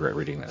will not regret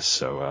reading this.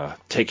 So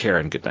take care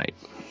and good night.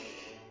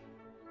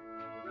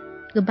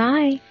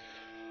 Goodbye.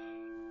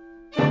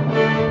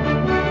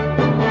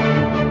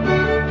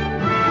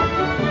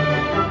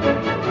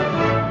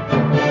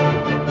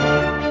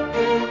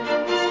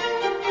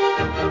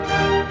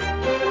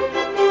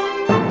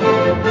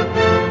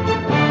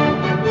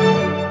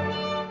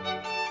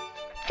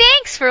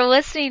 For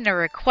listening listening to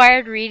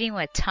Required Reading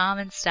with Tom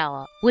and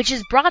Stella, which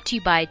is brought to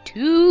you by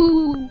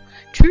Two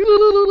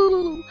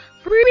True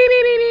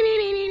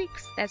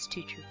Freaks. That's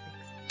Two True Freaks.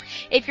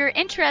 If you're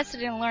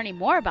interested in learning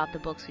more about the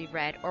books we've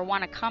read or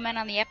want to comment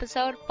on the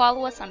episode,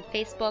 follow us on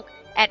Facebook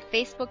at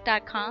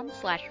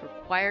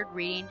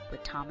facebook.com/requiredreading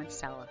with Tom and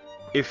Stella.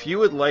 If you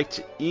would like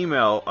to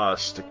email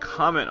us to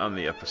comment on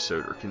the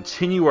episode or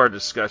continue our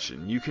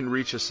discussion, you can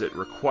reach us at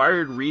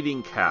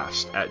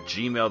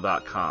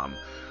requiredreadingcast@gmail.com.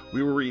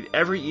 We will read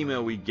every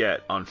email we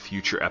get on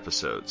future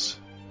episodes.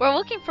 We're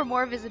looking for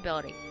more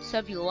visibility, so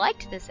if you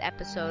liked this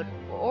episode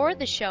or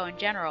the show in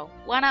general,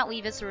 why not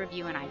leave us a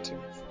review on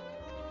iTunes?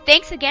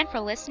 Thanks again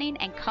for listening,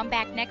 and come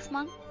back next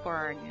month for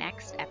our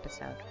next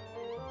episode.